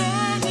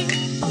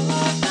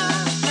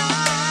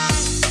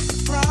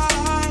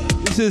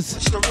 This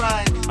is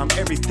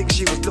everything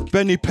she was looking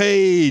Benny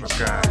Page.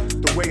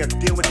 The way I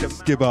deal with the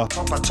Skibba.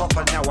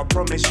 Topper, now I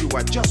promise you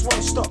I just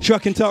won't stop.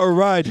 Track Entitled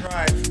Ride.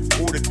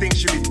 All the things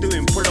she be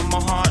doing, put on my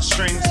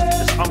heartstrings.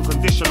 It's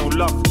unconditional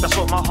love, that's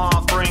what my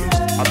heart brings.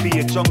 I be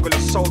a jungle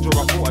soldier,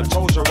 I thought I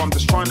told you. I'm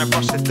just trying to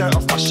brush the dirt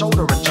off my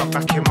shoulder and jump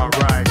back in my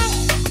ride.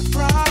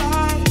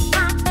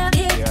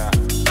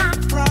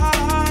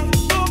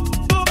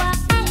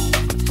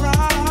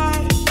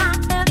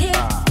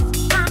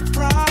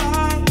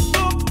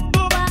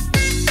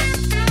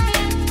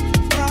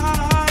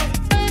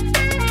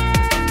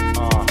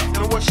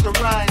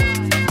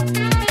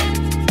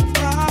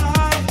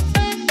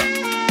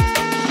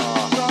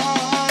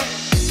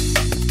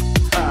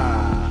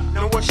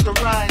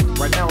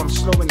 Right now I'm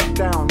slowing it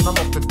down, I'm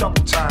off the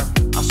double time.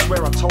 I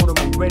swear I told them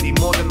already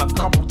more than a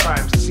couple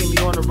times. See me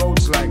on the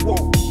roads like,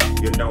 whoa,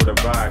 you know the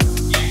vibe.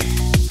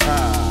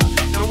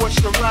 Now watch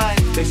the ride.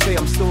 They say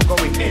I'm still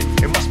going in,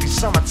 it must be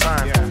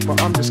summertime.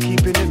 But I'm just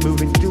keeping it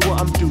moving, do what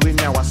I'm doing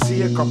now. I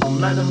see a couple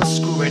man on the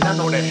screwing, I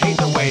know they hate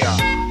the way I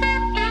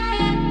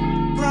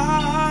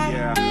ride.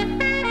 Yeah.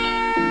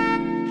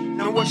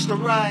 Now watch the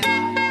ride.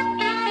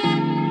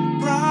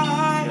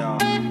 Ride. Yeah.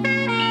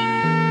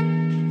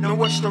 Now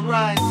watch the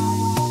ride.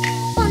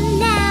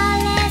 Now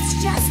let's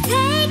just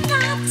take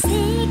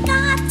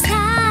our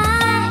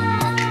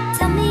time.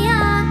 Tell me,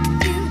 are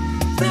you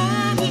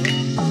ready?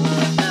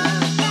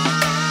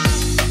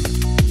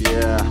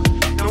 Yeah.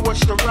 Now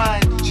watch the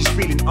ride. She's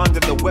feeling under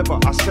the weather.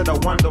 I said I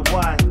wonder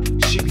why.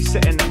 She be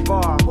setting the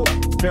bar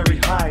very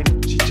high.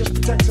 She's just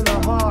protecting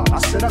her heart. I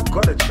said I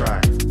gotta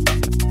try.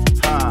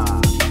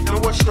 Now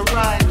watch the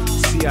ride.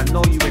 See, I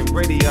know you ain't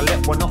ready. I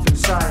let one off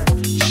inside.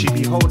 She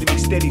be holding me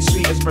steady,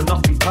 sweet as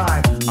banoffee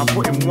pie. I'm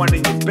putting one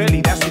in your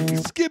belly, that's if you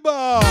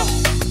Skibba.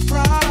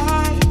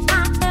 Ride.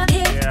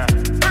 Yeah.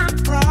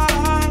 Ride.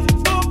 Ride.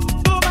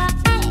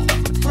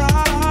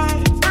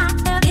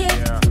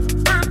 Yeah.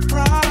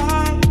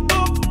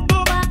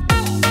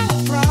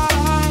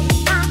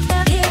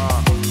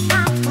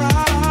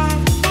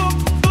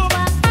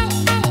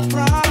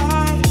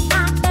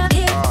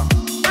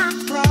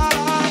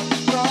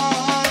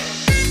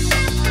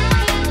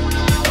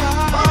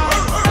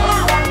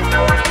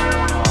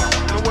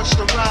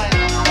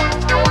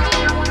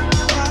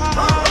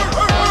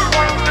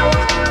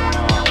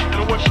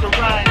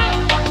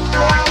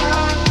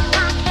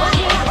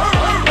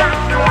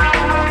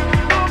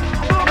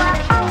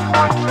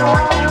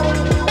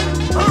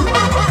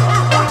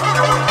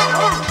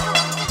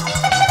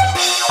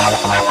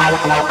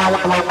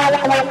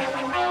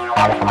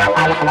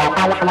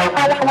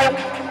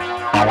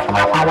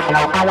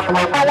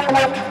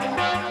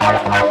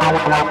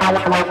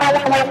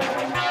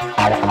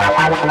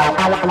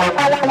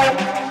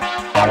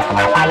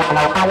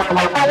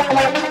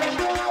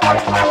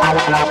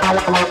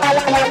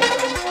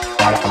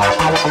 This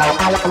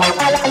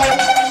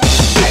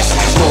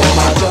is for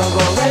my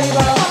jungle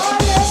raver.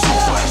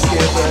 Super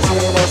skippers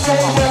here to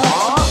save ya.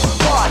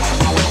 Party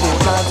people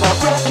time to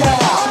break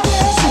out.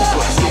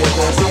 Super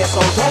skippers here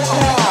so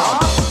touchdown.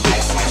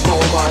 This is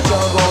for my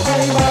jungle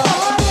raver.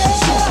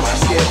 Super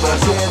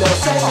skippers here to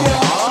save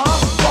ya.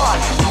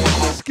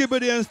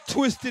 Skibadee and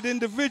Twisted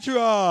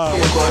Individual.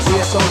 Skippers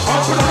here so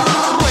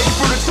touchdown. Right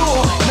through the door,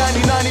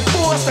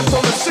 1994, stepped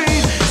on the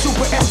scene.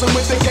 Super essence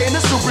with the gain,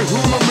 a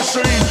superhuman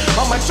machine.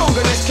 I'm a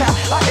junglist cat,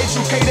 I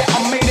educated,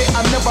 I made it,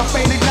 I never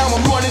fainted. Now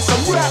I'm running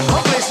some rap,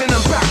 I'm blazing them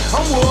back.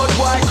 I'm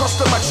worldwide,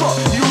 custom my truck.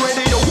 You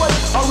ready or what?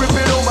 I rip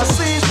it on my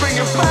scenes, bring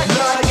it back.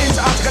 Like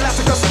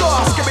intergalactic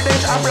star,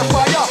 Skibadee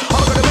amplifier.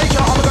 I'm gonna make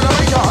ya, I'm gonna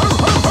make ya.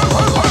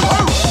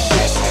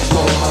 This is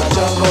for my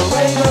jungle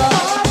raver.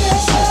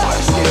 Super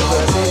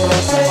skippers here to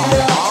save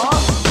ya.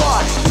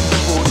 Party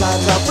people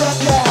time to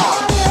break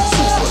out.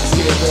 Super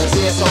skippers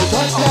here so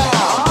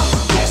touchdown.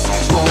 This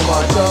is for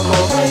my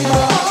jungle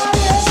raver.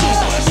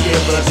 Super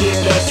skippers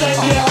here to save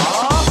ya.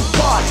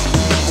 Party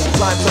people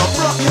time to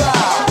break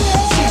out.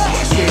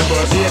 Super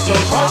skippers here so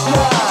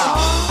touchdown.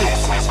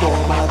 This is for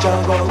my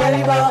jungle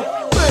raver.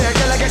 Hey,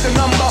 girl, I get the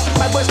number.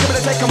 Bad boys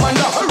Skibadee take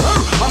commander.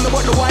 I'm the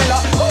boy, the wiler.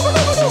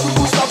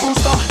 Booster,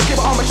 booster.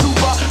 Skibadee, I'm a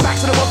trooper. Back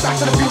to the world, back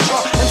to the future.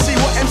 MC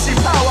what MC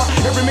power.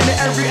 Every minute,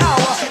 every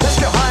hour.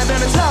 Let's get higher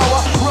than a tower.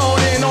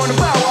 Rolling on the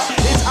power.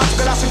 It's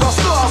intergalactic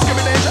star.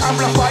 Skibadee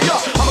amplifier.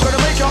 I'm gonna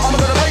make ya. I'm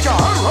gonna make ya.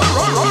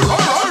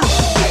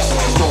 This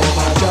is for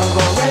my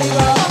jungle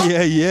raver.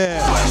 Yeah, yeah.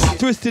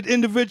 Twisted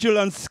Individual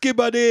and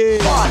Skibadee.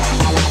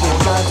 People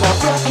time to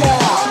break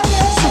out.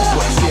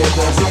 Super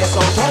skippers here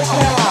so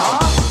touchdown.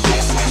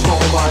 This is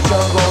for my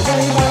jungle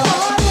raver.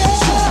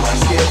 Super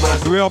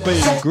skippers. Robin,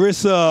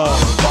 Grissa.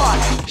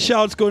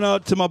 Shouts going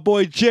out to my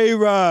boy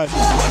J-Rod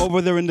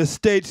over there in the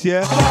States,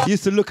 yeah? He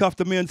used to look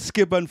after me and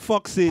Skib and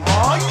Foxy.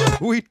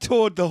 We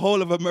toured the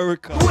whole of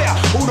America.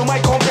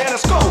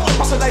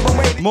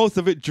 Most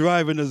of it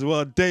driving as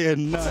well, day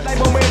and night.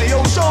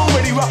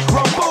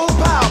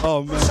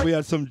 Oh man, we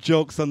had some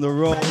jokes on the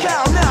road.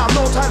 Now,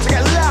 no time to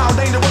get loud.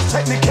 Ain't no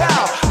technical.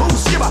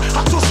 Who's Skibba?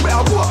 I just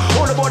smell good.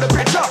 On the board the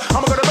picture.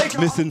 I'm gonna make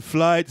missing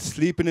flights,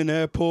 sleeping in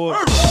airports.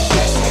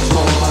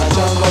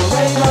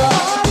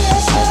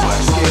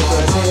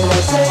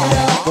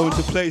 Going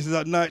to places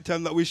at night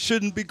time that we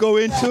shouldn't be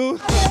going to.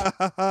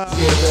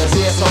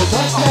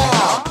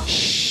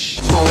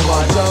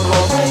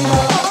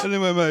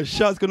 Anyway, man,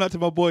 shouts going out to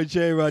my boy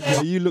J-Rod.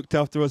 Yeah, you looked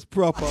after us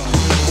proper.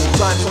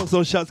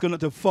 Also, shouts going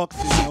out to Foxy.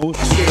 You know?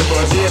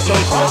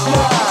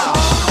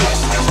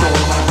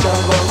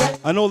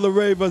 And all the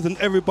ravers and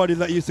everybody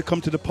that used to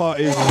come to the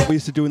parties we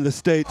used to do in the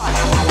States.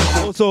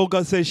 Also,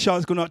 gotta say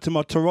shouts going out to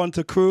my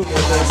Toronto crew.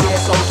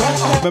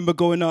 I remember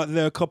going out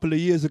there a couple of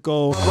years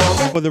ago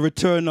for the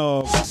return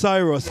of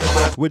Cyrus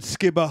with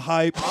Skibba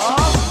Hype.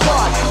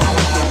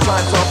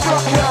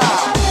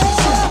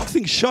 I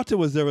think Shutter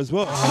was there as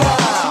well.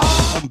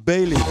 And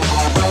Bailey.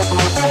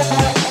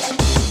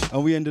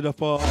 And we ended up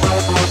in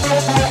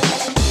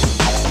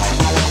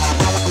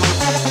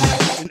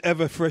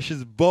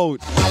Everfresh's boat.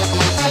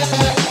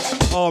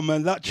 Oh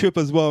man, that trip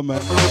as well,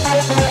 man.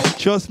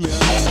 Trust me,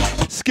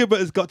 Skibba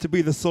has got to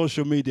be the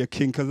social media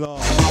king, because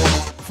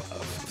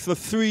for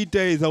 3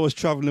 days I was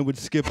traveling with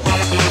Skibba,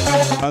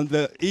 and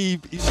he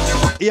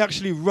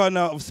actually ran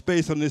out of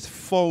space on his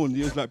phone.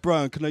 He was like,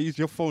 Bryan, can I use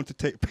your phone to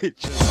take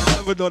pictures?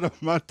 I've never known a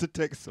man to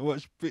take so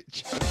much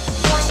pictures.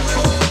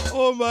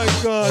 Oh my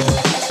God.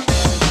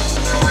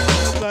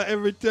 Like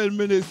every 10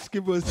 minutes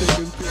Skibba was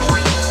taking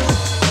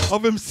pictures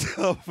of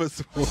himself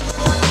as well.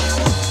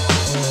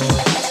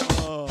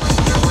 Oh,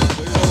 but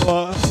you know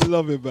what? I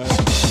love it, man.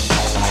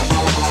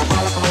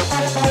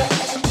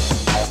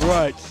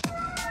 Right.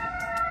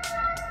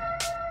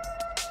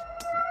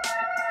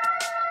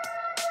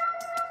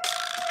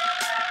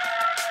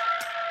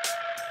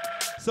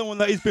 Someone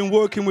that he's been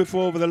working with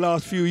for over the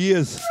last few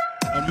years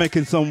and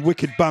making some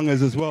wicked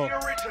bangers as well.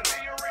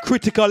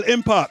 Critical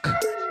Impact.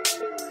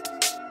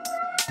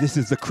 This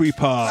is the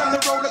Creeper.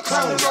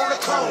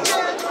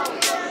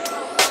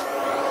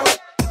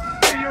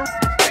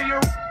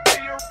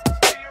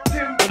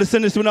 To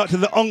send this one out to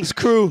the Unks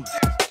crew.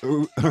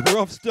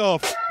 Rough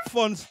stuff,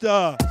 fun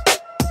stuff.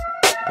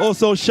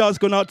 Also, shouts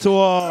going out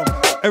to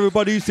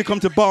everybody who used to come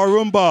to Bar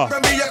Roomba.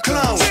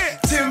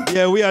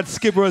 Yeah, we had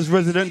Skibber as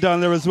resident down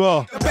there as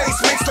well.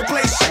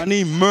 And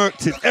he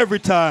murked it every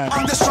time.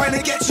 I'm just trying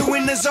to get you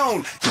in the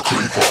zone.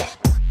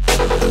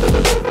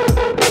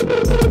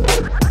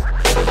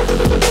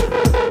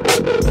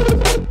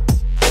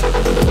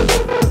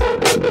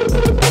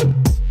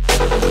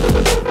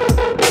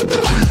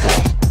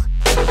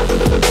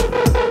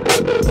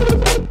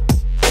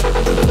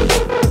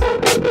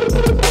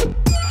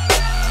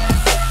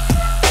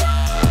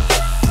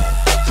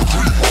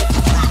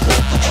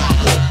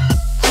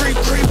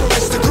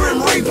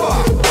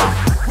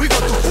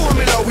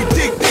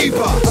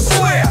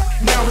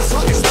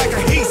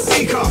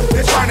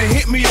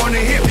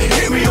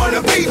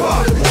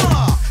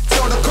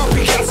 Tell the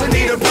copycats I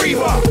need a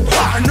breather.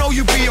 I know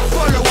you be a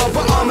follower,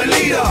 but I'm a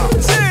leader.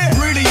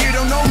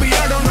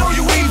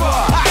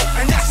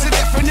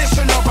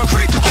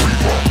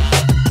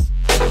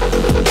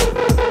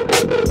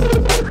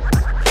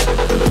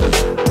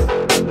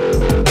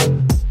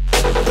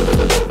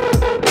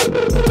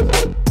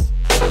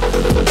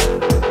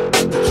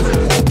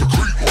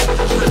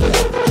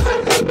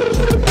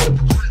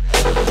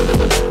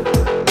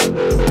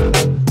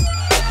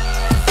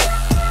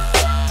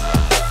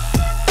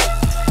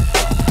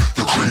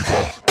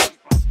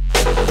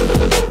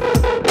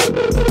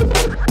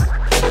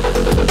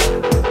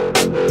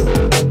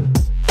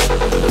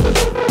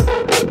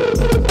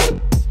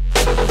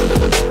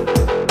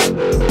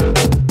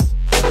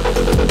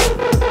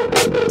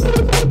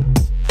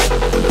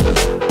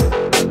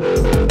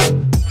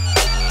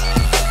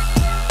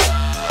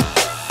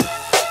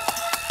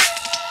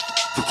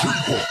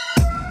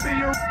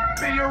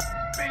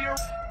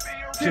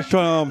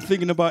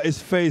 Thinking about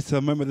his face. I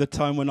remember the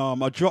time when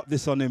I dropped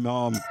this on him.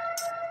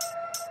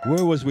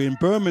 Where was we? In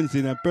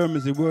Bermondsey. At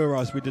Bermondsey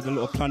warehouse, we did a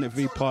little Planet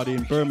V party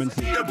in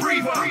Bermondsey.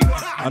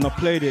 And I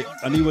played it,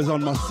 and he was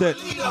on my set.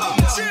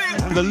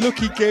 And the look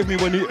he gave me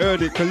when he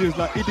heard it, because he was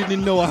like, he didn't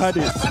even know I had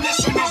it.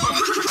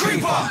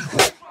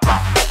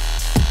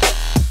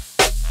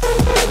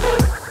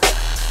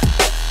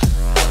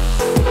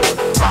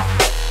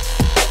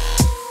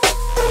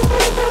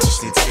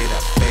 Just need to hear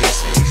that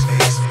bass.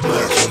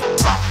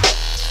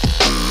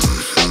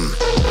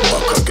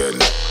 Back again.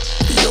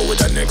 Yo, with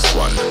the next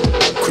one.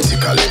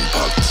 Critical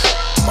impact.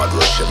 Mad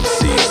Rush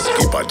MC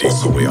Skibadee.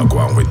 So we are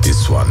going with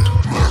this one.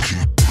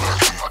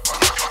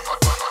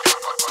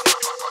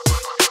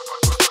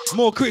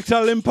 More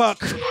Critical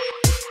Impact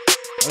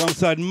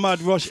alongside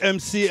Mad Rush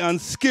MC and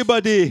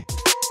Skibadee.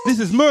 This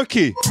is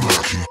Mercey.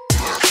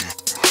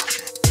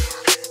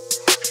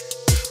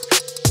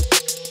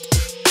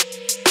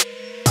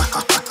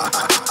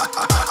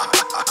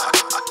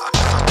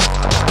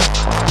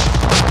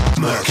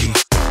 Mercey.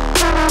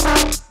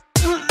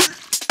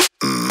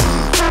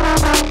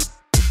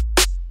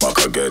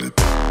 Back again.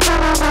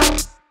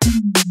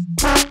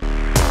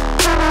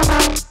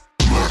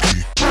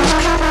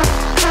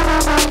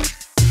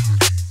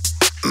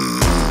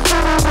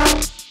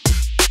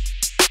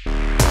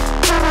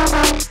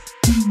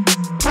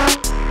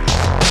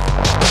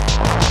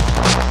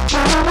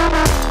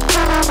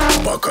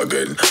 Back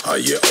again, I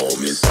hear all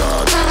me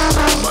start.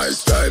 My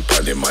style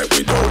pan the mic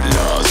without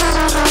loss.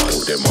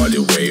 Put them all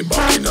the way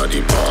back in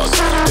the past.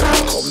 Them a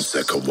come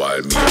second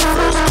while me a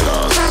first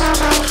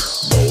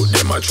class. Both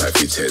them a try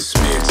to test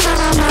me.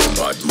 With them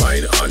bad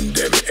mind and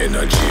them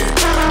energy.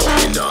 But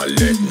me not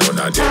let none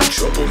of them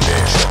trouble me.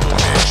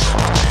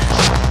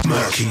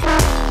 Mercey.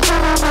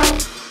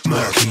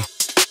 Mercey.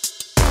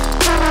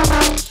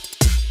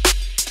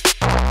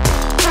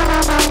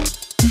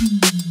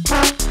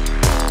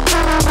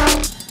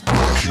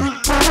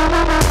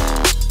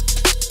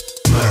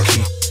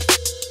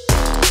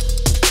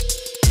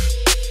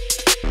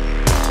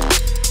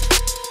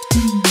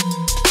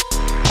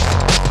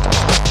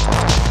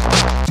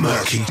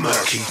 Mercey.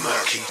 Mercey.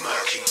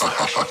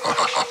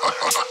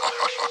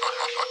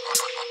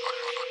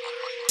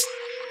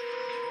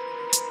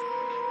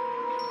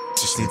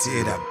 Just need to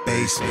hear that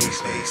bass.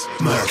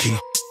 Mercey.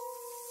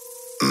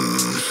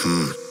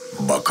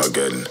 Back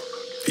again.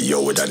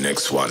 Yo, with the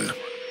next one.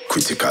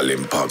 Critical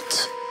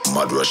Impact.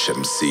 Mad Rush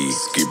MC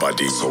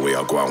Skibadee. So we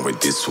are going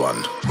with this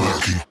one.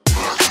 Mercey.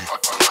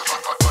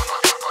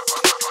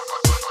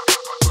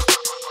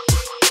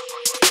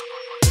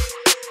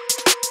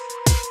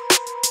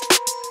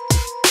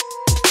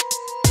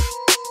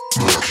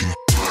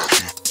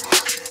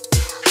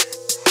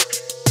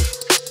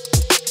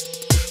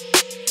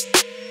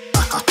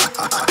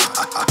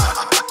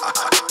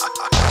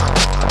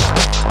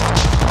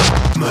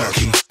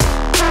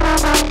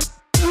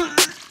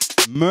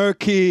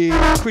 Mercey,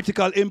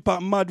 Critical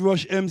Impact, Mad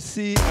Rush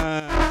MC,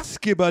 and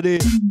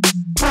Skibadee.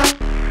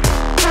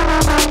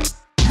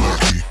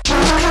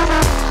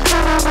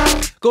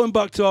 Going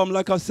back to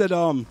like I said,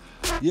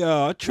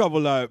 yeah, I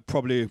travel like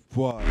probably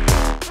what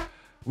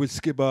with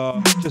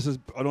Skibba, just as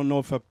I don't know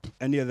if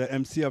any other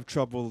MC I've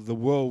traveled the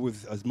world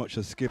with as much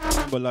as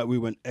Skibba. But like we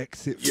went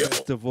Exit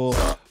Festival,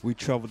 we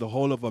traveled the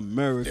whole of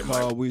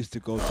America, we used to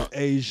go to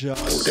Asia,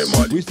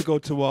 we used to go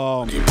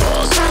to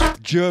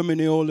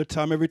Germany all the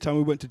time. Every time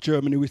we went to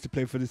Germany, we used to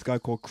play for this guy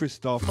called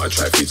Christoph.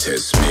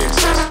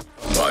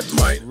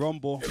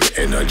 Rumble.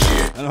 Energy.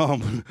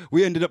 And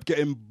we ended up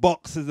getting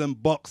boxes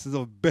and boxes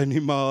of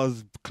Benny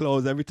Mars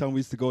clothes every time we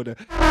used to go there.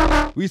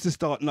 We used to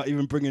start not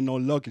even bringing no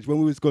luggage. When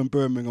we was going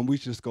Birmingham, we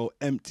used to just go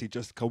empty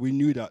just because we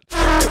knew that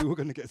we were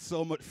going to get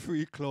so much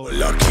free clothes.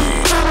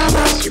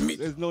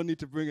 There's no need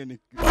to bring any.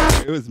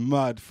 It was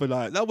mad for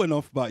like, that went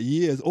off about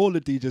years. All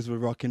the DJs were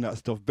rocking that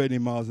stuff. Benny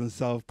Mars and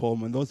South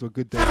Pullman, those were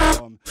good days.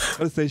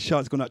 Gotta say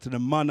shouts going out to the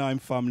Mannheim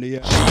family,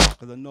 yeah.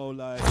 Because I know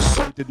like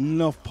we did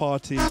enough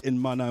party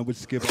in Mannheim with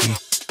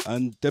Skibba.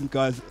 And them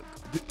guys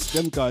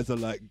are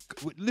like,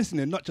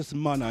 listening, not just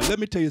Mannheim. Let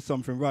me tell you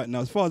something right now.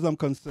 As far as I'm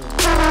concerned,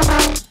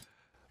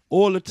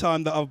 all the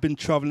time that I've been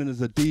traveling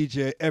as a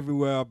DJ,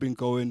 everywhere I've been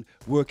going,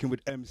 working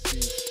with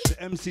MCs. The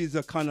MCs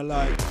are kind of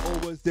like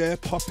always there,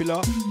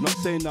 popular. Not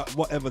saying that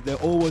whatever, they're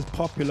always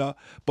popular,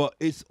 but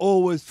it's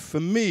always, for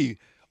me,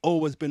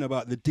 always been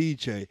about the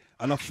DJ.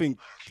 And I think,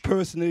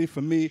 personally,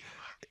 for me,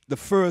 the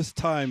first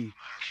time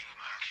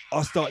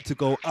I started to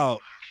go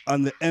out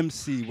and the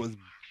MC was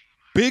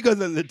bigger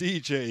than the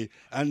DJ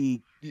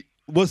and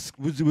was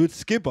with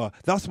Skibba,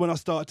 that's when I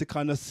started to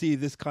kind of see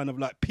this kind of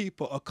like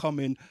people are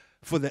coming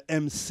for the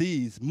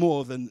MCs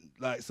more than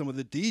like some of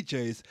the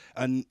DJs.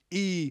 And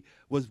E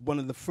was one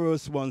of the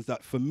first ones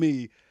that for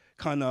me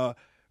kind of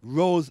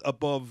rose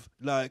above,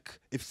 like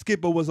if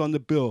Skibba was on the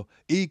bill,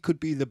 E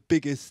could be the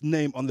biggest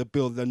name on the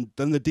bill than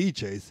the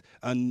DJs.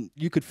 And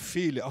you could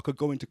feel it. I could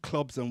go into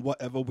clubs and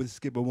whatever with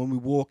Skibba when we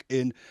walk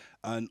in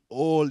and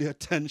all the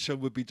attention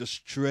would be just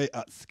straight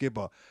at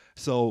Skibba.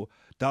 So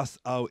that's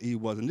how E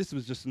was. And this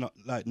was just not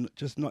like,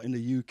 just not in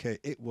the UK.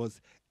 It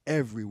was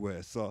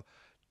everywhere. So,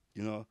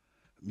 you know,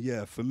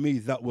 yeah, for me,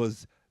 that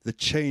was the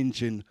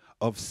changing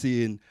of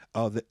seeing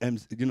the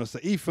MC, you know, so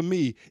for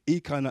me, he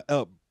kind of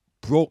helped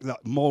broke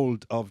that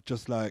mold of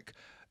just like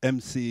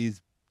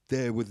MCs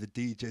there with the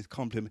DJs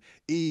compliment.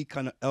 He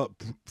kind of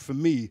helped, for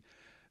me,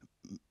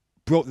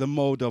 broke the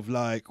mold of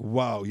like,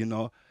 wow, you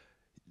know,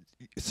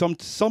 some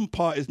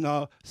parties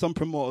now, some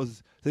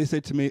promoters, they say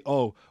to me,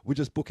 oh, we're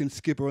just booking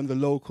Skipper and the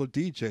local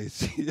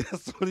DJs.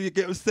 That's what you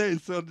get what I'm saying.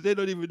 So they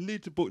don't even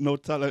need to book no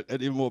talent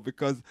anymore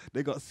because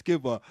they got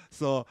Skipper.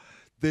 So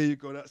there you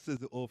go, that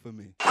says it all for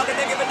me. I'm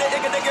gonna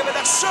give it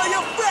a show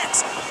you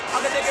flex.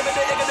 I'm gonna give it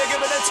a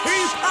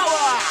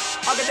T-Power.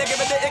 I'm gonna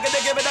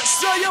give it a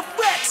show you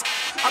flex.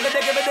 I'm gonna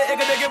give it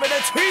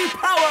a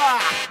T-Power.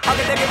 I'm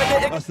gonna give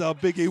it That's how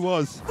big he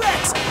was.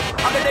 flex.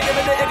 I'm gonna give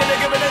it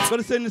a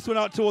Gotta send this one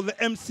out to all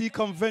the MC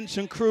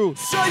convention crew.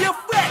 show you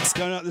flex.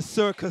 Down at the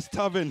Circus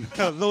Tavern.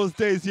 Those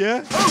days, yeah?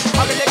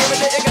 I'm gonna give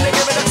it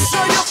a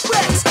show you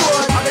flex.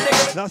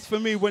 That's for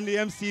me when the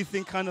MC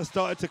thing kind of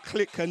started to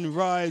click and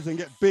rise and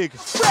get big.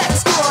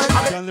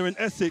 Down there in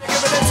Essex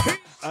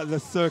at the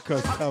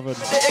Circus Tavern.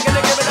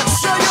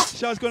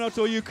 Shouts going out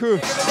to all you crew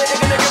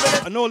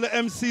and all the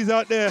MCs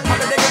out there.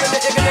 Telling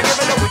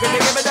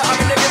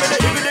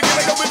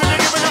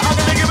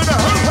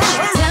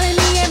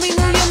me every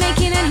move you're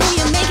making and who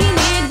you're making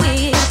it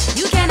with.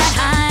 You cannot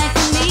hide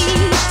from me.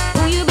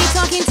 Who you be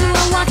talking to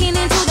and walking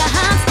into the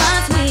hot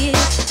spots with.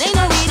 They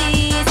know it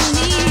is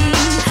me.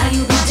 How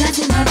you be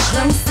dancing up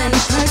close and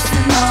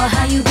personal.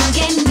 How you been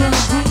getting your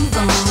groove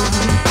on.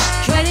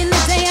 Dreading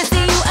the day I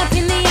see you up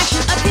in the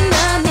action, up in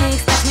the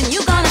mix. That's when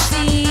you gonna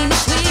see me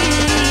switch.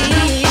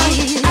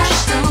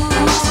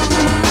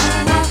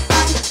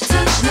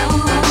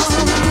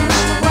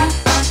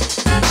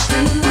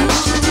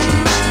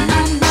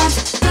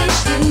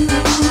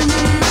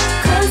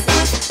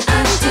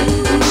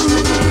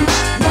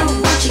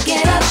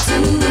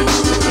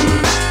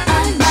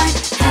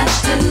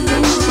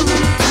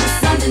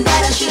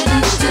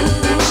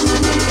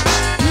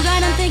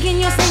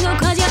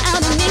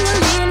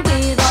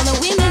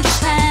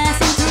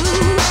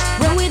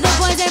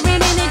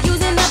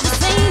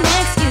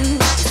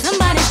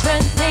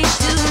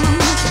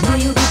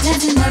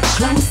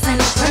 Close and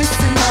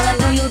personal, I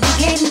know you'll be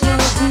getting your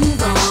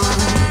groove on.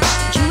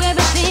 Did you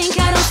ever think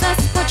I don't suss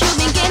what you've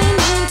been getting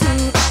into?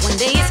 One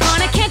day it's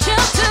gonna catch up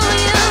to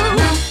you.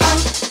 No,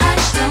 I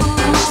don't.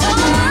 No,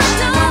 I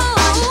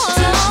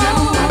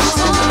don't.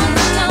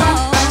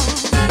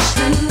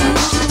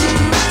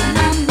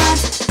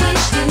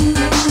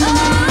 I'm not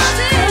with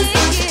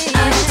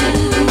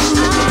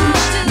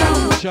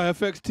you. Shy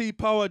FX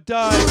T-Power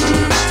died.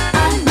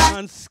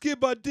 And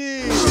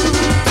Skibadee.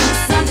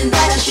 Something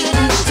that I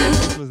shouldn't do.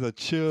 This was a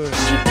chill. You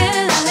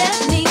better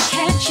let me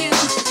catch you.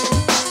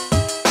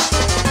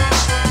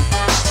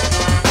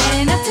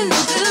 Getting up to no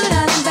good,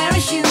 I'll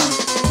embarrass you.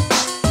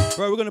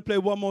 Right, we're gonna play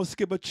one more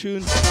Skibber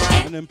tune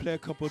and then play a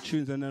couple of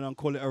tunes and then I'll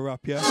call it a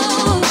wrap, yeah?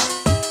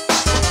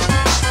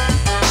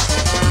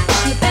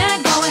 You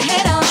better go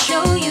ahead, I'll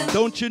show you.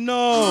 Don't you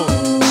know? No,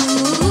 I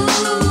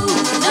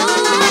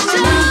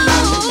don't.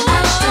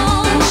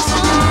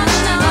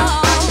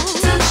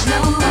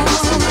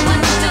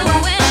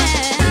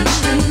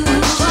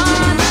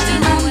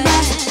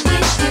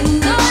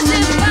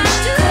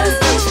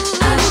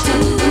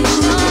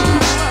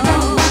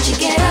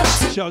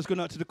 Shouts going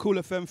out to the Cool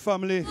FM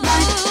family.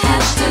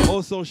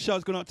 Also,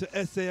 shouts going out to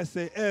SAS.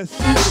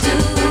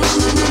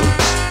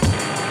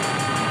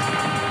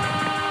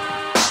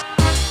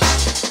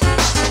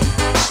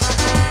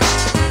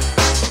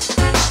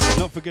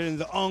 Not forgetting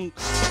the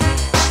Unks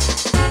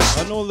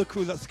and all the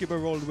crew that Skipper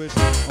rolled with.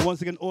 And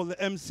once again, all the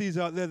MCs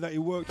out there that he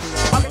worked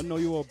with. I know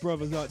you all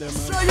brothers out there,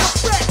 man.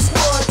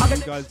 You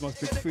guys must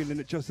be feeling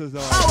it just as we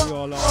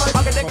all are.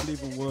 Probably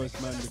even worse,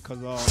 man, because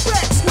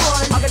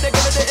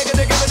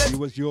he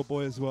was your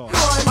boy as well.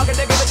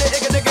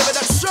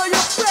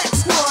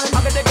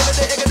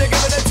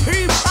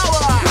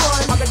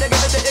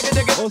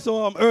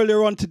 Also,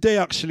 earlier on today,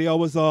 actually, I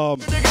was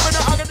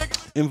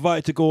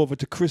invited to go over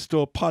to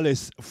Crystal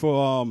Palace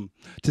for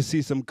to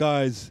see some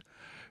guys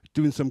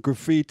doing some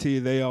graffiti.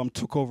 They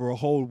took over a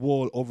whole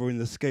wall over in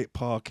the skate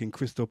park in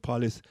Crystal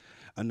Palace.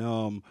 And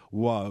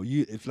wow,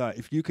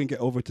 if you can get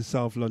over to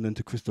South London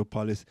to Crystal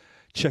Palace,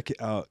 check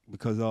it out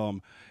because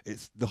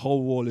it's the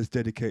whole wall is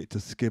dedicated to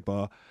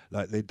Skibber.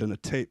 Like they've done a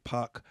tape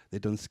pack,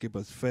 they've done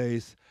Skibber's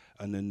face,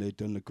 and then they've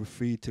done the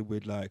graffiti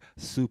with like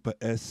Super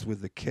S with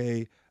the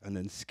K, and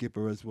then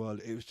Skibber as well.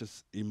 It was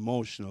just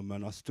emotional,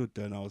 man. I stood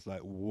there and I was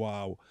like,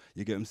 wow,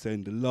 you get what I'm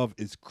saying? The love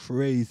is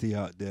crazy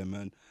out there,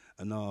 man.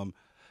 And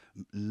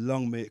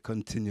long may it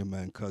continue,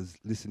 man, because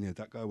listen here,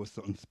 that guy was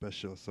something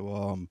special.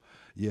 So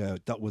yeah,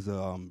 that was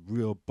a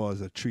real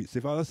buzz, a treat. So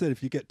if I said,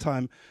 if you get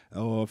time,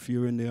 or if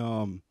you're in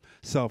the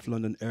South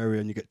London area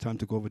and you get time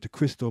to go over to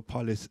Crystal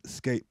Palace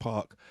Skate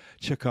Park,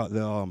 check out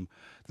the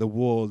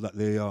wall that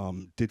they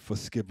did for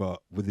Skibba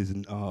with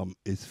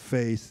his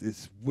face.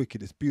 It's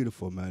wicked, it's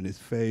beautiful, man. His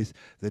face,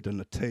 they've done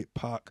a tape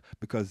pack,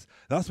 because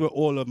that's where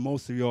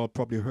most of y'all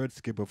probably heard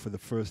Skibba for the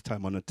first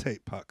time, on a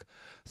tape pack.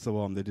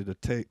 So they did a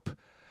tape,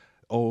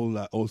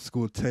 old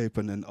school tape,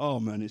 and then oh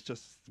man, it's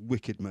just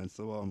wicked, man.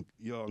 So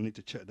y'all need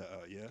to check that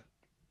out, yeah.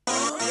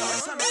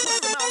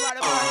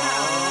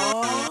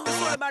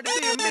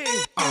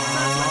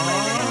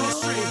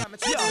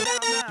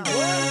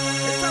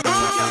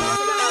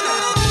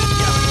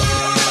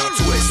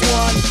 Twist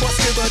one for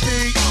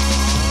Skibadee,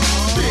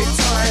 big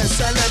time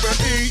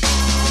celebrity,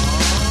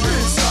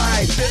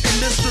 inside the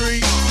industry.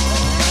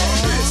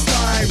 This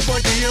time for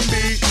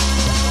DMB.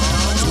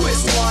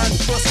 Twist one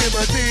for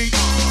Skibadee,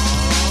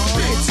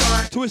 big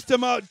time. Twist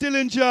them out,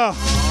 Dillinger.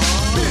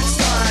 This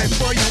time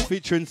for you,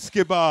 featuring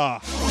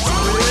Skibba.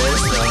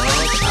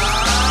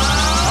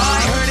 I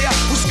heard ya,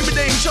 who Skibba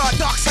danger,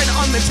 dark side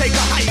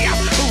Undertaker, hiya.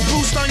 Who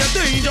boost on your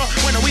danger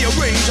when we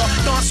arrange ya.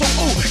 Not so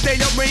they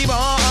don't raver,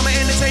 I'm an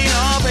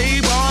entertainer,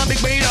 baby,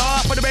 big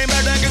beta, for the baby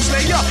that can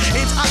slay ya.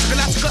 It's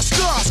Galactica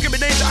star, Skibba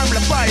danger, I'm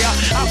the fire.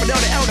 I put down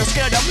the elder,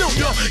 scared of milk,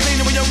 yo.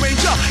 Danger when you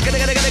ranger, gotta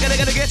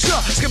get ya.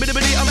 Skibba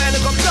dibbity, I'm a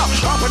helicopter,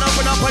 up and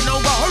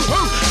over,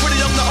 who,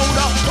 pretty young the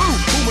older, who,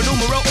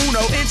 numero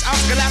uno, it's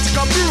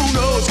Galactica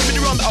Bruno,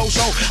 Skibba on the O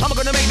show, I'm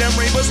gonna make them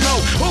ravers know,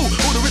 who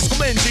the risk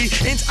of Benji,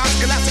 it's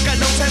Galactica,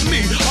 don't tell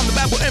me, I'm the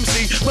bad boy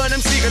MC, burn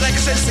MC, cause like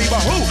I said, see,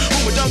 but who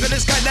would done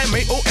this guy that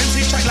made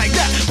MC track like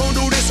that, won't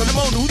do this and I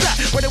won't do that,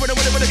 when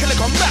the killer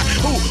come back,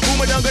 who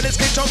would done this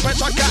kid jump and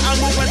shot, and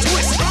move and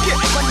twist, get,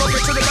 come on,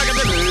 get to the back of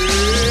the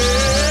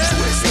list,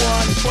 twist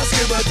one for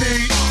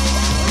Skibadee,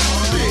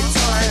 big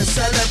time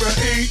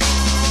celebrity,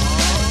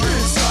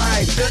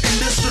 inside the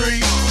industry.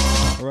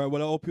 Alright,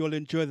 well I hope you all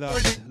enjoy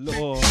that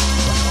little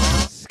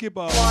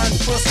Skibba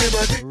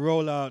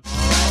rollout.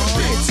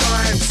 Big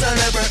time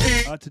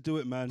celebrity. I had to do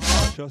it, man.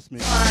 Trust me.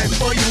 Time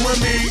for you and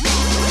me.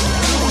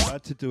 I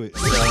had to do it.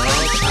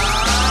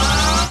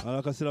 And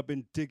like I said, I've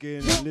been digging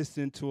and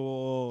listening to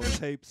all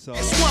tapes of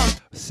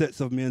sets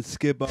of me and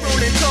Skibba.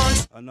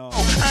 And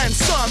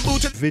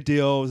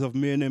videos of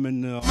me and him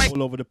and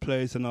all over the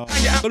place. And I'm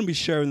gonna be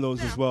sharing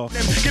those as well.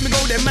 Give me go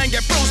there, man,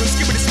 get frozen.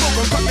 Skibba the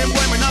smoke, cut them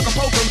boy, man, I can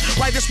poke him.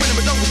 Why this winning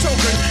with double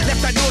token?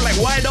 Left that door like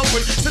wide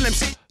open. Still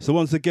MC. So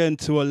once again,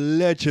 to a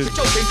legend.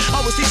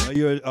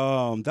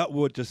 That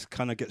word just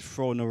kind of gets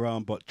thrown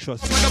around, but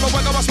trust me,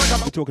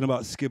 we're talking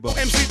about Skibba.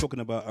 We're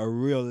talking about a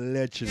real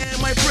legend.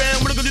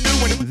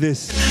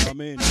 This, I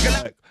mean,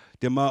 like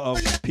the amount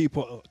of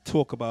people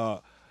talk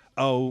about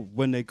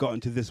when they got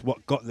into this,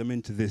 what got them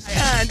into this,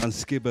 and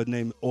Skibba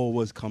name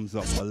always comes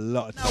up a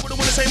lot of times,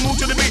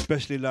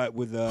 especially like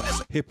with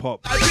hip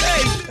hop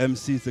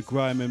MCs, the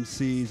grime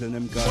MCs and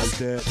them guys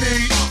there,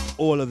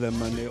 all of them,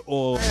 man, they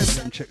all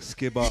check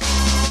Skibba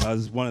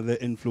as one of their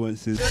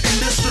influences.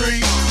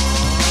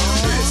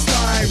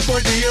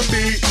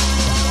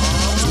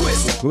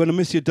 We're gonna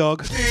miss you,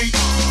 dog.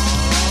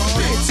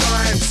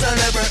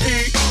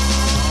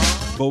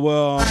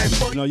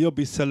 But you'll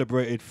be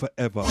celebrated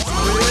forever.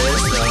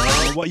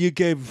 What you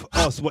gave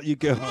us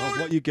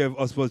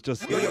was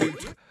just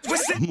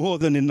more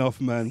than enough,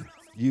 man.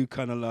 You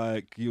kind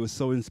of you were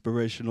so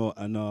inspirational,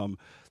 and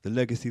the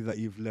legacy that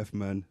you've left,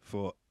 man,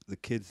 for the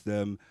kids,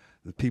 the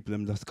people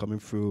that's coming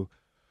through,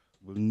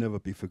 will never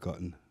be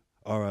forgotten.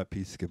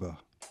 R.I.P. Skibba.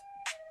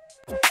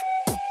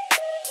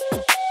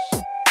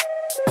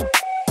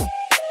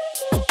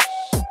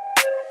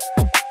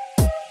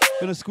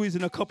 Gonna squeeze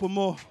in a couple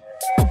more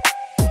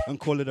and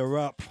call it a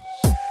wrap.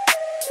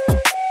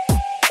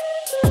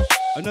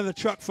 Another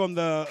track from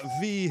the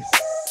V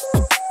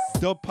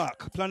Dub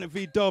Pack, Planet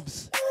V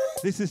Dubs.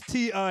 This is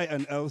T.I.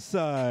 and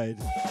Outside.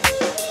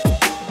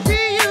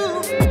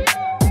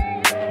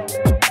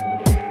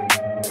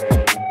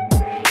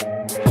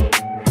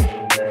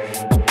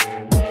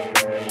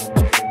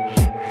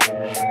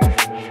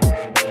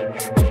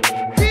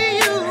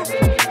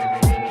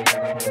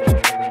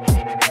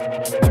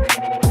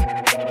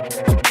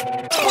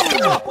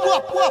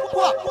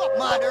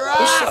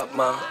 What's up,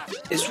 man?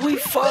 Is we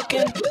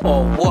fucking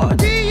or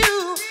what?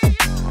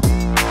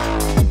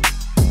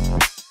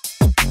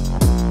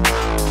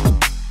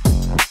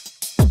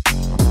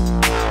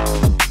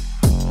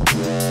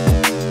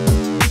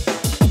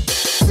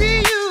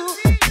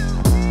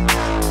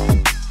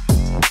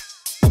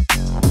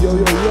 Yo,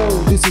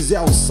 this is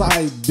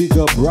Outside. Big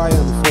up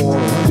Bryan for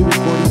the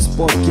Recordings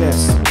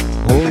Podcast.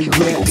 Oh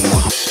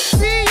yes.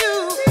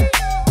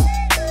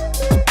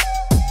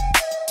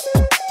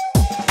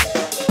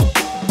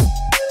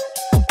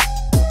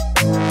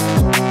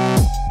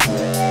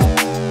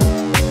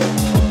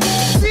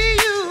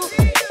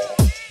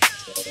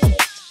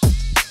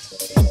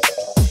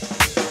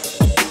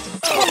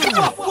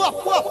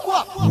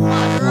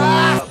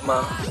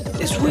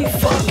 Is we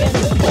fucking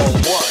or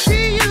what?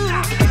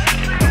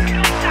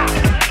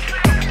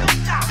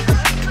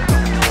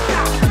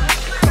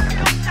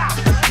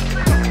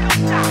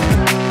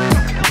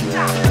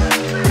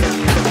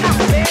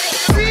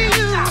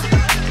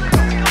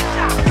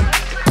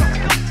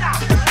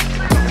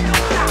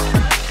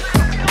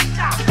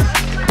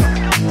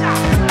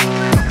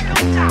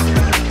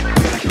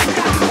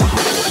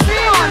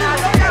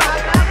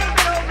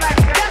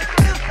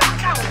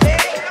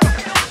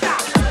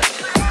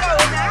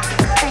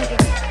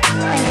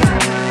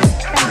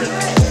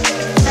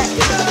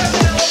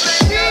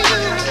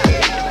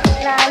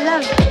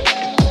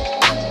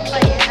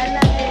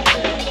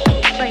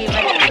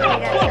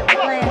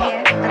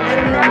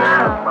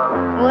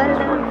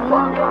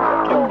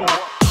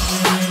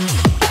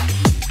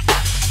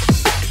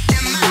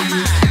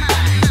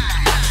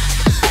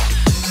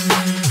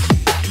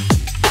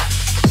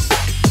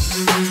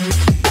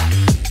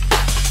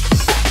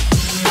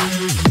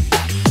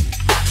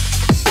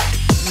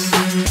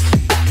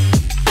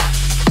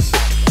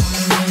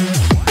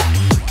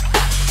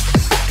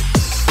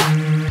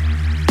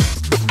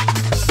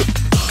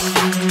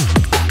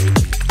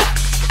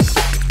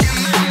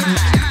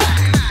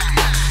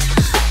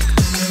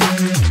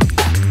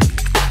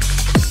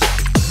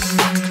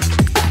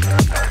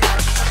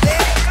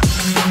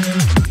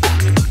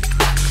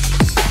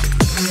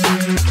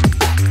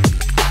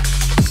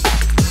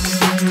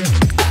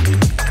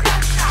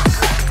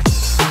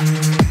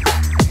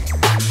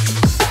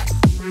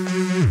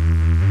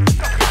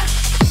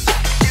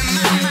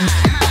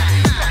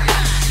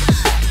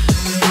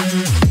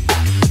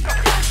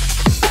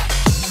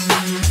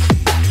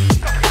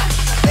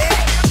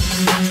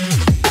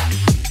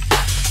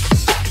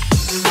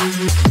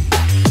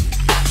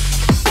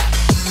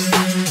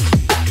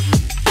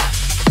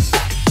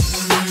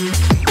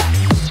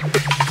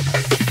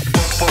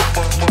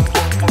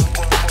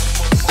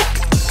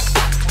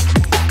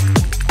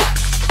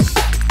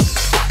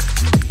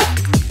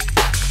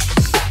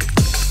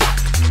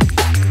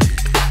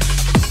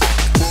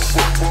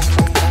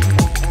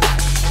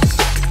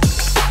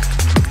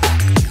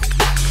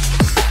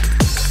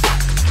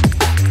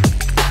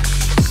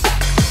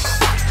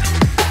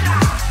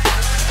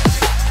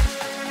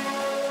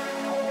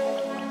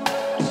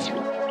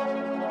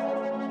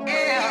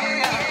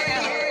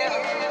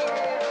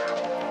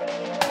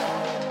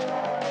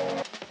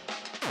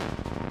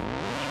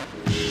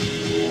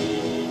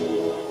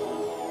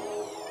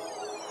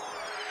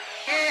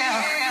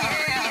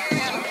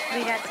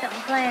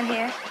 playing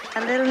here.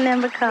 A little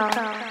number called.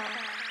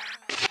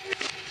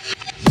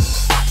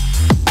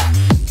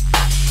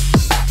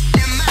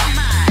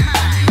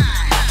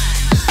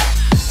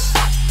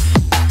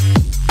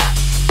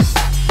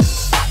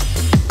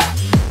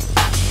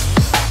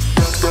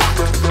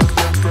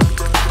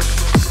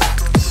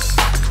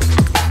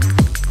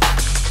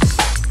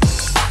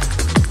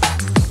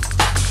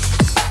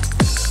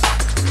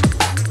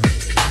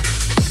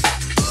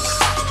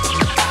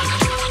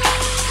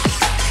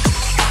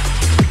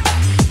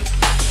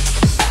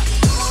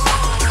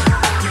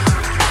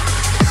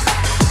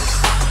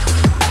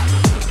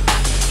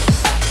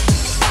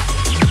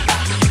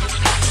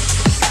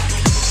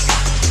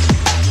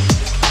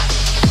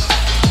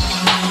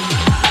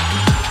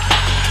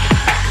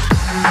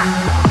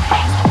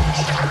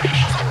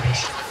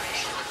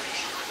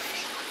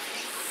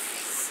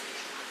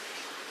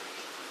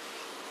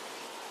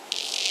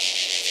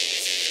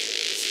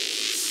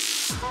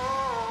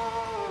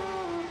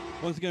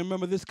 Once again,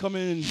 remember this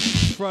coming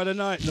Friday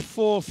night, the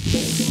 4th,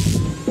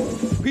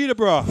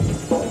 Peterborough.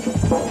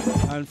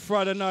 And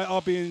Friday night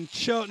I'll be in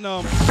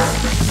Cheltenham.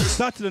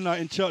 Saturday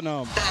night in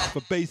Cheltenham for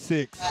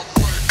Basics.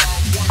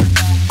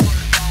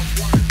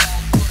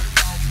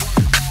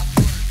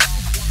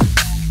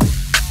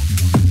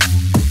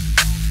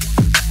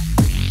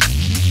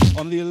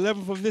 On the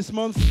 11th of this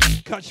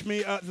month, catch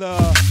me at the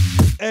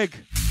Egg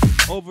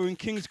over in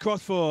King's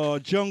Cross for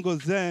Jungle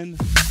Zen.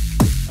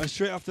 And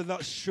straight after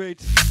that,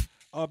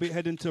 I'll be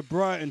heading to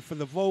Brighton for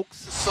the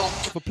Volks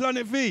for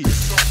Planet V.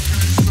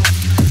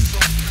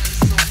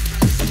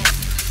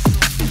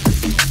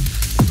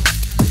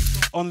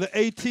 On the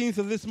 18th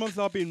of this month,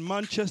 I'll be in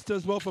Manchester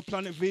as well for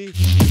Planet V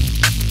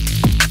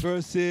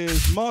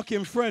versus Marky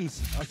and Friends.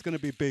 That's going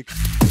to be big.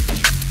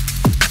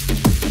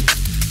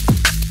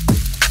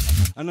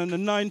 And on the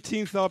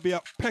 19th, I'll be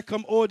at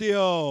Peckham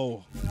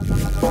Audio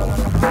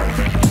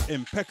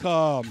in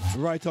Peckham,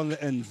 right on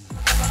the ends.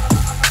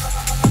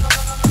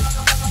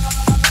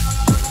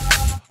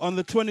 On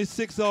the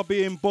 26th, I'll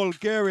be in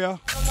Bulgaria,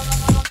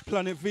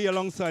 Planet V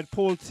alongside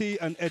Paul T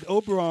and Ed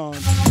Oberon.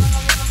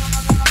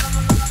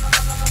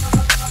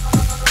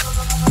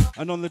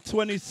 And on the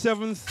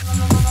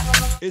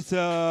 27th, it's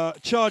a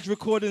Charge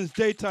Recordings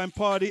daytime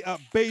party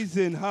at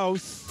Basin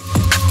House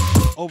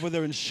over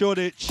there in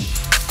Shoreditch.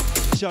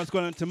 Shouts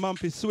going out to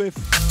Mampy Swift.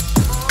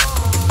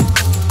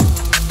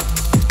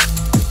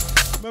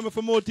 Remember,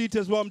 for more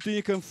details what I'm doing,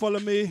 you can follow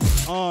me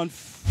on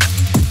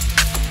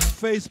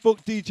Facebook,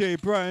 DJ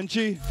Bryan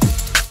G,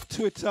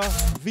 Twitter,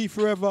 V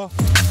Forever,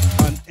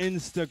 and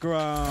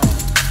Instagram,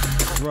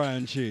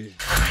 Bryan G.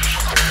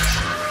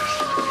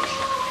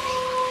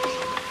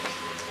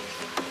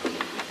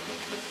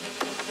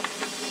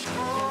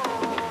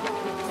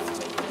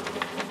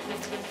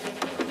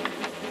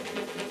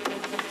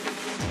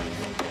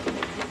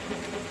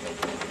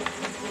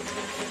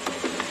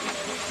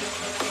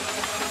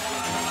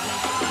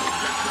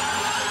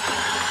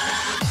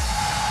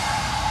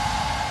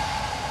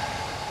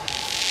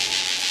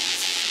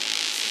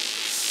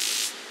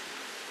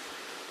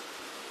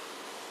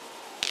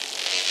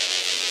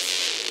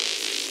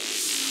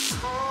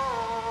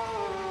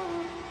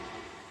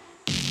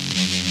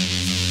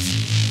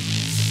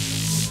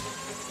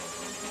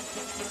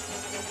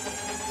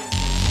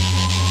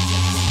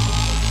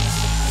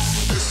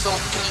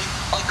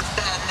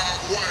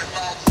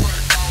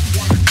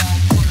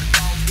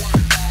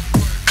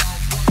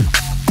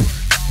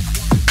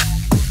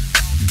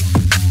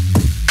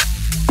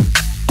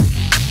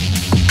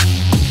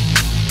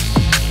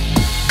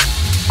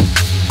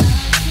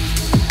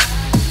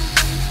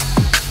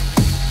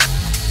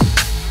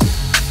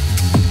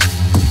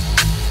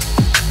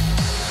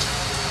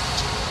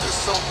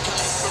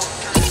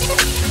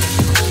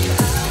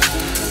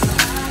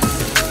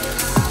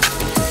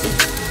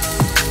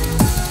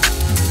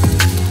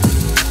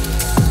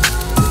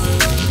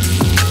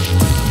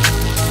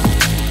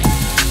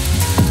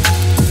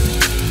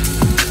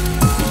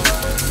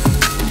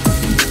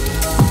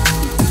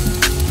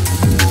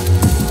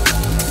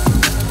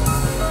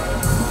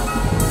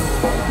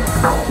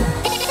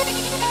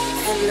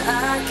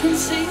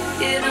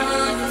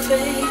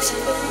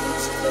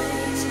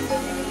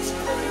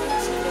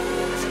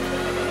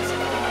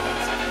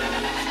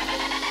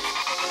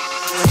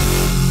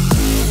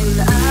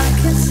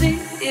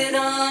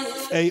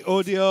 Hey,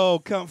 audio,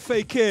 can't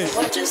fake it.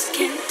 No, I just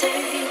can't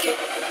take it.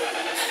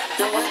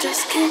 No, I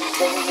just can't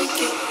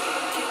take it.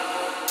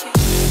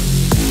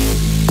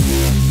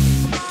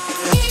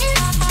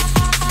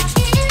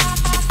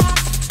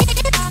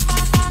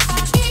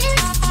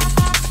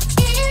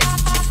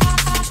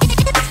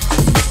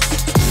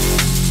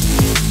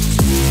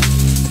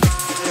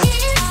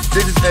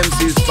 This is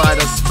MC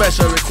Skibadee,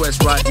 special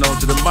request right now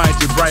to the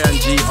mighty Bryan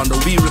G on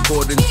the We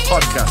Recordings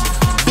podcast.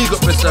 Big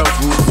up yourself,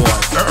 rude boy.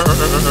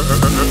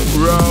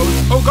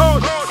 Rose. Oh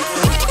God.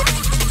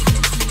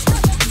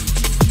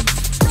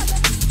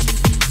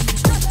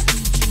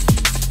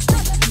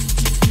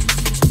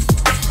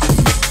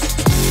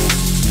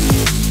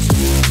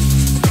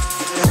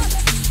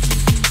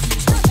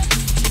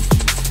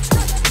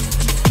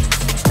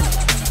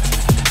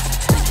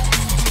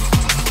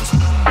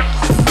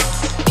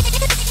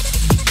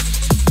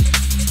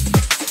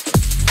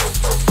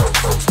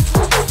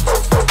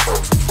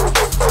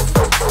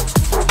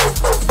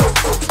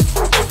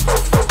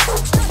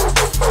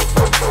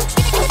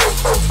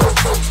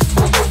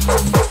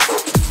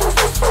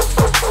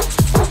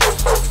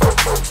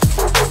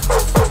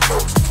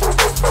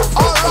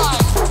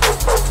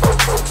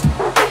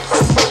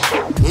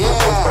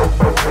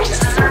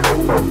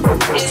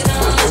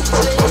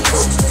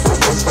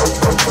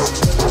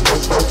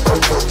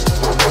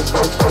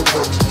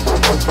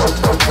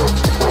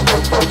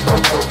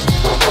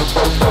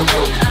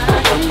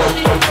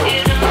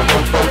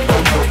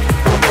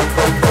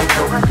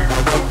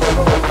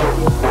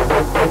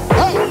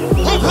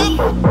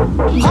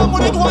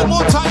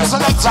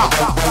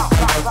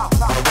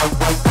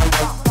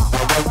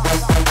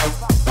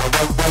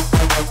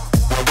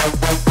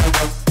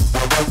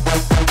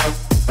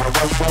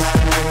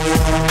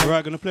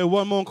 Alright, gonna play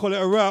one more and call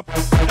it a wrap.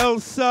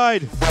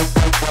 L-Side,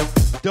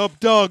 Dub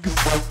Dogs.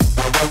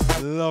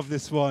 Love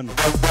this one.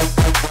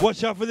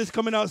 Watch out for this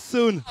coming out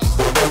soon.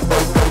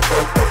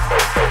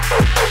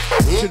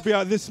 Should be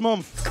out this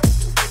month.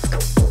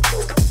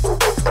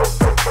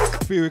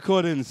 3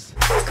 recordings.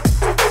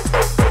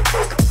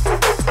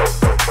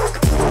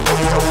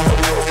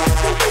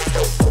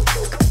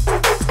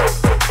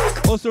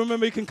 Also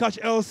remember you can catch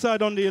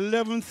L-Side on the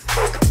 11th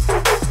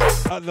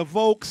at the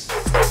Volks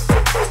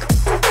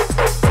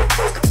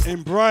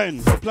in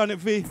Bryan, Planet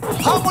V.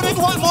 How would it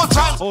one more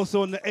time?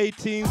 Also on the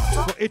 18th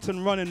for It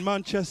and Run in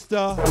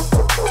Manchester.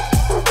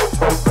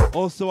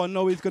 Also I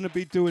know he's going to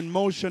be doing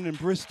Motion in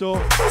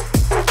Bristol.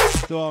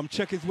 So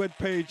check his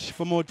webpage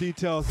for more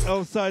details.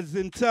 L-Side's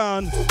in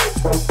town.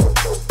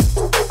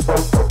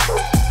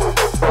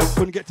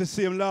 Couldn't get to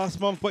see him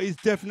last month, but he's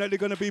definitely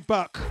going to be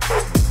back.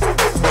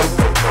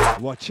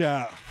 Watch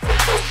out.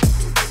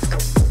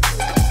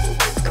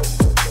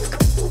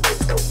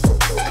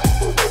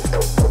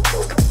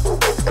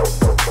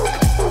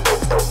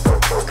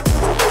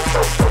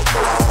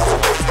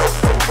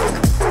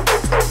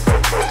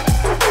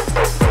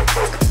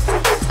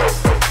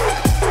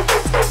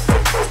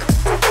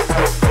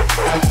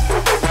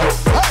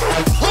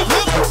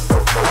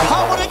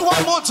 How would it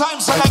one more time,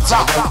 selector?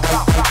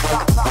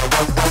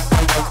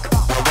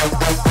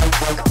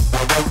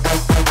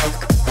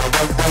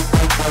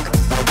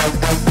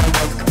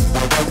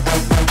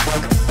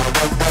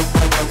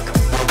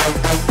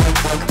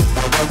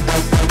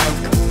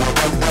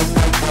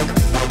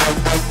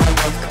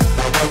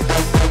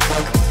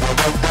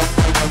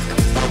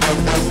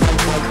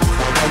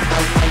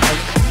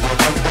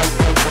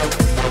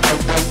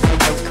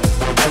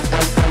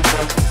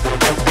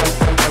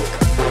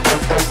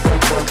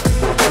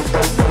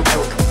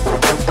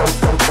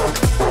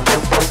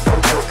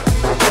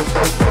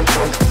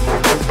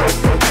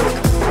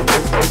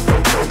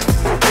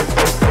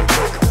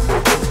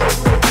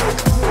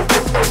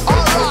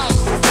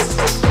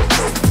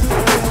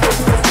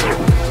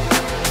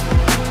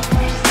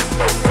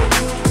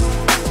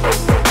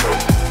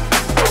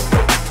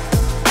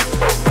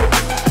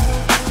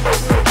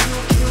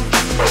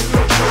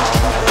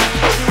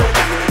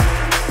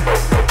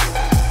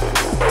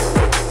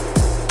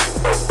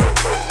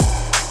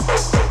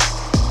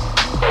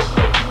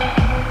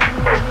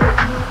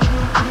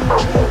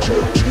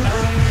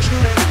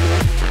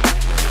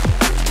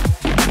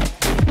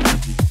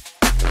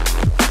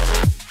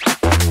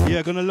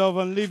 Gonna love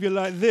and leave you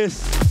like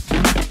this.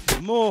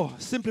 More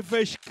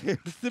simplification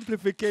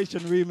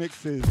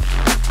remixes.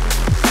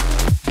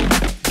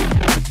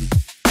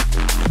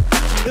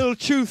 Ill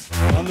Truth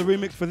on the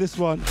remix for this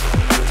one.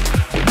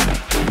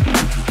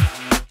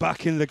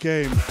 Back in the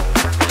game.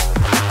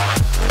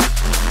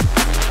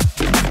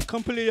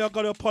 Completely I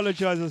gotta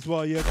apologize as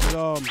well, yeah,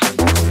 'cause,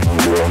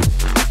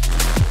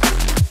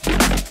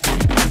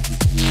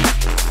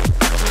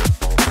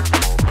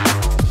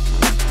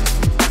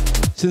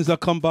 since I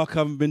come back, I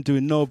haven't been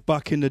doing no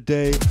back in the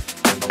day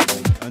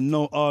and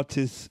no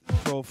artist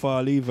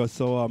profile either.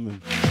 So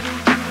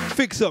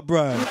fix up,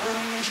 Bryan.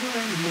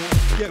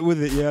 Get with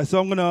it, yeah.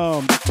 So I'm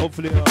gonna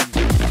hopefully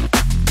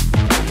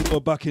go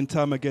back in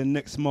time again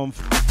next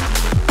month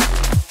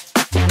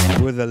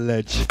with a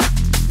ledge.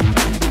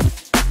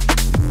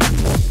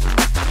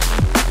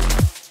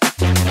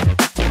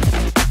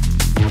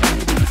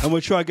 And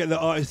we'll try to get the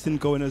artist in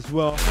going as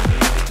well.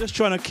 Just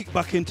trying to kick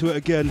back into it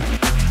again.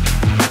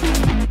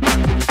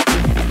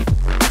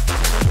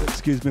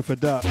 Excuse me for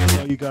that. I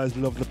know you guys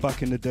love the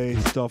back in the day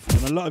stuff,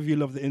 and a lot of you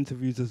love the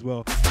interviews as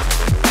well.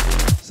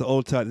 So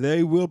hold tight,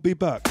 they will be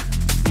back.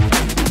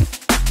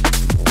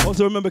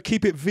 Also remember,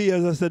 keep it V,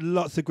 as I said,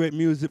 lots of great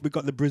music. We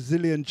got the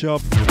Brazilian Job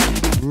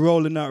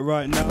rolling out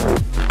right now,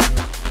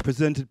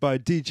 presented by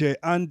DJ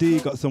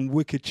Andy. Got some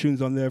wicked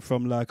tunes on there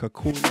from like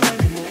Akuna,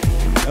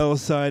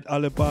 L-Side,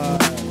 Alibi,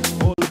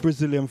 all the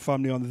Brazilian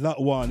family on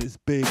that one. It's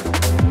big.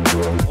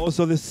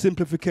 Also the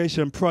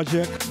Simplification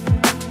project.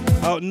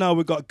 Out now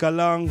we got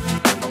Galang,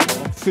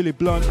 Philly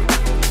Blunt,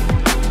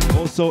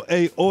 also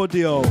A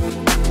Audio,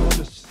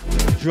 just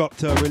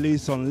dropped a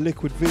release on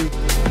Liquid V,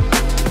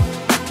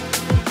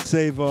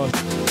 Save Us,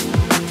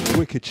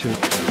 wicked shit.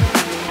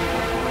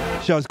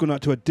 Shouts going out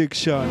to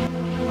Addiction.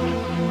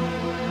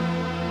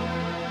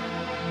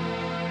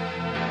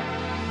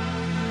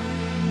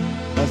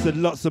 I said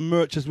lots of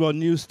merch as well,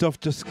 new stuff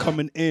just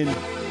coming in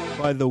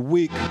by the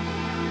week.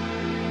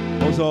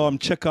 Also,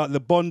 check out the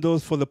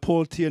bundles for the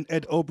Paul T and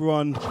Ed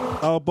Oberon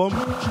album.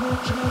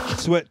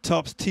 Sweat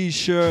tops,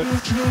 t-shirt,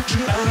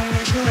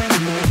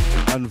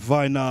 and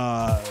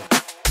vinyl.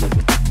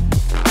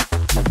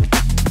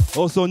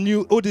 Also,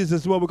 new hoodies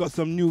as well. We got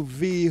some new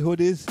V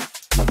hoodies.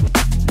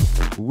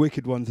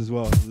 Wicked ones as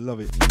well. Love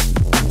it.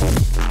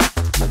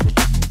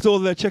 It's all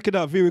there. Check it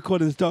out,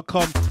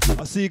 vrecordings.com.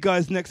 I'll see you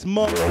guys next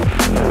month.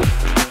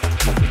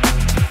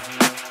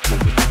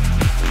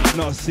 If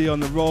not, I'll see you on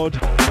the road.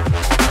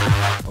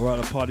 Or at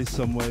a party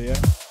somewhere, yeah?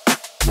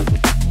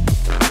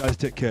 Guys,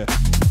 take care.